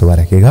 ലൈൻസ്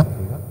വരയ്ക്കുക.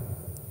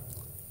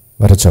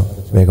 വരച്ചോ?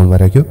 വേഗം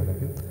വരയ്ക്കൂ.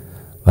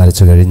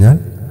 വരച്ചു കഴിഞ്ഞാൽ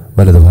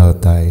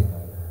വലതുഭാഗത്തായി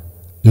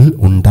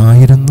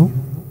ഉണ്ടായിരുന്നു,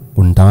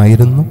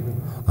 ഉണ്ടായിരുന്നു,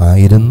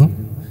 ആയിരുന്നു,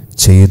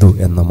 ചെയ്തു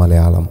എന്ന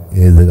മലയാളം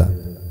എഴുതുക.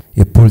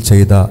 ഇപ്പോൾ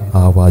ചെയ്ത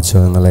ആ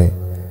വാചകങ്ങളെ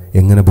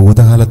എങ്ങനെ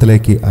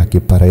ഭൂതകാലത്തിലേക്ക് ആക്കി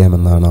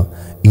പറയാമെന്നാണ്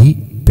ഈ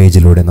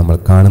പേജിലൂടെ നമ്മൾ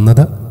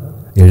കാണുന്നത്.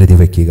 എഴുതി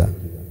വയ്ക്കുക.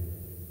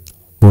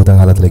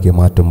 ഭൂതകാലത്തിലേക്ക്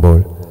മാറ്റുമ്പോൾ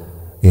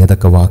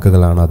ഏതൊക്കെ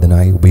വാക്കുകളാണ്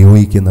അതിനായി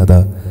ഉപയോഗിക്കുന്നത്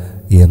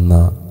എന്ന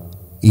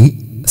ഈ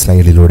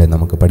സ്ലൈഡിലൂടെ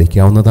നമുക്ക്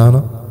പഠിക്കാവുന്നതാണ്.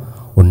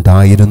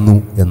 ഉണ്ടായിരുന്നു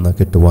എന്ന്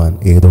കിട്ടുവാൻ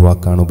ഏത്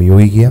വാക്കാണ്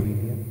ഉപയോഗിക്കുക?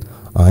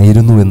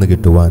 ആയിരുന്നു എന്ന്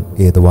കിട്ടുവാൻ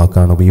ഏത്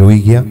വാക്കാണ്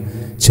ഉപയോഗിക്കുക?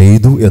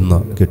 ചെയ്തു എന്ന്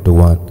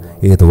കിട്ടുവാൻ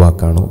ഏത്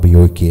വാക്കാണ്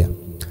ഉപയോഗിക്കുക?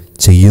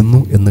 ചെയ്യുന്നു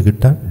എന്ന്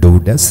കിട്ടാൻ ഡു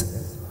ഡസ്,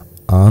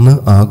 ആണ്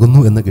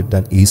ആകുന്നു എന്ന്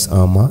കിട്ടാൻ ഈസ്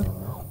ആമാർ,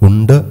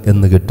 ഉണ്ട്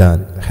എന്ന് കിട്ടാൻ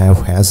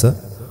ഹാവ് ഹാസ്,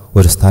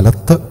 ഒരു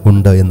സ്ഥലത്ത്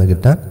ഉണ്ട് എന്ന്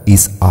കിട്ടാൻ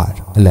ഈസ് ആർ.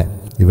 അല്ലേ?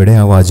 ഇവിടെ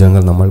ആ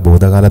വാചകങ്ങൾ നമ്മൾ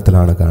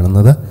ഭൂതകാലത്തിലാണ്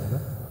കാണുന്നത്.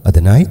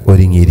 അതിനായി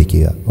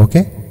ഒരുങ്ങിയിരിക്കുക.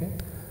 ഓക്കെ,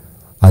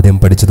 ആദ്യം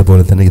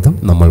പഠിച്ചതുപോലെ തന്നെ ഇതും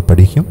നമ്മൾ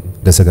പഠിക്കും,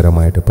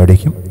 രസകരമായിട്ട്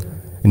പഠിക്കും.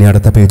 ഇനി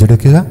അടുത്ത പേജ്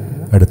എടുക്കുക.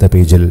 അടുത്ത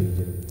പേജിൽ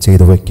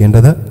ചെയ്തു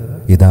വയ്ക്കേണ്ടത്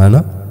ഇതാണ്.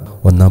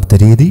 ഒന്നാമത്തെ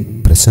രീതി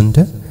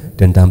പ്രസൻറ്റ്,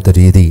 രണ്ടാമത്തെ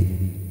രീതി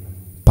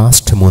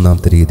പാസ്റ്റ്,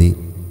 മൂന്നാമത്തെ രീതി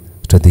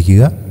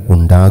ശ്രദ്ധിക്കുക.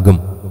 ഉണ്ടാകും,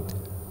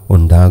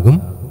 ഉണ്ടാകും,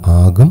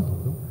 ആകും,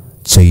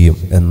 ചെയ്യും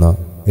എന്ന്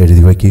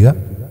എഴുതി വയ്ക്കുക.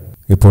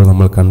 ഇപ്പോൾ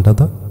നമ്മൾ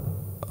കണ്ടത്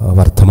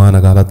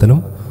വർത്തമാനകാലത്തിലും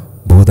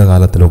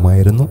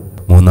ഭൂതകാലത്തിലുമായിരുന്നു.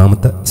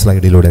 മൂന്നാമത്തെ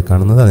സ്ലൈഡിലൂടെ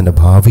കാണുന്നത് അതിൻ്റെ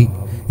ഭാവി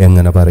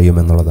എങ്ങനെ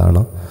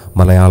പറയുമെന്നുള്ളതാണ്.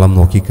 മലയാളം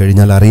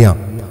നോക്കിക്കഴിഞ്ഞാൽ അറിയാം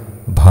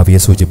ഭാവിയെ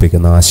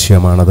സൂചിപ്പിക്കുന്ന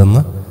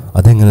ആശയമാണതെന്ന്.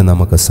 അതെങ്ങനെ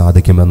നമുക്ക്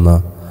സാധിക്കുമെന്ന്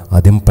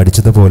ആദ്യം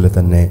പഠിച്ചതുപോലെ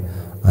തന്നെ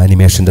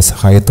ആനിമേഷൻ്റെ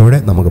സഹായത്തോടെ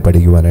നമുക്ക്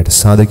പഠിക്കുവാനായിട്ട്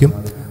സാധിക്കും.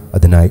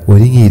 അതിനായി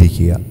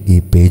ഒരുങ്ങിയിരിക്കുക. ഈ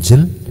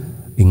പേജിൽ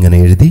ഇങ്ങനെ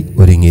എഴുതി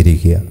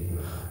ഒരുങ്ങിയിരിക്കുക.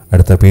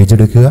 അടുത്ത പേജ്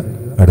എടുക്കുക.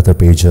 അടുത്ത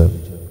പേജ്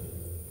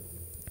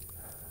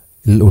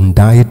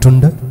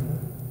ഉണ്ടായിട്ടുണ്ട്,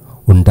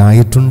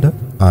 ഉണ്ടായിട്ടുണ്ട്,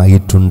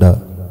 ആയിട്ടുണ്ട്,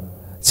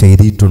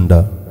 ചെയ്തിട്ടുണ്ട്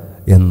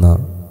എന്ന്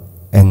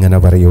എങ്ങനെ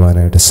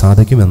പറയുവാനായിട്ട്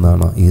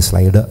സാധിക്കുമെന്നാണ് ഈ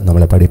സ്ലൈഡ്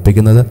നമ്മളെ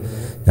പഠിപ്പിക്കുന്നത്.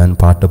 ഞാൻ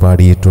പാട്ട്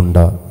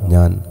പാടിയിട്ടുണ്ട്,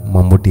 ഞാൻ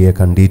മമ്മൂട്ടിയെ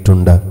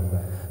കണ്ടിട്ടുണ്ട്,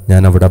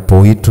 ഞാൻ അവിടെ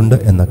പോയിട്ടുണ്ട്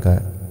എന്നൊക്കെ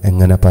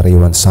എങ്ങനെ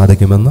പറയുവാൻ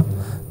സാധിക്കുമെന്ന്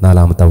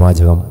നാലാമത്തെ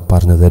വാചകം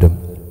പറഞ്ഞു തരും.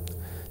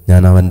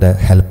 ഞാൻ അവൻ്റെ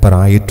ഹെൽപ്പർ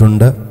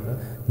ആയിട്ടുണ്ട്,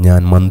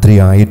 ഞാൻ മന്ത്രി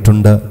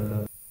ആയിട്ടുണ്ട്,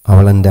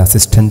 അവളെൻ്റെ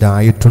അസിസ്റ്റൻ്റ്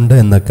ആയിട്ടുണ്ട്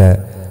എന്നൊക്കെ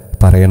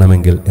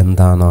പറയണമെങ്കിൽ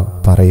എന്താണ്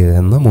പറയുക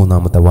എന്ന്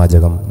മൂന്നാമത്തെ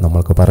വാചകം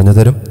നമ്മൾക്ക് പറഞ്ഞു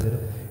തരും.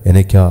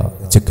 എനിക്ക്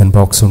ചിക്കൻ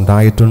പോക്സ്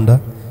ഉണ്ടായിട്ടുണ്ട്,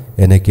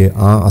 എനിക്ക്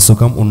ആ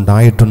അസുഖം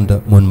ഉണ്ടായിട്ടുണ്ട്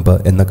മുൻപ്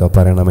എന്നൊക്കെ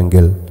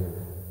പറയണമെങ്കിൽ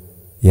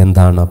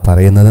എന്താണ്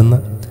പറയുന്നതെന്ന്,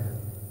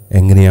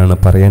 എങ്ങനെയാണ്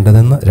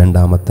പറയേണ്ടതെന്ന്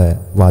രണ്ടാമത്തെ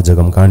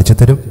വാചകം കാണിച്ചു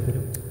തരും.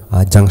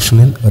 ആ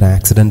ജംഗ്ഷനിൽ ഒരു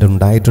ആക്സിഡൻ്റ്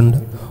ഉണ്ടായിട്ടുണ്ട്,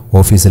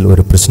 ഓഫീസിൽ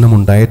ഒരു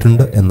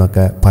പ്രശ്നമുണ്ടായിട്ടുണ്ട്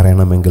എന്നൊക്കെ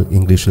പറയണമെങ്കിൽ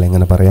ഇംഗ്ലീഷിൽ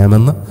എങ്ങനെ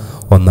പറയാമെന്ന്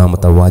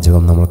ഒന്നാമത്തെ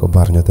വാചകം നമ്മൾക്ക്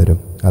പറഞ്ഞു തരും.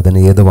 അതിന്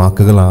ഏത്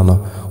വാക്കുകളാണ്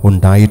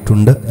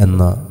ഉണ്ടായിട്ടുണ്ട്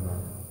എന്ന്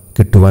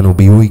കിട്ടുവാൻ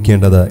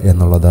ഉപയോഗിക്കേണ്ടത്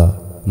എന്നുള്ളത്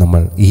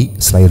നമ്മൾ ഈ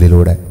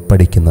സ്ലൈഡിലൂടെ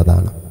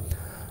പഠിക്കുന്നതാണ്.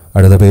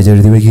 അടുത്ത പേജ്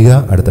എഴുതി വയ്ക്കുക.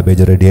 അടുത്ത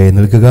പേജ് റെഡിയായി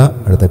നിൽക്കുക.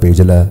 അടുത്ത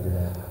പേജിൽ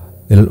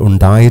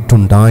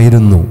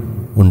ഉണ്ടായിട്ടുണ്ടായിരുന്നു,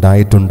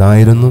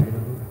 ഉണ്ടായിട്ടുണ്ടായിരുന്നു,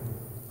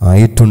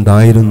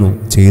 ആയിട്ടുണ്ടായിരുന്നു,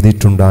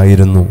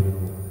 ചെയ്തിട്ടുണ്ടായിരുന്നു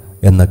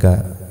എന്നൊക്കെ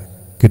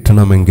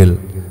കിട്ടണമെങ്കിൽ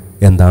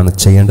എന്താണ്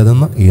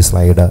ചെയ്യേണ്ടതെന്ന് ഈ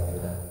സ്ലൈഡ്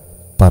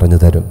പറഞ്ഞു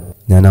തരും.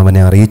 ഞാൻ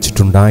അവനെ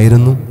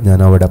അറിയിച്ചിട്ടുണ്ടായിരുന്നു, ഞാൻ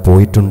അവിടെ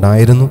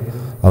പോയിട്ടുണ്ടായിരുന്നു,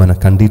 അവനെ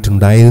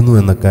കണ്ടിട്ടുണ്ടായിരുന്നു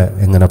എന്നൊക്കെ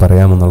എങ്ങനെ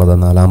പറയാമെന്നുള്ളത്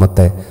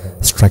നാലാമത്തെ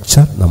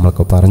സ്ട്രക്ചർ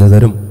നമ്മൾക്ക് പറഞ്ഞു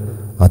തരും.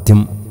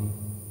 ആദ്യം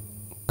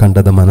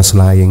കണ്ടത്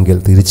മനസ്സിലായെങ്കിൽ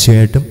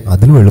തീർച്ചയായിട്ടും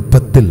അതിലും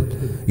എളുപ്പത്തിൽ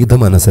ഇത്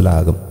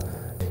മനസ്സിലാകും.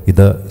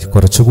 ഇത്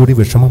കുറച്ചുകൂടി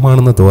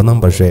വിഷമമാണെന്ന് തോന്നാം,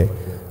 പക്ഷേ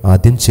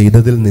ആദ്യം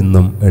ചെയ്തതിൽ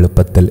നിന്നും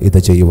എളുപ്പത്തിൽ ഇത്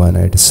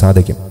ചെയ്യുവാനായിട്ട്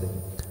സാധിക്കും.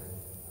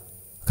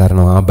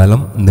 കാരണം ആ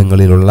ബലം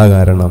നിങ്ങളിലുള്ള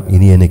കാരണം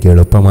ഇനി എനിക്ക്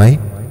എളുപ്പമായി.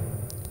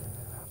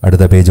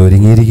 അടുത്ത പേജ്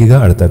ഒരുങ്ങിയിരിക്കുക.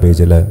 അടുത്ത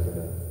പേജിൽ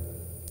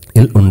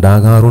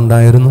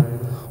ഉണ്ടാകാറുണ്ടായിരുന്നു,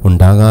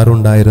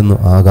 ഉണ്ടാകാറുണ്ടായിരുന്നു,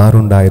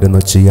 ആകാറുണ്ടായിരുന്നു,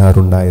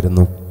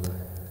 ചെയ്യാറുണ്ടായിരുന്നു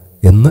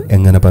എന്ന്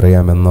എങ്ങനെ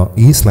പറയാമെന്നോ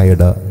ഈ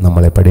സ്ലൈഡ്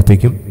നമ്മളെ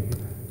പഠിപ്പിക്കും.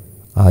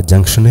 ആ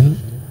ജംഗ്ഷനിൽ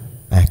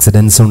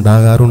ആക്സിഡൻസ്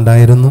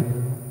ഉണ്ടാകാറുണ്ടായിരുന്നു,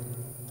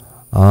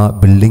 ആ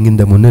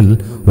ബിൽഡിങ്ങിൻ്റെ മുന്നിൽ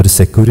ഒരു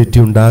സെക്യൂരിറ്റി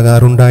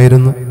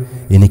ഉണ്ടാകാറുണ്ടായിരുന്നു,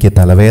 എനിക്ക്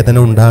തലവേദന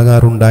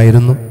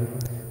ഉണ്ടാകാറുണ്ടായിരുന്നു,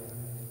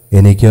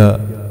 എനിക്ക്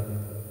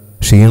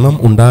ക്ഷീണം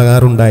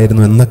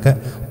ഉണ്ടാകാറുണ്ടായിരുന്നു എന്നൊക്കെ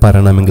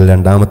പറയണമെങ്കിൽ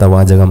രണ്ടാമത്തെ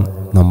വാചകം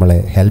നമ്മളെ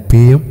ഹെൽപ്പ്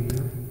ചെയ്യും.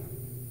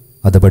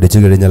 അത് പഠിച്ചു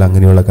കഴിഞ്ഞാൽ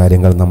അങ്ങനെയുള്ള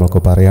കാര്യങ്ങൾ നമുക്ക്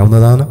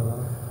പറയാവുന്നതാണ്.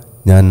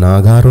 ഞാൻ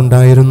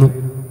ആകാറുണ്ടായിരുന്നു,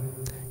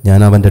 ഞാൻ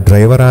അവൻ്റെ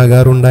ഡ്രൈവർ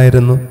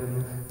ആകാറുണ്ടായിരുന്നു,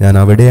 ഞാൻ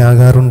അവിടെ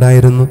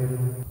ആകാറുണ്ടായിരുന്നു,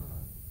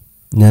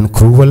 ഞാൻ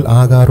ക്രൂവൽ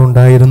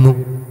ആകാറുണ്ടായിരുന്നു,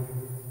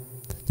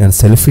 ഞാൻ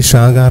സെൽഫിഷ്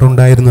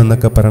ആകാറുണ്ടായിരുന്നു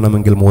എന്നൊക്കെ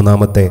പറയണമെങ്കിൽ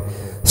മൂന്നാമത്തെ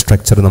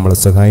സ്ട്രക്ചർ നമ്മളെ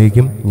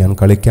സഹായിക്കും. ഞാൻ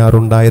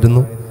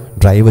കളിക്കാറുണ്ടായിരുന്നു,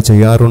 ഡ്രൈവ്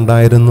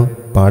ചെയ്യാറുണ്ടായിരുന്നു,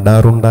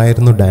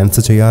 പാടാറുണ്ടായിരുന്നു,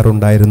 ഡാൻസ്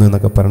ചെയ്യാറുണ്ടായിരുന്നു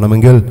എന്നൊക്കെ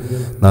പറയണമെങ്കിൽ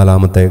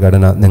നാലാമത്തെ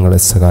ഘടന നിങ്ങളെ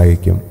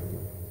സഹായിക്കും.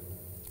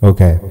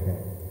 ഓക്കെ,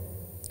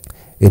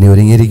 ഇനി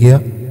ഒരുങ്ങിയിരിക്കുക.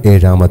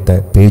 ഏഴാമത്തെ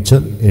പേജ്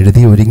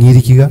എഴുതി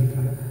ഒരുങ്ങിയിരിക്കുക.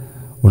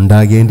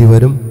 ഉണ്ടാകേണ്ടി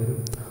വരും,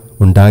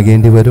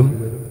 ഉണ്ടാകേണ്ടി വരും,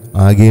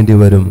 ആകേണ്ടി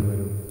വരും,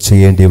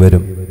 ചെയ്യേണ്ടി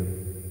വരും.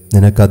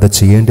 നിനക്കത്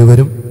ചെയ്യേണ്ടി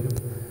വരും,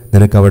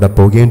 നിനക്കവിടെ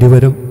പോകേണ്ടി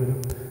വരും,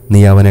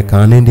 നീ അവനെ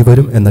കാണേണ്ടി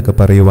വരും എന്നൊക്കെ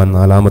പറയുവാൻ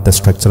നാലാമത്തെ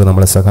സ്ട്രക്ചർ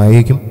നമ്മളെ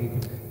സഹായിക്കും.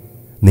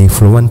 നീ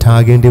ഫ്ലുവൻ്റ്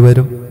ആകേണ്ടി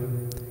വരും,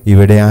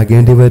 ഇവിടെ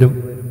ആകേണ്ടി വരും,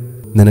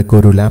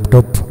 നിനക്കൊരു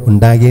ലാപ്ടോപ്പ്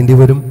ഉണ്ടാകേണ്ടി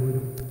വരും,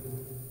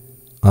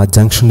 ആ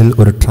ജംഗ്ഷനിൽ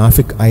ഒരു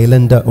ട്രാഫിക്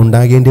ഐലൻഡ്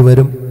ഉണ്ടാകേണ്ടി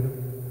വരും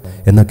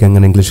എന്നൊക്കെ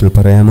എങ്ങനെ ഇംഗ്ലീഷിൽ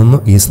പറയാമെന്ന്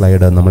ഈ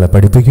സ്ലൈഡ് നമ്മളെ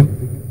പഠിപ്പിക്കും.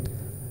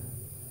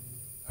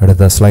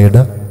 അടുത്ത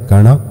സ്ലൈഡ്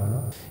കാണാം.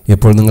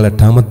 ഇപ്പോൾ നിങ്ങൾ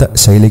എട്ടാമത്തെ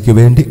ശൈലിക്ക്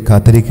വേണ്ടി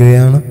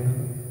കാത്തിരിക്കുകയാണ്.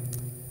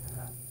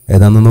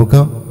 ഏതാണെന്ന്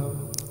നോക്കാം.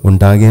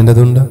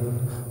 ഉണ്ടാകേണ്ടതുണ്ട്,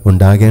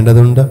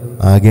 ഉണ്ടാകേണ്ടതുണ്ട്,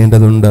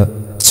 ആകേണ്ടതുണ്ട്,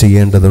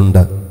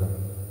 ചെയ്യേണ്ടതുണ്ട്.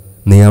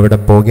 നീ അവിടെ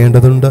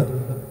പോകേണ്ടതുണ്ട്,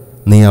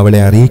 നീ അവളെ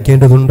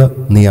അറിയിക്കേണ്ടതുണ്ട്,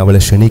 നീ അവളെ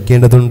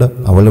ക്ഷണിക്കേണ്ടതുണ്ട്,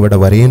 അവൾ ഇവിടെ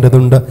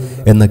വരേണ്ടതുണ്ട്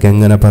എന്നൊക്കെ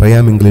എങ്ങനെ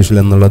പറയാം ഇംഗ്ലീഷിൽ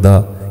എന്നുള്ളത്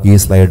ഈ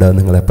സ്ലൈഡ്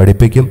നിങ്ങളെ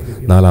പഠിപ്പിക്കും.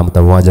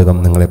 നാലാമത്തെ വാചകം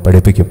നിങ്ങളെ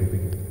പഠിപ്പിക്കും.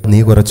 നീ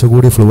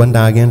കുറച്ചുകൂടി ഫ്ലുവൻ്റ്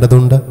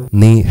ആകേണ്ടതുണ്ട്,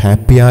 നീ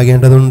ഹാപ്പി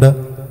ആകേണ്ടതുണ്ട്,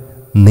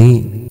 നീ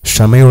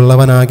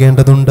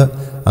ക്ഷമയുള്ളവനാകേണ്ടതുണ്ട്,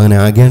 അങ്ങനെ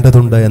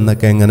ആകേണ്ടതുണ്ട്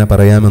എന്നൊക്കെ എങ്ങനെ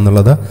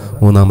പറയാമെന്നുള്ളത്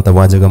മൂന്നാമത്തെ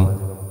വാചകം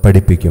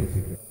പഠിപ്പിക്കും.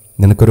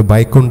 നിനക്കൊരു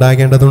ബൈക്ക്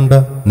ഉണ്ടാകേണ്ടതുണ്ട്,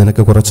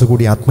 നിനക്ക്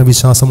കുറച്ചുകൂടി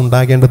ആത്മവിശ്വാസം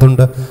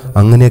ഉണ്ടാകേണ്ടതുണ്ട്,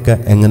 അങ്ങനെയൊക്കെ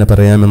എങ്ങനെ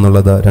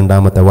പറയാമെന്നുള്ളത്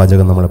രണ്ടാമത്തെ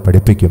വാചകം നമ്മളെ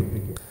പഠിപ്പിക്കും.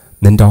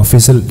 നിൻ്റെ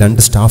ഓഫീസിൽ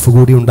 2 സ്റ്റാഫ്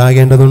കൂടി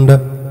ഉണ്ടാകേണ്ടതുണ്ട്,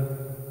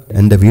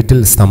 എൻ്റെ വീട്ടിൽ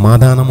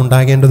സമാധാനം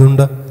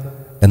ഉണ്ടാകേണ്ടതുണ്ട്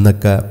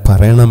എന്നൊക്കെ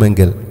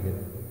പറയണമെങ്കിൽ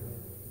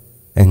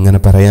എങ്ങനെ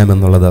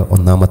പറയാമെന്നുള്ളത്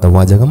ഒന്നാമത്തെ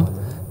വാചകം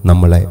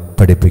നമ്മളെ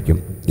പഠിപ്പിക്കും.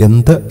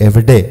 എന്ത്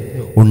എവിടെ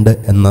ഉണ്ട്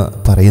എന്ന്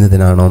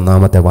പറയുന്നതിനാണ്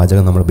ഒന്നാമത്തെ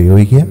വാചകം നമ്മൾ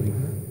ഉപയോഗിക്കുക.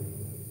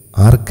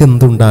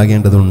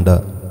 ആർക്കെന്തുണ്ടാകേണ്ടതുണ്ട്,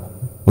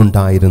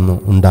 ഉണ്ടായിരുന്നു,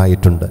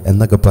 ഉണ്ടായിട്ടുണ്ട്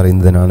എന്നൊക്കെ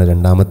പറയുന്നതിനാണ്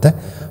രണ്ടാമത്തെ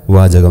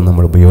വാചകം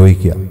നമ്മൾ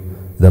ഉപയോഗിക്കുക.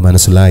 ഇത്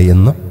മനസ്സിലായി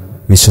എന്ന്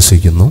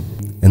വിശ്വസിക്കുന്നു.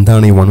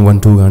 എന്താണ് ഈ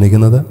 112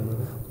 കാണിക്കുന്നത്?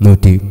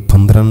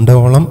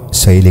 112ഓളം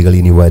ശൈലികൾ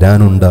ഇനി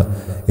വരാനുണ്ട്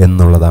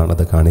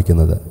എന്നുള്ളതാണത്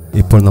കാണിക്കുന്നത്.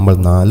 ഇപ്പോൾ നമ്മൾ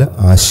 4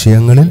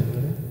 ആശയങ്ങളിൽ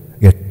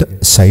 8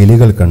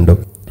 ശൈലികൾ കണ്ടു.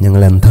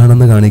 ഞങ്ങൾ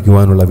എന്താണെന്ന്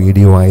കാണിക്കുവാനുള്ള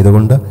വീഡിയോ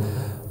ആയതുകൊണ്ട്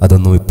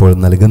അതൊന്നും ഇപ്പോൾ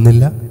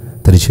നൽകുന്നില്ല.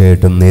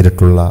 തീർച്ചയായിട്ടും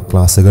നേരിട്ടുള്ള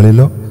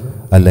ക്ലാസ്സുകളിലോ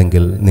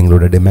അല്ലെങ്കിൽ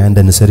നിങ്ങളുടെ ഡിമാൻഡ്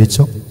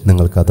അനുസരിച്ചോ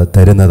നിങ്ങൾക്കത്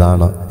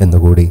തരുന്നതാണ്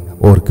എന്നുകൂടി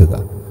ഓർക്കുക.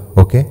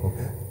 ഓക്കെ,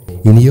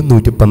 ഇനിയും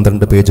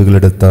 112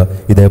 പേജുകളെടുത്ത്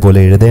ഇതേപോലെ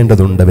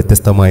എഴുതേണ്ടതുണ്ട്,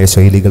 വ്യത്യസ്തമായ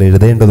ശൈലികൾ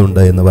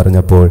എഴുതേണ്ടതുണ്ട് എന്ന്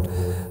പറഞ്ഞപ്പോൾ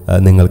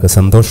നിങ്ങൾക്ക്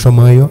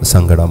സന്തോഷമായോ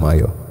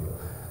സങ്കടമായോ?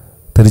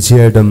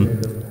 തീർച്ചയായിട്ടും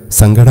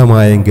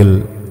സങ്കടമായെങ്കിൽ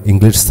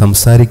ഇംഗ്ലീഷ്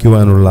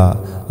സംസാരിക്കുവാനുള്ള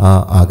ആ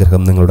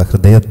ആഗ്രഹം നിങ്ങളുടെ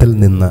ഹൃദയത്തിൽ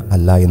നിന്ന്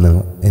അല്ല എന്ന്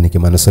എനിക്ക്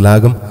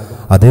മനസ്സിലാകും.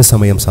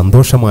 അതേസമയം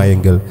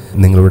സന്തോഷമായെങ്കിൽ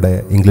നിങ്ങളുടെ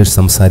ഇംഗ്ലീഷ്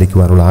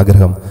സംസാരിക്കുവാനുള്ള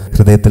ആഗ്രഹം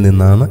ഹൃദയത്തിൽ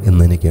നിന്നാണ്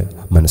എന്ന് എനിക്ക്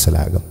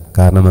മനസ്സിലാകും.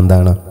 കാരണം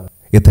എന്താണ്?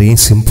 ഇത്രയും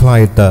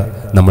സിമ്പിളായിട്ട്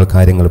നമ്മൾ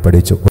കാര്യങ്ങൾ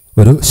പഠിച്ചു.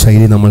 ഒരു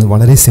ശൈലി നമ്മൾ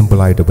വളരെ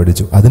സിമ്പിളായിട്ട്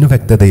പഠിച്ചു. അതിന്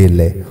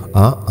വ്യക്തതയില്ലേ?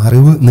 ആ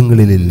അറിവ്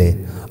നിങ്ങളിലില്ലേ?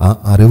 ആ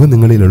അറിവ്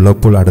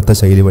നിങ്ങളിലുള്ളപ്പോൾ അടുത്ത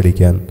ശൈലി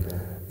പഠിക്കാൻ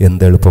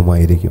എന്ത്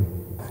എളുപ്പമായിരിക്കും.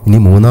 ഇനി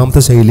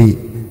മൂന്നാമത്തെ ശൈലി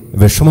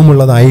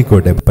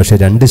വിഷമമുള്ളതായിക്കോട്ടെ, പക്ഷെ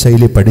 2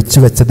 ശൈലി പഠിച്ചു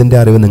വെച്ചതിൻ്റെ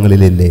അറിവ്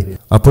നിങ്ങളിലില്ലേ?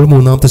 അപ്പോൾ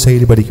മൂന്നാമത്തെ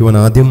ശൈലി പഠിക്കുവാൻ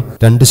ആദ്യം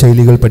 2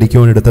 ശൈലികൾ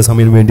പഠിക്കുവാൻ എടുത്ത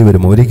സമയം വേണ്ടി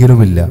വരും?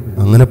 ഒരിക്കലുമില്ല.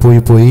 അങ്ങനെ പോയി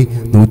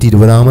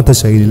 120ാമത്തെ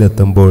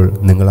ശൈലിയിലെത്തുമ്പോൾ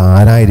നിങ്ങൾ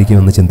ആരായിരിക്കും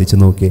എന്ന് ചിന്തിച്ച്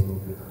നോക്കി.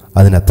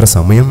 അതിന് എത്ര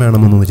സമയം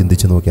വേണമെന്നൊന്ന്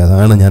ചിന്തിച്ച് നോക്കി.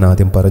 അതാണ് ഞാൻ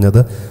ആദ്യം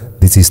പറഞ്ഞത്,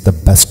 this is the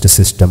best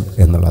system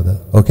എന്നുള്ളത്.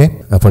 ഓക്കെ,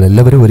 അപ്പോൾ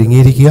എല്ലാവരും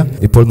ഒരുങ്ങിയിരിക്കുക.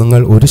 ഇപ്പോൾ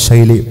നിങ്ങൾ ഒരു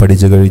ശൈലി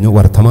പഠിച്ചു കഴിഞ്ഞു.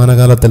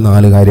 വർത്തമാനകാലത്തിൽ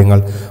 4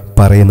 കാര്യങ്ങൾ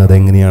പറയുന്നത്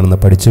എങ്ങനെയാണെന്ന്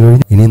പഠിച്ചു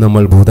കഴിഞ്ഞു. ഇനി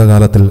നമ്മൾ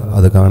ഭൂതകാലത്തിൽ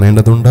അത്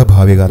കാണേണ്ടതുണ്ട്,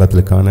 ഭാവി കാലത്തിൽ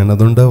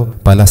കാണേണ്ടതുണ്ട്,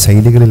 പല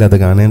ശൈലികളിൽ അത്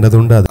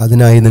കാണേണ്ടതുണ്ട്.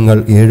 അതിനായി നിങ്ങൾ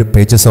 7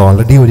 പേജസ്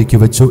ഓൾറെഡി ഒരുക്കി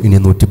വെച്ചു. ഇനി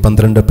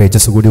 112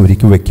 പേജസ് കൂടി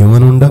ഒരുക്കി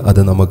വെക്കുവാനുണ്ട്.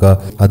 അത്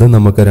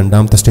നമുക്ക്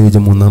 2ാമത്തെ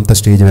സ്റ്റേജും 3ാമത്തെ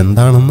സ്റ്റേജും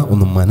എന്താണെന്ന്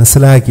ഒന്ന്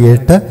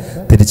മനസ്സിലാക്കിയിട്ട്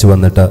തിരിച്ചു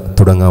വന്നിട്ട്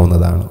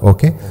തുടങ്ങാവുന്നതാണ്.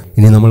 ഓക്കെ,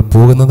 ഇനി നമ്മൾ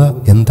പോകുന്നത്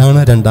എന്താണ്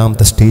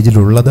 2ാമത്തെ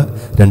സ്റ്റേജിലുള്ളത്.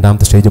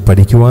 2ാമത്തെ സ്റ്റേജ്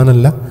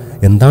പഠിക്കുവാനല്ല,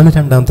 എന്താണ്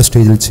 2ാമത്തെ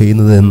സ്റ്റേജിൽ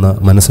ചെയ്യുന്നത് എന്ന്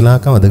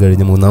മനസ്സിലാക്കാം. അത്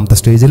കഴിഞ്ഞ് 3ാമത്തെ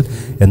സ്റ്റേജിൽ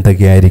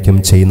എന്തൊക്കെയായിരിക്കും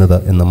ചെയ്യുന്നത്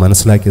എന്ന്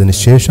മനസ്സിലാക്കിയതിന്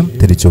ശേഷം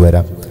തിരിച്ചു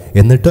വരാം.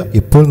 എന്നിട്ട്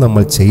ഇപ്പോൾ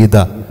നമ്മൾ ചെയ്ത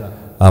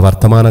ആ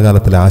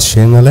വർത്തമാനകാലത്തിലെ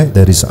ആശയങ്ങളെ,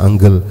 there is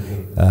uncle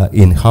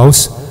in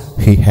house,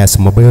 he has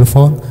mobile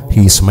phone,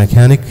 he is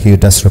mechanic, he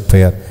does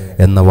repair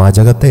എന്ന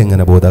വാചകത്തെ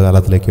എങ്ങനെ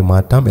ഭൂതകാലത്തിലേക്ക്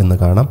മാറ്റാം എന്ന്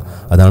കാണാം.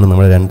 അതാണ്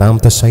നമ്മുടെ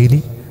 2ാമത്തെ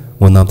ശൈലി.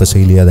 3ാമത്തെ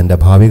ശൈലി അതിൻ്റെ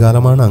ഭാവി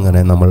കാലമാണ്.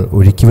 അങ്ങനെ നമ്മൾ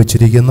ഒരുക്കി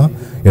വച്ചിരിക്കുന്ന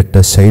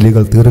 8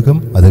 ശൈലികൾ തീർക്കും.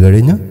 അത്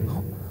കഴിഞ്ഞ്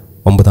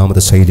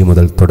 9ാമത്തെ ശൈലി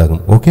മുതൽ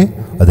തുടങ്ങും. ഓക്കെ,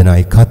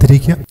 അതിനായി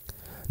കാത്തിരിക്കുക.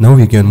 Now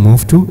we can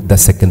move to the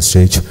second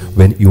stage.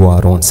 When you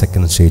are on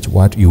second stage,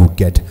 what you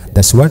get,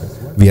 that's what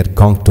we are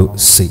going to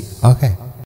see. Okay.